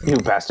 You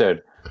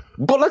bastard.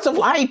 Bullets of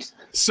light!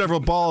 Several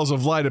balls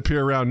of light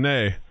appear around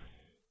Nay.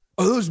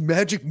 Are those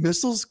magic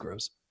missiles?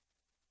 Gross.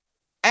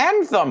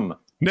 Anthem!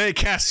 Nay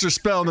casts her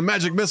spell and the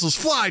magic missiles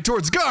fly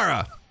towards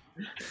Gara.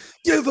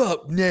 Give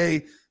up,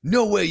 Nay.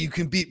 No way you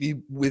can beat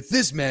me with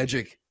this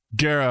magic.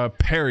 Gara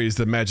parries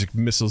the magic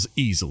missiles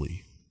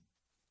easily.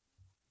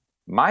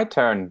 My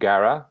turn,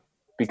 Gara,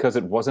 because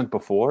it wasn't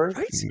before.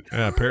 Right?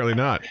 Apparently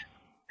not.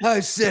 I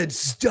said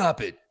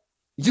stop it.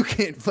 You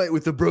can't fight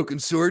with a broken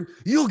sword.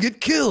 You'll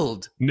get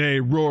killed. Nay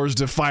roars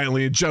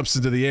defiantly and jumps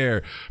into the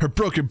air. Her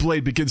broken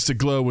blade begins to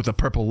glow with a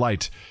purple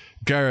light.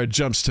 Gara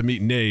jumps to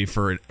meet Nay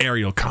for an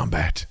aerial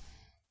combat.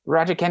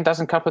 Rajukin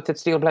doesn't cut with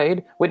its steel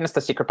blade. Witness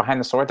the secret behind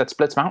the sword that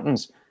splits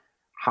mountains.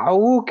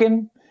 How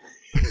can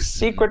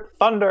secret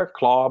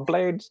thunderclaw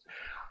blades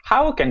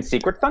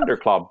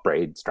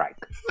strike?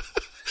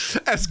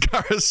 As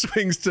Gara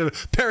swings to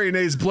parry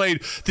Nay's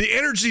blade, the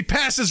energy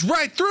passes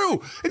right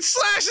through and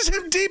slashes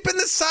him deep in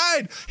the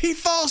side. He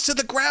falls to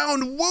the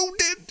ground,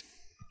 wounded.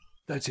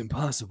 That's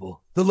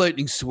impossible. The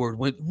lightning sword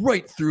went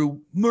right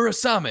through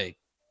Murasame.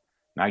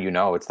 Now you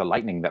know it's the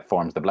lightning that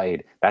forms the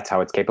blade. That's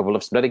how it's capable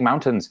of splitting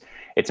mountains.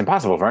 It's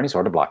impossible for any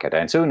sword to block it,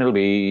 and soon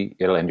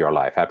it'll end your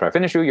life. After I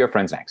finish you, your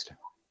friend's next.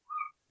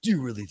 Do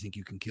you really think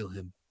you can kill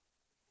him?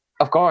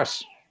 Of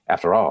course.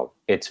 After all,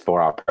 it's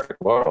for our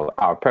perfect world,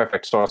 our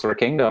perfect sorcerer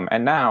kingdom,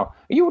 and now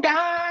you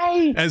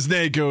die! As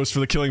Nay goes for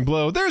the killing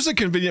blow, there's a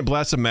convenient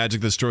blast of magic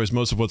that destroys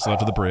most of what's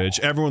left of the bridge.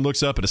 Everyone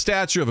looks up at a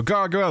statue of a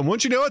gargoyle, and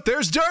once you know it,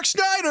 there's Dark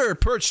Schneider,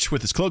 perched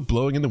with his cloak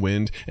blowing in the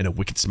wind and a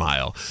wicked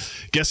smile.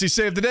 Guess he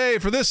saved the day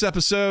for this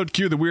episode.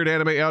 Cue the weird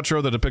anime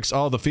outro that depicts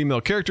all the female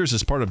characters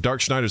as part of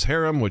Dark Schneider's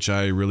harem, which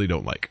I really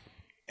don't like.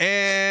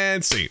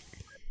 And scene.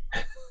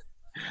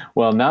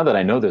 Well, now that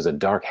I know there's a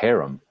dark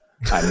harem,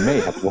 I may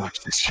have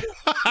watched this show.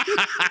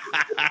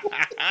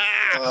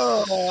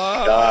 Oh,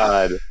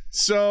 God.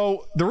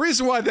 So the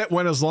reason why that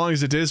went as long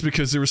as it did is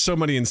because there were so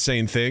many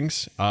insane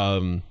things.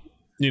 Anime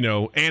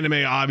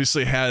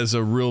obviously has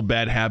a real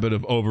bad habit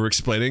of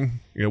over-explaining,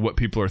 what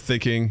people are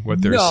thinking,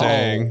 what they're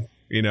saying,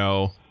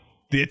 the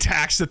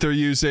attacks that they're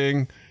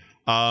using.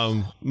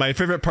 My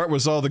favorite part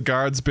was all the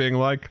guards being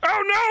like,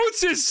 "Oh no,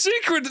 it's his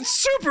secret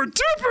super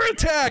duper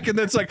attack," and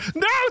then it's like,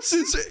 "No, it's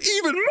his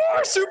even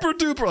more super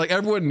duper." Like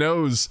everyone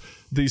knows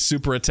these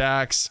super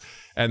attacks,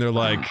 and they're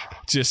like,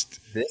 "Just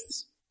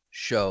this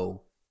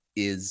show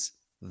is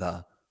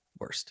the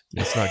worst."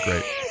 It's not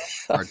great.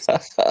 It's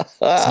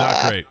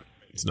not great.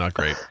 It's not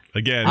great.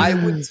 Again, I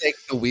would take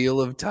the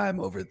Wheel of Time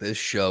over this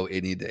show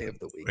any day of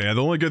the week. Yeah,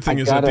 the only good thing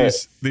is that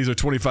these are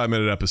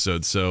 25-minute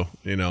episodes, so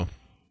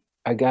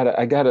I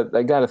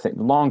gotta think.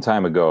 A long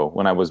time ago,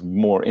 when I was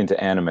more into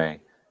anime,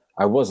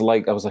 I was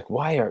like,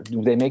 why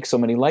do they make so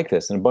many like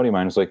this? And a buddy of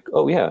mine was like,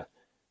 oh yeah,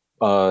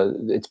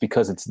 it's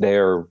because it's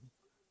their.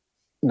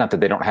 Not that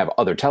they don't have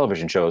other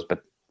television shows,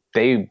 but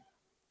they,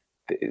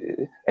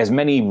 as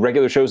many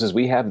regular shows as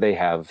we have, they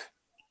have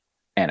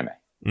anime.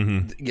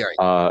 Mm-hmm.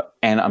 Yeah.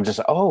 And I'm just,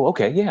 oh,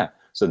 okay, yeah.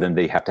 So then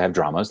they have to have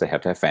dramas, they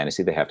have to have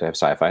fantasy, they have to have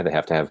sci-fi, they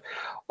have to have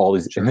all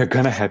these, and they're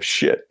gonna have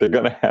shit. They're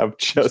gonna have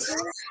just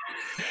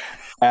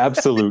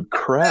absolute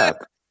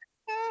crap.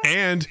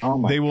 And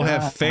they will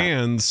have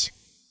fans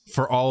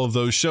for all of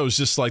those shows.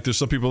 Just like there's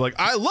some people like,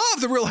 I love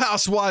the Real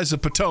Housewives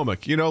of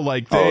Potomac. The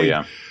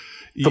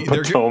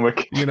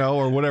Potomac,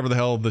 or whatever the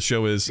hell the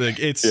show is. Like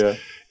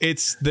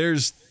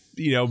there's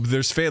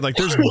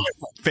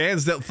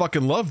fans that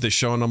fucking love this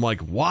show, and I'm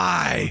like,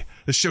 why?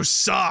 The show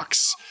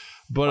sucks,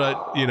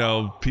 but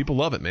people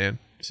love it, man.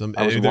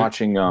 I was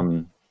watching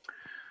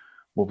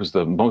what was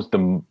the most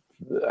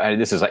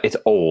it's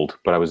old,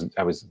 but I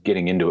was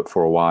getting into it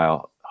for a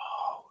while.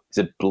 Oh, is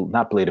it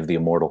not Blade of the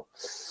Immortal?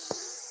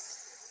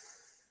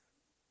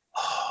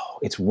 Oh,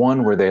 it's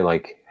one where they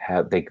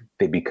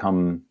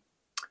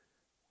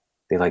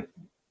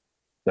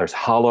there's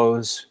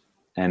hollows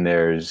and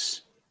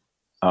there's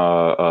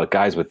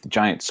guys with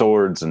giant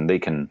swords, and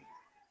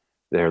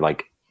they're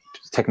like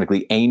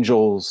technically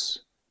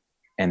angels,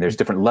 and there's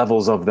different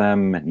levels of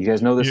them. And you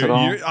guys know this at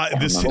all?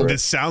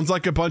 This sounds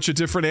like a bunch of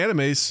different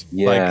animes.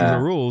 Yeah. Like the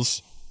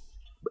rules.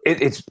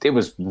 It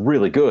was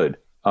really good.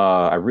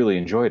 I really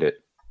enjoyed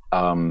it.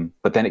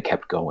 But then it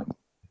kept going.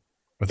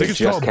 I think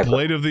it's called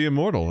Blade of the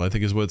Immortal, I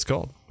think is what it's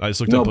called. I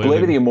just looked up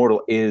Blade of the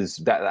Immortal is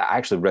that. I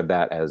actually read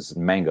that as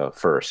manga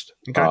first,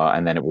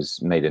 and then it was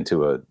made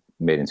into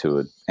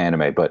an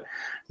anime. But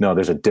no,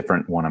 there's a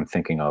different one I'm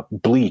thinking of.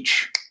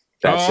 Bleach.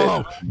 That's it.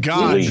 Oh,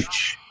 God.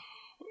 Bleach.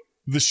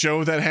 The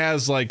show that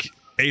has like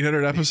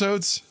 800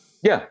 episodes?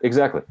 Yeah,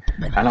 exactly.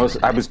 And I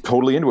was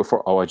totally into it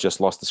I just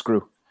lost the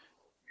screw.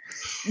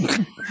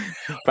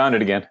 Found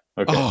it again.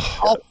 Okay.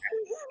 Oh.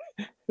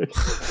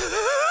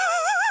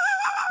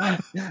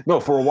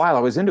 No, for a while I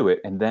was into it,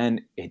 and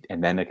then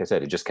like I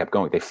said, it just kept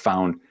going. They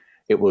found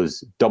it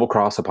was double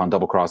cross upon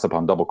double cross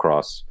upon double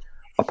cross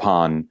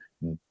upon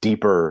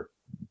deeper,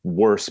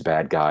 worse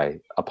bad guy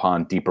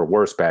upon deeper,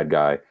 worse bad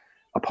guy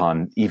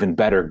upon even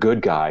better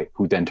good guy,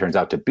 who then turns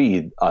out to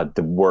be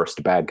the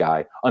worst bad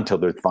guy until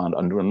they're found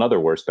under another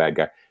worse bad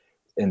guy.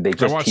 And they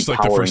just I watched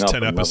like the first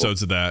 10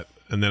 episodes of that,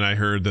 and then I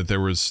heard that there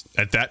was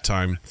at that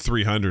time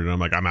 300, and I'm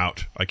like, I'm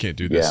out. I can't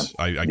do this.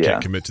 I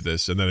can't commit to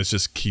this. And then it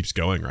just keeps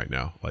going right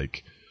now.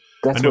 Like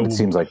that's what it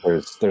seems like.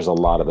 There's a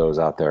lot of those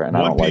out there, and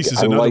I don't like it. One Piece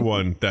is another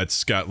one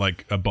that's got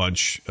like a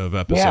bunch of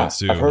episodes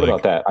too. I've heard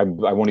about that. I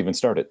won't even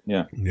start it.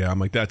 Yeah. I'm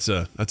like, that's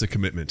a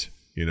commitment.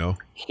 You know,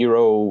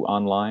 Hero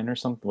Online or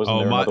something. Wasn't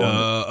there another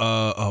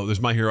one?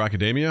 There's My Hero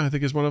Academia, I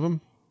think is one of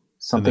them.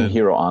 Something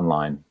Hero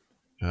Online.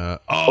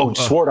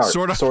 Sword Art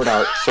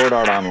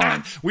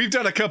Online. We've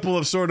done a couple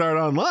of Sword Art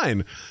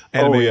Online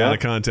anime out of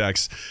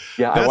context.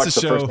 Yeah, I watched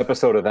the first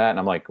episode of that, and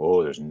I'm like,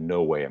 oh, there's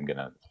no way I'm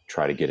gonna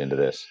try to get into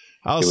this.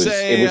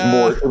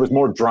 It was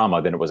more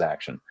drama than it was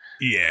action.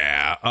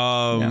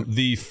 Yeah.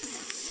 The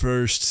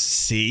first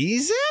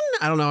season,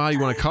 I don't know how you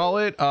want to call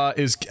it,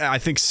 is I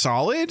think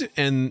solid,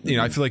 and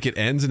I feel like it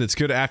ends and it's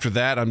good. After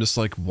that, I'm just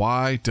like,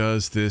 why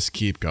does this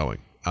keep going?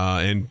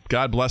 And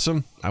God bless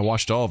them. I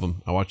watched all of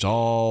them. I watched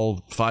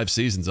all 5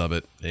 seasons of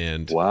it,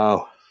 and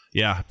wow,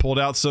 yeah, pulled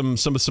out some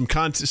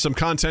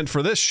content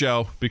for this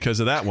show because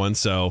of that one.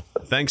 So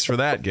thanks for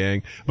that,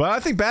 gang. But I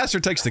think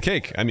Bastard takes the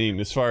cake. I mean,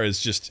 as far as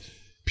just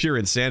pure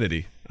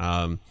insanity,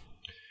 I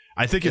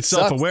think it's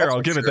self-aware.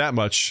 I'll give it that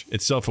much.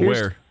 It's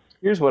self-aware.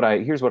 Here's what I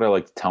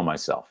like to tell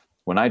myself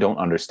when I don't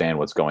understand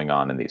what's going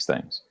on in these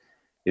things,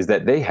 is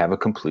that they have a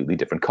completely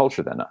different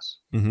culture than us.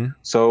 Mm-hmm.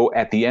 So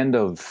at the end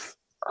of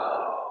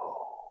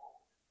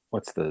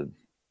what's the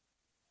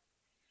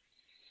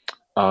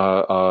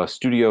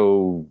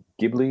Studio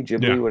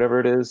Ghibli, whatever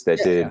it is, that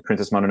did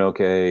Princess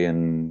Mononoke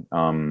and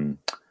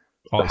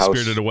All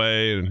Spirited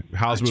Away and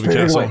Howl's Moving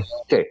Castle. Away.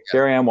 Okay,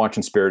 there I am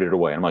watching Spirited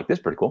Away, and I'm like, this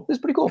is pretty cool. This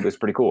is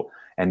pretty cool.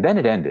 And then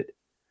it ended,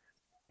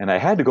 and I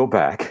had to go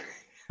back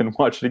and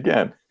watch it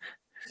again.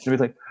 It was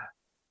like,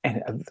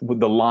 and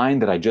the line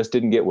that I just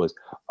didn't get was,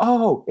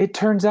 "Oh, it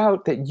turns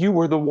out that you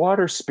were the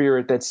water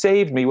spirit that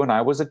saved me when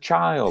I was a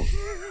child."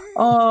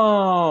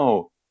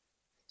 Oh.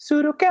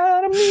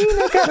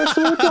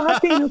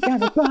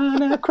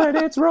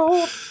 Credits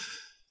roll.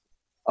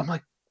 I'm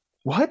like,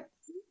 what?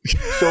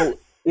 So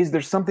is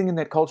there something in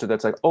that culture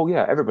that's like, oh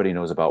yeah, everybody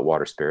knows about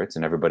water spirits,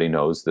 and everybody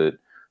knows that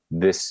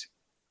this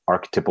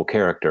archetypal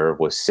character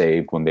was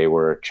saved when they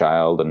were a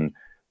child, and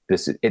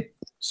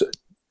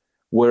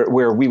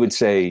where we would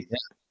say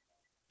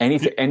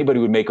anybody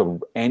would make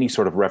any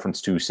sort of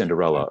reference to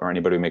Cinderella, or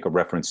anybody would make a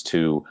reference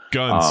to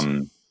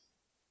guns.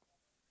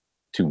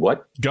 To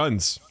what?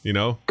 Guns,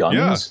 Guns?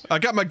 Yeah, I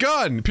got my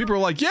gun. People are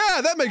like,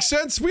 yeah, that makes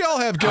sense. We all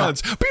have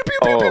guns. Pew, pew,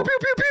 pew, pew, pew,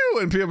 pew, pew.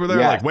 And people are there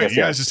like, wait,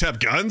 you guys just have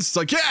guns? It's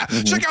like, yeah,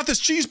 check out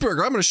this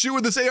cheeseburger. I'm going to shoot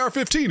with this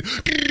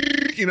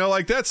AR-15.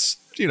 Like, that's,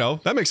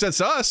 that makes sense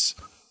to us,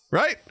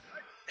 right?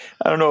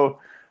 I don't know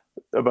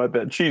about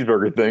that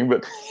cheeseburger thing,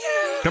 but...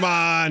 Come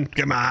on.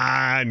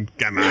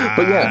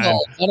 But yeah,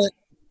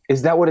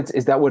 is that what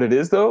it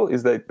is though?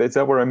 Is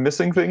that where I'm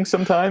missing things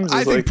sometimes?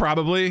 I think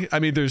probably. I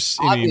mean, there's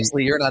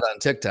obviously you're not on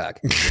TikTok.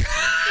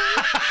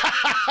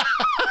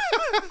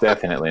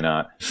 Definitely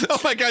not. Oh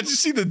my God! Did you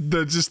see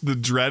the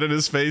dread in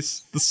his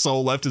face? The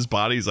soul left his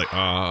body. He's like,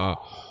 I'm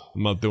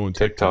not doing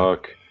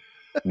TikTok.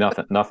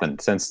 Nothing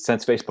since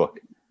Facebook.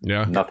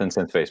 Yeah. Nothing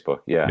since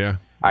Facebook. Yeah. Yeah.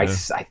 I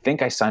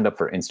think I signed up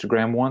for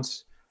Instagram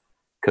once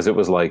because it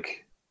was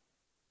like.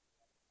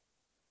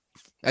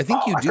 I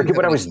think you do. I forget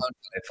what I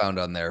found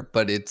on there,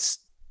 but it's.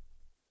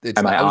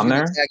 Am I on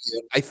there?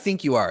 I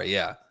think you are.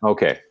 Yeah.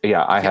 Okay.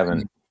 Yeah, I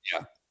haven't.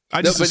 Yeah.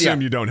 I just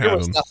assume you don't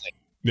have them. Nothing.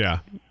 Yeah.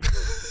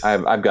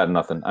 I've got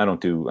nothing. I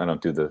don't do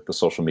the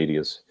social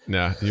medias.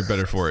 Nah, you're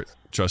better for it.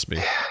 Trust me.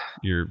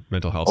 Your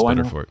mental health's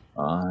better for it.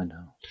 I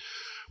know.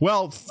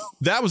 Well,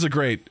 that was a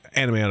great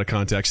anime out of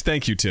context.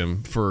 Thank you,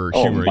 Tim, for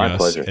humoring us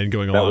pleasure. And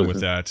going along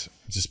with that.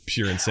 Just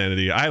pure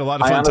insanity. I had a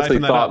lot of fun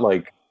typing that up. I honestly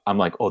thought I'm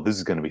like, oh, this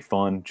is going to be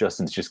fun.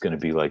 Justin's just going to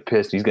be like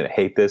pissed. He's going to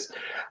hate this.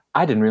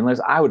 I didn't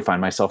realize I would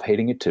find myself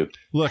hating it too.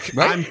 Look,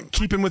 right? I'm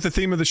keeping with the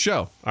theme of the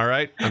show. All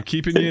right. I'm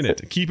keeping you in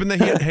it. Keeping the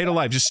hate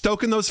alive. Just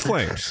stoking those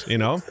flames,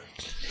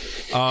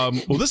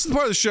 Well, this is the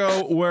part of the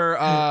show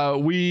where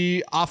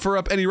we offer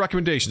up any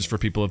recommendations for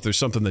people. If there's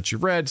something that you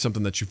read,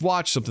 something that you've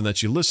watched, something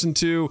that you listened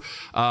to,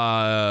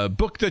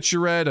 book that you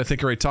read. I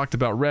think I already talked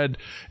about read.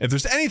 If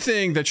there's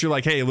anything that you're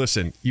like, hey,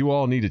 listen, you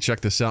all need to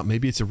check this out.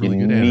 Maybe it's a really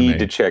good anime. You need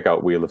to check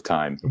out Wheel of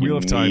Time. Wheel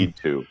of Time. You need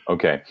to.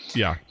 Okay.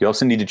 Yeah. You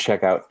also need to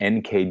check out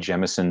N.K.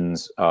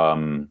 Jemison's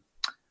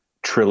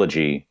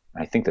trilogy.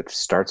 I think that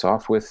starts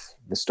off with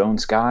The Stone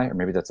Sky, or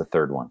maybe that's the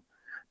third one.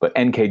 But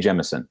N.K.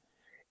 Jemisin,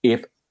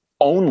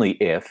 only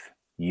if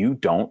you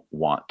don't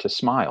want to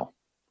smile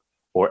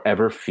or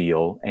ever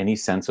feel any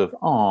sense of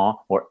awe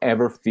or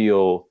ever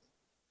feel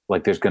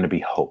like there's going to be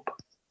hope.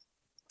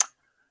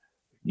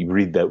 You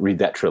read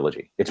that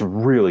trilogy. It's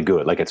really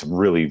good. Like, it's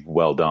really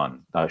well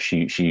done.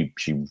 She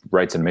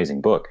writes an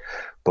amazing book,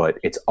 but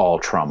it's all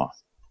trauma.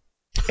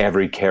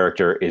 Every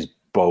character is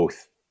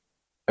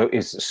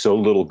so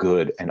little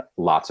good and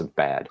lots of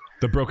bad.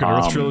 The Broken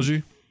Earth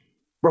trilogy?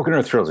 Broken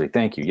Earth trilogy.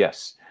 Thank you.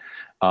 Yes.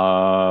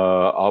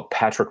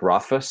 Patrick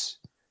Rothfuss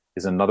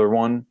is another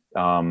one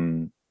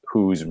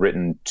who's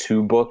written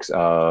 2 books. It's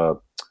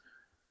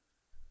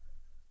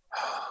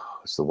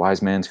The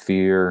Wise Man's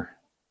Fear.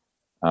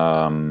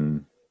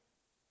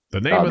 The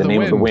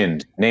Name of the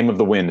Wind. Name of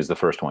the Wind is the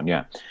first one.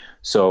 Yeah.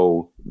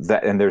 So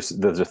that, and there's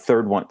a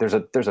third one. There's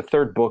a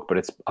third book, but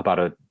it's about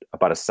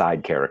a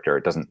side character.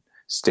 It doesn't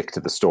stick to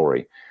the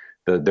story.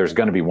 There's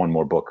going to be one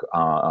more book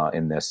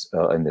in this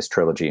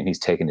trilogy, and he's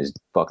taken his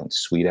fucking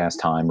sweet ass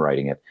time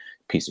writing it.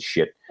 Piece of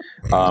shit.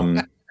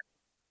 No,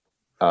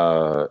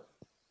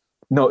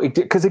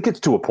 because it gets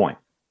to a point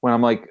when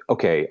I'm like,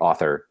 okay,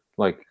 author,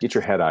 like, get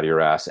your head out of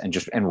your ass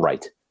and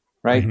write,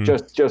 right?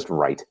 Mm-hmm. Just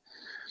write.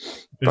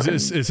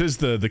 Is his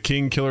the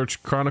King Killer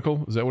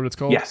Chronicle? Is that what it's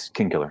called? Yes,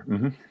 King Killer.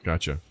 Mm-hmm.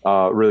 Gotcha.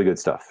 Really good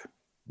stuff.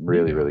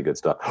 Really good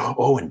stuff.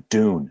 Oh, and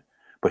Dune.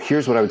 But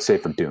here's what I would say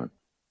for Dune.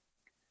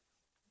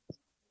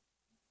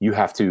 You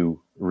have to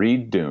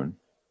read Dune,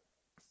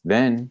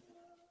 then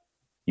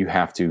you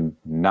have to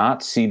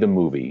not see the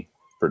movie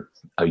for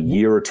a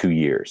year or 2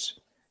 years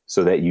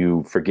so that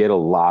you forget a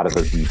lot of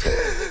the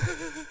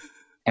details.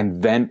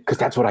 And then, because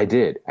that's what I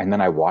did. And then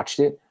I watched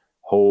it.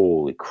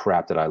 Holy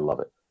crap, did I love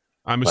it.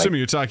 I'm assuming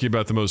you're talking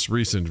about the most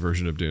recent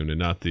version of Dune and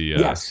not the...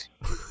 Yes.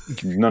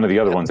 None of the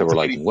other ones that were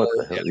like, what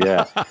the hell?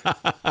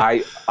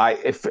 Yeah.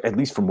 If at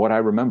least from what I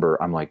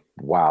remember, I'm like,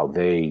 wow,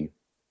 they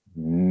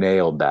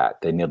nailed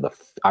that. They nailed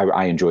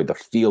I enjoyed the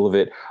feel of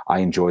it. I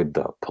enjoyed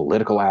the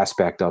political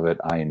aspect of it.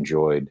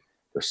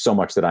 There's so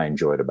much that I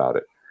enjoyed about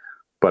it.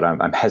 But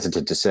I'm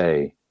hesitant to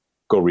say,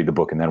 go read the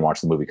book and then watch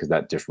the movie, because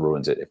that just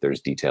ruins it if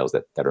there's details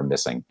that are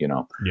missing, you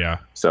know? Yeah.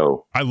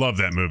 So I love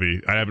that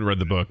movie. I haven't read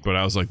the book, but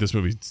I was like, this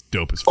movie's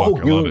dope as fuck.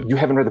 I love it. You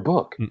haven't read the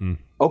book? Mm-mm.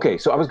 Okay.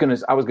 So I was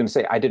gonna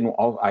say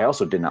I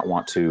also did not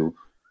want to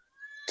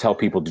tell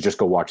people to just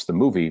go watch the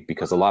movie,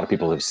 because a lot of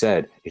people have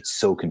said it's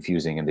so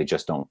confusing and they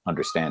just don't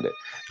understand it.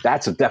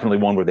 That's definitely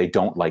one where they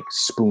don't like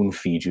spoon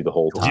feed you the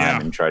whole time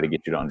and try to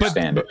get you to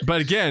understand it.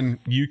 But again,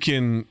 you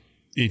can...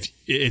 If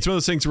it's one of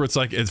those things where it's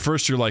like, at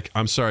first you're like,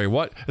 I'm sorry,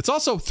 what? It's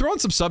also, throw in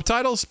some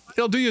subtitles.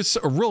 It'll do you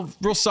a real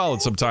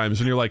solid sometimes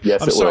when you're like,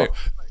 yes, I'm sorry, will.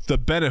 The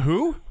Bene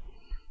who?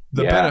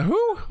 The Bene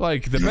who?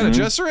 Like the Bene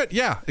Gesserit?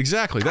 Yeah,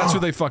 exactly. That's who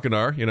they fucking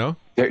are, you know?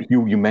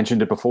 You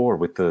mentioned it before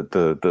with the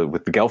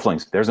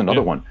Gelflings. There's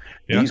another one.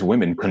 Yeah. These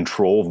women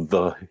control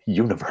the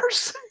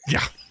universe.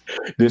 Yeah.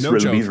 These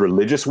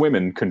religious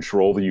women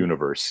control the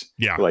universe.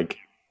 Yeah. Like,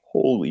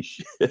 holy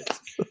shit.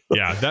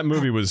 Yeah, that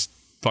movie was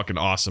fucking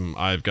awesome.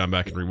 I've gone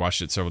back and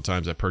rewatched it several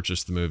times. I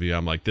purchased the movie.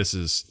 I'm like,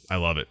 I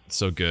love it. It's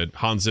so good.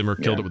 Hans Zimmer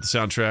killed it with the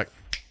soundtrack.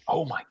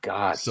 Oh my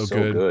God. So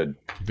good.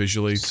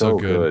 Visually, so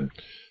good.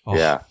 Oh.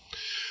 Yeah.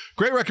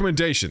 Great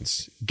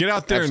recommendations. Get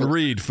out there and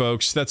read,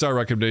 folks. That's our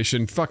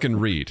recommendation. Fucking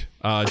read.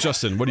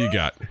 Justin, what do you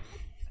got?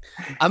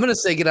 I'm going to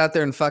say get out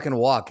there and fucking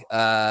walk.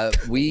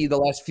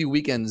 The last few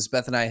weekends,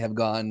 Beth and I have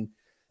gone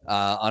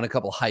on a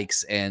couple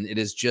hikes, and it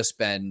has just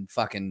been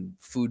fucking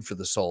food for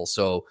the soul.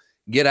 So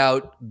get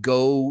out,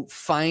 go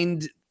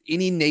find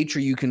any nature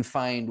you can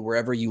find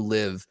wherever you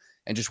live,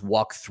 and just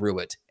walk through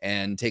it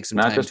and take some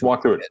time. Not just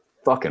walk through it.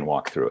 Fucking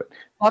walk through it.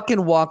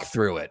 Fucking walk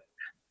through it,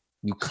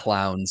 you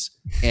clowns,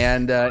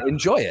 and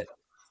enjoy it.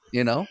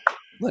 You know,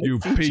 you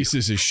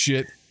pieces of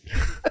shit.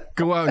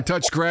 Go out and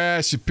touch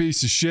grass, you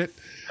piece of shit.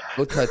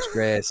 Go touch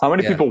grass. How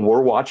many people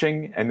were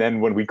watching? And then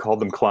when we called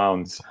them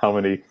clowns, how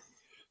many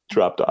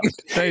dropped off?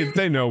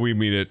 They know we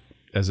mean it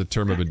as a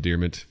term of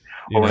endearment.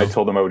 Or when I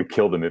told them I would have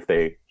killed them if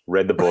they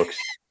read the books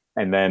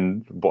and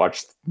then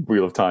watched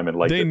Wheel of Time and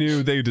liked it. They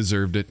knew they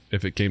deserved it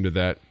if it came to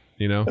that,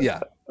 you know? Yeah.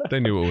 They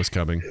knew what was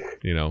coming,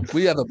 you know?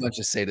 We have a bunch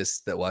of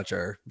sadists that watch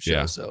our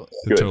show, so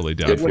they're totally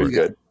down for it.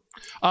 Good.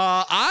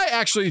 I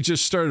actually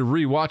just started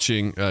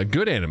rewatching a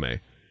good anime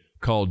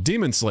called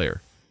Demon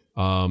Slayer.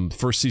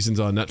 First season's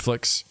on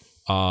Netflix.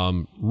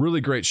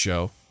 Really great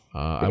show.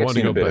 I want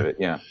to go back. Of it,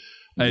 yeah.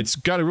 It's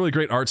got a really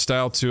great art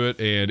style to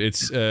it, and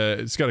it's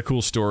got a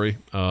cool story.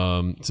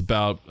 It's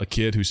about a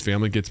kid whose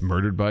family gets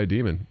murdered by a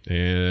demon,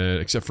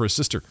 and except for his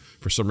sister.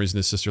 For some reason,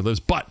 his sister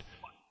lives, but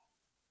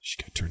she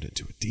got turned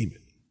into a demon.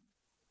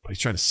 But he's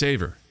trying to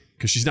save her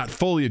because she's not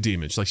fully a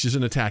demon. She's like, she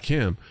doesn't attack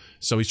him.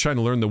 So he's trying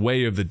to learn the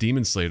way of the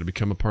Demon Slayer to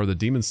become a part of the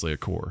Demon Slayer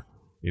Corps,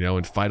 you know,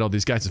 and fight all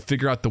these guys and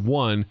figure out the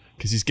one,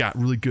 because he's got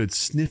really good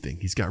sniffing.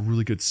 He's got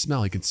really good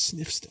smell. He can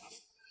sniff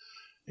stuff.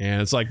 And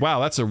it's like,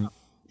 wow, that's a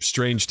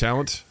strange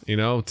talent, you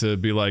know, to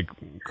be like,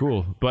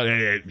 cool. But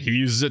he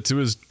uses it to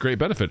his great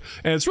benefit.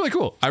 And it's really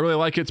cool. I really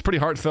like it. It's pretty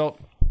heartfelt.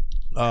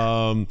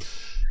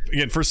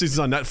 Again, first season's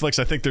on Netflix.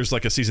 I think there's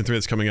like a season 3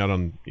 that's coming out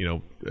on, you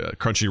know,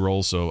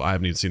 Crunchyroll. So I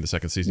haven't even seen the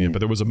second season yet. But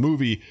there was a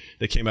movie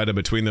that came out in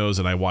between those,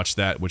 and I watched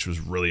that, which was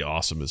really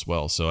awesome as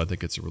well. So I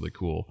think it's a really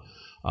cool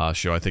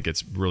show. I think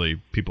it's really,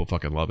 people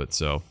fucking love it.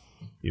 So,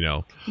 you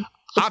know.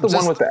 What's the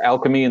one with the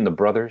alchemy and the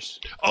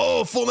brothers?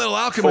 Oh, Full Metal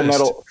Alchemist.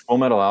 Full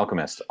Metal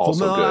Alchemist. Also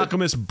Full Metal good.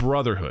 Alchemist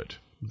Brotherhood.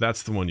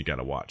 That's the one you got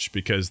to watch,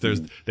 because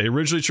they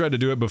originally tried to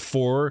do it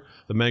before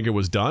the manga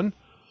was done.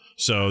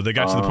 So they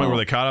got to the point where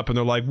they caught up and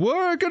they're like,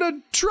 we're going to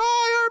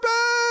try our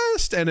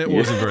best. And it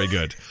wasn't very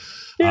good.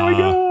 Here we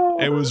go.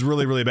 It was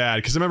really, really bad.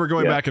 Because I remember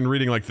going back and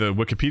reading like the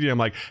Wikipedia. I'm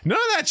like, none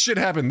of that shit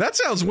happened. That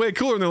sounds way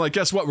cooler. And they're like,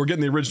 guess what? We're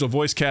getting the original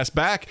voice cast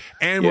back,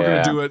 and we're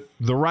going to do it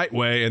the right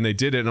way. And they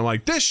did it. And I'm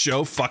like, this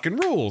show fucking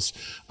rules.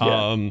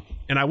 And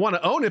I want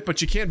to own it,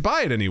 but you can't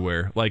buy it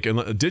anywhere. Like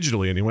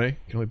digitally anyway. You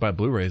can only buy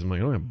Blu-rays. I'm like,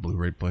 I don't have a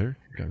Blu-ray player.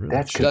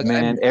 That's good,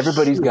 man.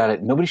 Everybody's got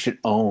it. Nobody should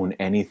own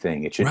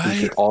anything. It should, we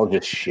should all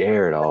just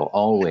share it all,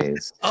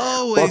 always.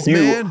 Always,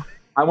 man.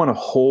 I want to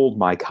hold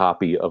my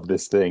copy of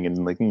this thing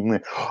and like,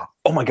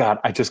 oh my God,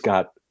 I just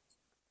got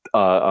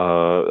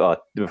for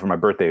my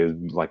birthday,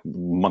 like a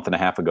month and a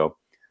half ago,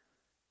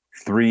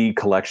 3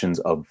 collections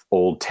of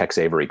old Tex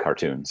Avery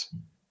cartoons.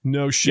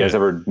 No shit. You guys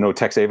ever know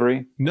Tex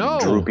Avery? No.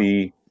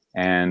 Droopy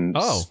and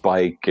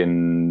Spike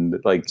and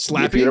like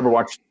Slappy? If you ever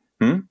watched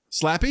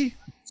Slappy?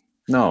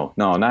 No,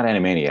 not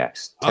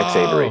Animaniacs. Tex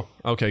Avery.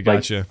 Okay,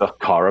 gotcha. Like the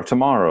Car of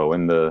Tomorrow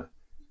and the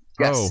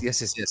Yes.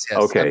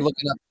 Okay. I'm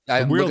looking up.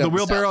 The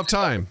Wheelbarrow of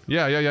Time.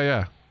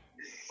 Yeah.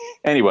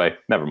 Anyway,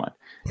 never mind.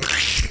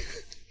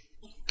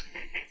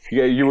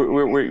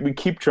 We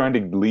keep trying to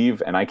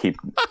leave, and I keep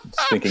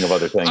thinking of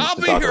other things. I'll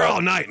be here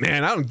all night,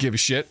 man. I don't give a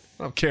shit.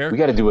 I don't care. We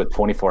got to do a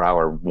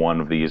 24-hour one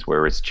of these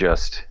where it's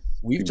just.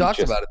 We've talked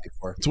about it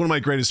before. It's one of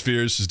my greatest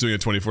fears is doing a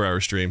 24-hour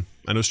stream.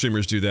 I know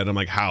streamers do that. I'm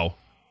like, how?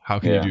 How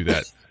can you do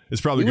that? It's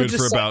probably good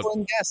for about.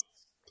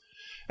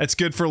 It's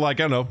good for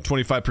like, I don't know,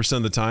 25%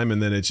 of the time,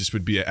 and then it just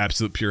would be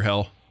absolute pure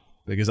hell,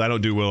 because I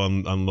don't do well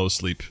on low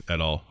sleep at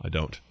all. I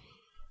don't.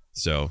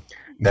 So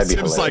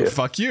it's like,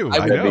 fuck you.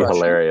 That'd be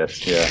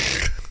hilarious. Yeah.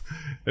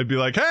 It'd be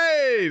like,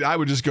 hey, I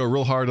would just go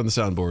real hard on the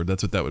soundboard.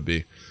 That's what that would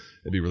be.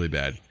 It'd be really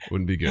bad. It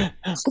wouldn't be good.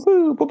 Yeah.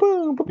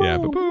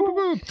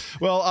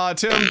 Well,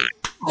 Tim.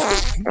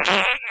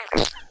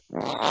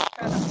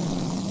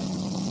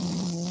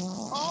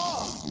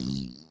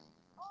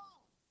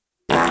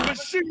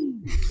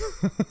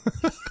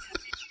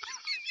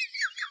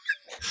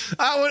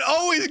 That one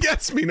always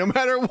gets me, no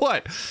matter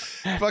what.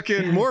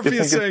 Fucking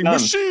Morpheus saying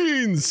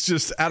machines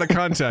just out of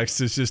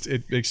context. It's just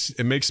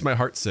it makes my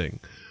heart sing.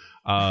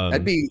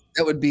 That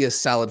would be a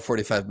solid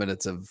 45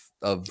 minutes of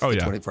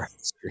 24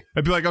 hours.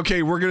 I'd be like,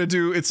 okay, we're gonna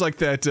do. It's like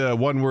that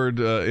one word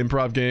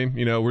improv game.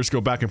 You know, we're just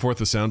go back and forth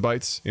with sound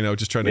bites. You know,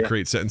 just trying to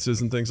create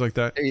sentences and things like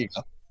that. There you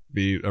go.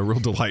 Be a real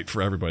delight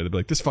for everybody. They'd be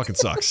like, this fucking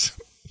sucks.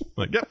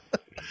 Like, yep.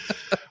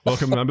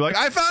 Welcome. And I'll be like,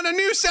 I found a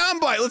new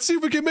soundbite. Let's see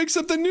if we can make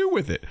something new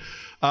with it.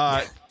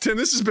 Tim,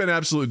 this has been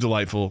absolutely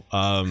delightful.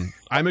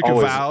 I make a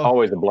vow.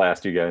 Always a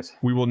blast, you guys.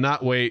 We will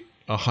not wait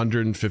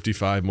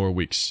 155 more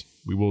weeks.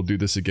 We will do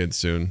this again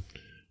soon.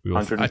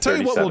 I tell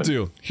you what we'll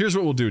do. Here's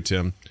what we'll do,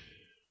 Tim.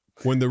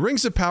 When the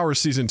Rings of Power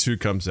Season 2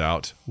 comes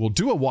out, we'll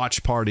do a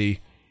watch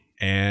party,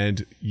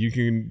 and you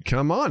can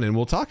come on and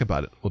we'll talk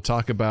about it. We'll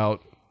talk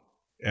about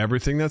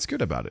everything that's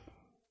good about it.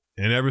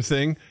 And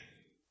everything,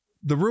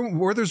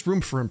 where there's room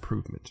for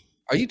improvement.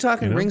 Are you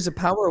talking Rings of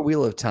Power or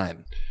Wheel of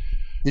Time?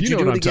 Did you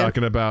know what I'm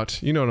talking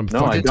about? You know what I'm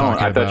talking about? No, I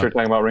don't. I thought you were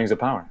talking about Rings of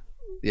Power.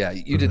 Yeah,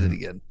 you did it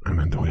again. I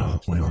meant the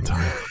Wheel of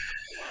Time.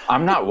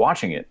 I'm not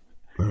watching it.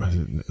 Wheel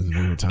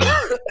of Time.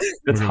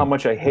 That's how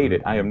much I hate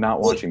it. I am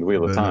not watching the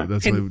Wheel of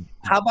Time.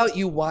 How about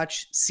you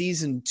watch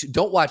season 2?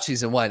 Don't watch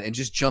season 1 and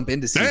just jump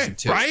into season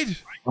 2.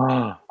 Right?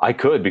 I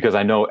could, because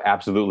I know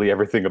absolutely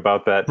everything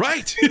about that.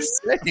 Right.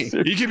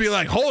 You could be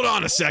like, hold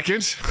on a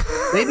second.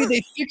 Maybe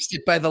they fixed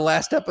it by the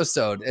last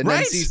episode, and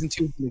then season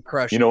 2 can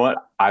crush. You know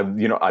what? I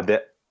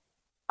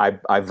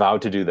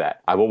vowed to do that.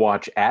 I will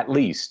watch at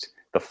least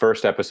the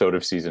first episode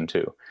of season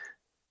 2,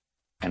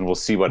 and we'll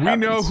see what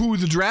happens. We know who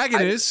the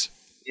dragon is.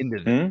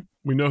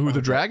 We know who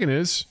the dragon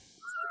is.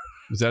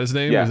 Is that his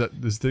name? Yeah. Is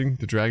that this thing?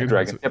 The dragon?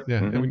 Yep. Yeah.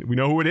 Mm-hmm. And we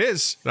know who it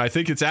is. I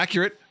think it's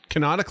accurate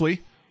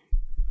canonically.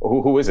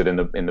 Who is it in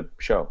the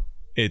show?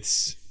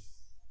 It's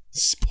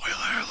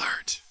spoiler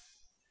alert.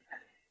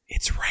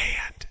 It's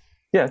Rand.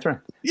 Yeah, that's right.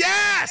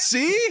 Yeah,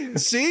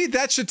 see,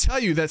 that should tell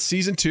you that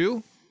season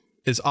 2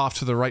 is off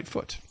to the right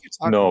foot.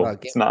 No,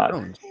 it's not.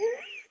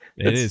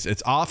 It is.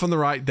 It's off on the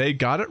right. They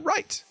got it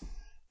right,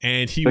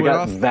 and he went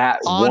off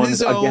on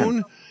his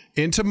own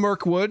into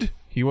Mirkwood.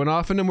 He went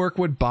off into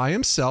Mirkwood by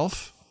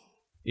himself.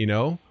 You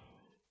know,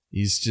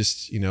 He's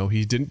just,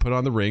 he didn't put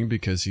on the ring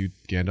because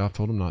Gandalf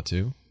told him not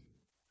to.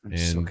 I'm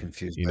so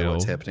confused by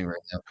what's happening right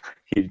now.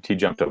 He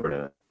jumped over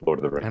to Lord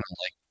of the Rings.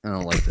 I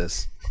don't like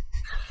this.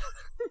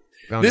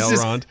 Found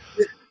Elrond,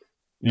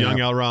 young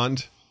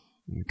Elrond,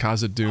 and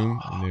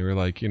Khazad-dûm, and they were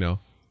like,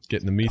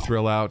 getting the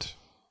Mithril out.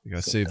 You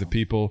gotta save the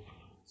people.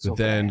 But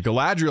then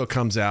Galadriel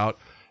comes out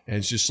and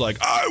it's just like,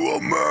 I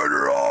will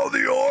murder all the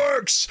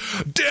orcs.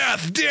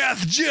 Death,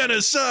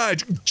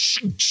 genocide.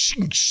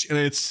 And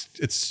it's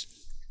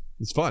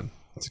fun.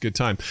 It's a good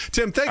time.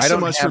 Tim, thanks so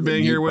much for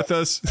being here with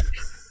us.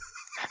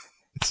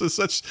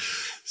 It's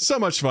so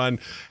much fun.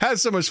 Had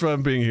so much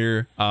fun being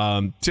here.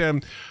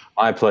 Tim.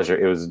 My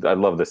pleasure. I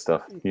love this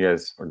stuff. You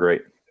guys are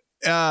great.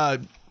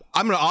 I'm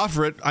going to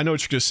offer it. I know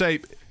what you're going to say.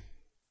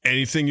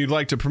 Anything you'd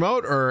like to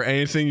promote or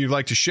anything you'd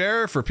like to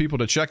share for people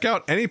to check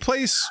out? Any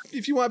place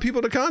if you want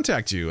people to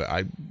contact you,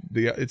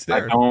 it's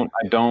there.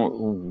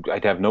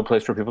 I'd have no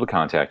place for people to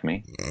contact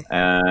me.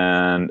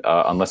 And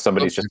unless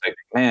somebody's just like,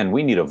 man,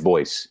 we need a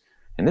voice.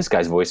 And this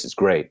guy's voice is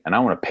great. And I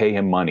want to pay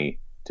him money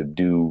to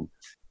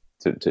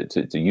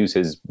use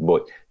his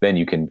voice. Then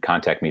you can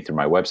contact me through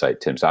my website,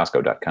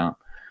 timsasko.com.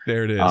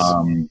 There it is.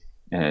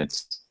 And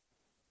it's,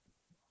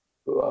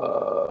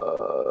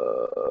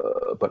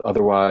 but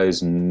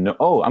otherwise, no.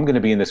 Oh, I'm going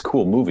to be in this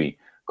cool movie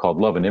called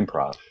Love and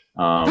Improv.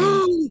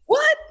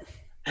 What?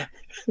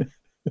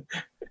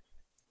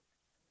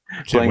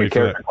 Playing a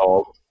character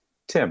called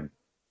Tim.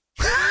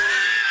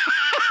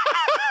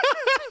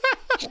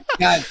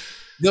 God,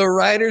 the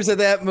writers of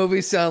that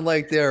movie sound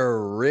like they're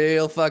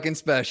real fucking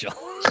special.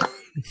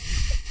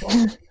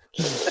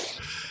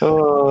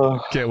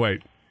 Can't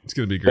wait. It's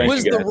going to be great.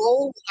 Was the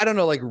role, I don't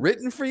know, like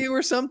written for you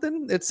or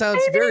something? It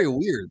sounds very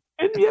weird.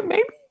 Yeah,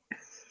 maybe.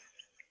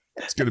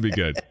 It's going to be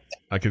good.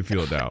 I can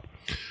feel it now.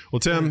 Well,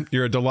 Tim,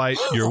 you're a delight.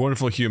 You're a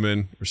wonderful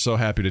human. We're so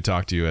happy to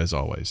talk to you as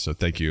always. So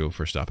thank you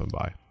for stopping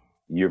by.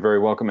 You're very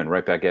welcome, and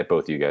right back at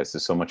both of you guys.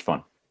 This is so much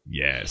fun.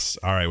 Yes.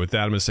 All right. With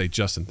that, I'm going to say,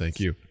 Justin, thank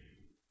you.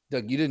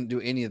 Doug, you didn't do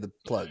any of the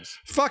plugs.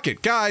 Fuck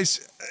it,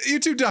 guys.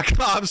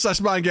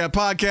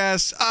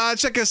 YouTube.com/MindGapPodcast.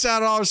 Check us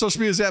out on all our social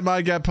medias at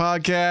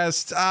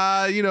MindGapPodcast.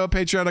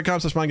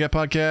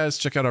 Patreon.com/MindGapPodcast.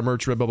 Check out our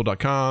merch,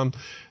 Redbubble.com. Get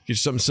you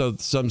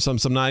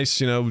something nice.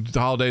 The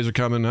holidays are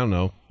coming. I don't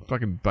know.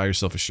 Fucking buy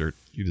yourself a shirt.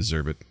 You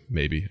deserve it.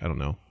 Maybe. I don't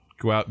know.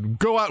 Go out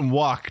and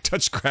walk.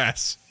 Touch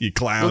grass, you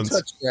clowns. Go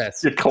touch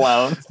grass. You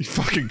clowns. You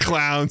fucking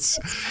clowns.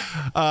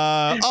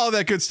 All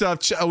that good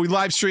stuff. We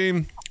live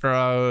stream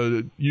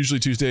usually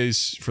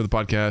Tuesdays for the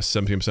podcast,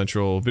 7 p.m.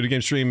 Central. Video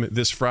game stream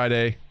this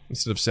Friday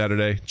instead of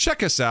Saturday.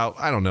 Check us out.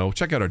 I don't know.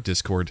 Check out our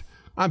Discord.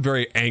 I'm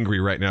very angry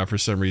right now for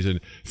some reason.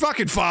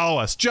 Fucking follow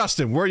us.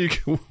 Justin, where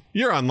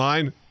you're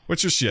online.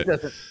 What's your shit?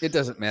 It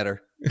doesn't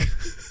matter.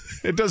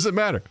 It doesn't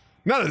matter.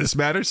 None of this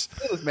matters.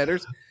 None of this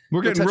matters.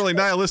 We're getting really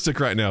nihilistic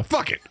right now.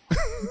 Fuck it.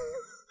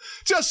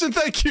 Justin,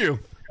 thank you.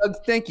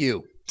 Thank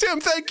you.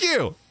 Tim, thank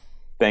you.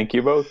 Thank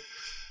you both.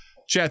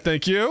 Chat,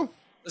 thank you.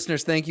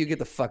 Listeners, thank you. Get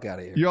the fuck out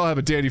of here. You all have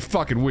a dandy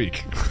fucking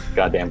week.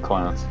 Goddamn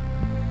clowns.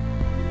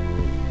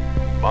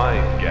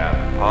 Mind Gap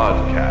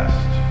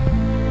Podcast.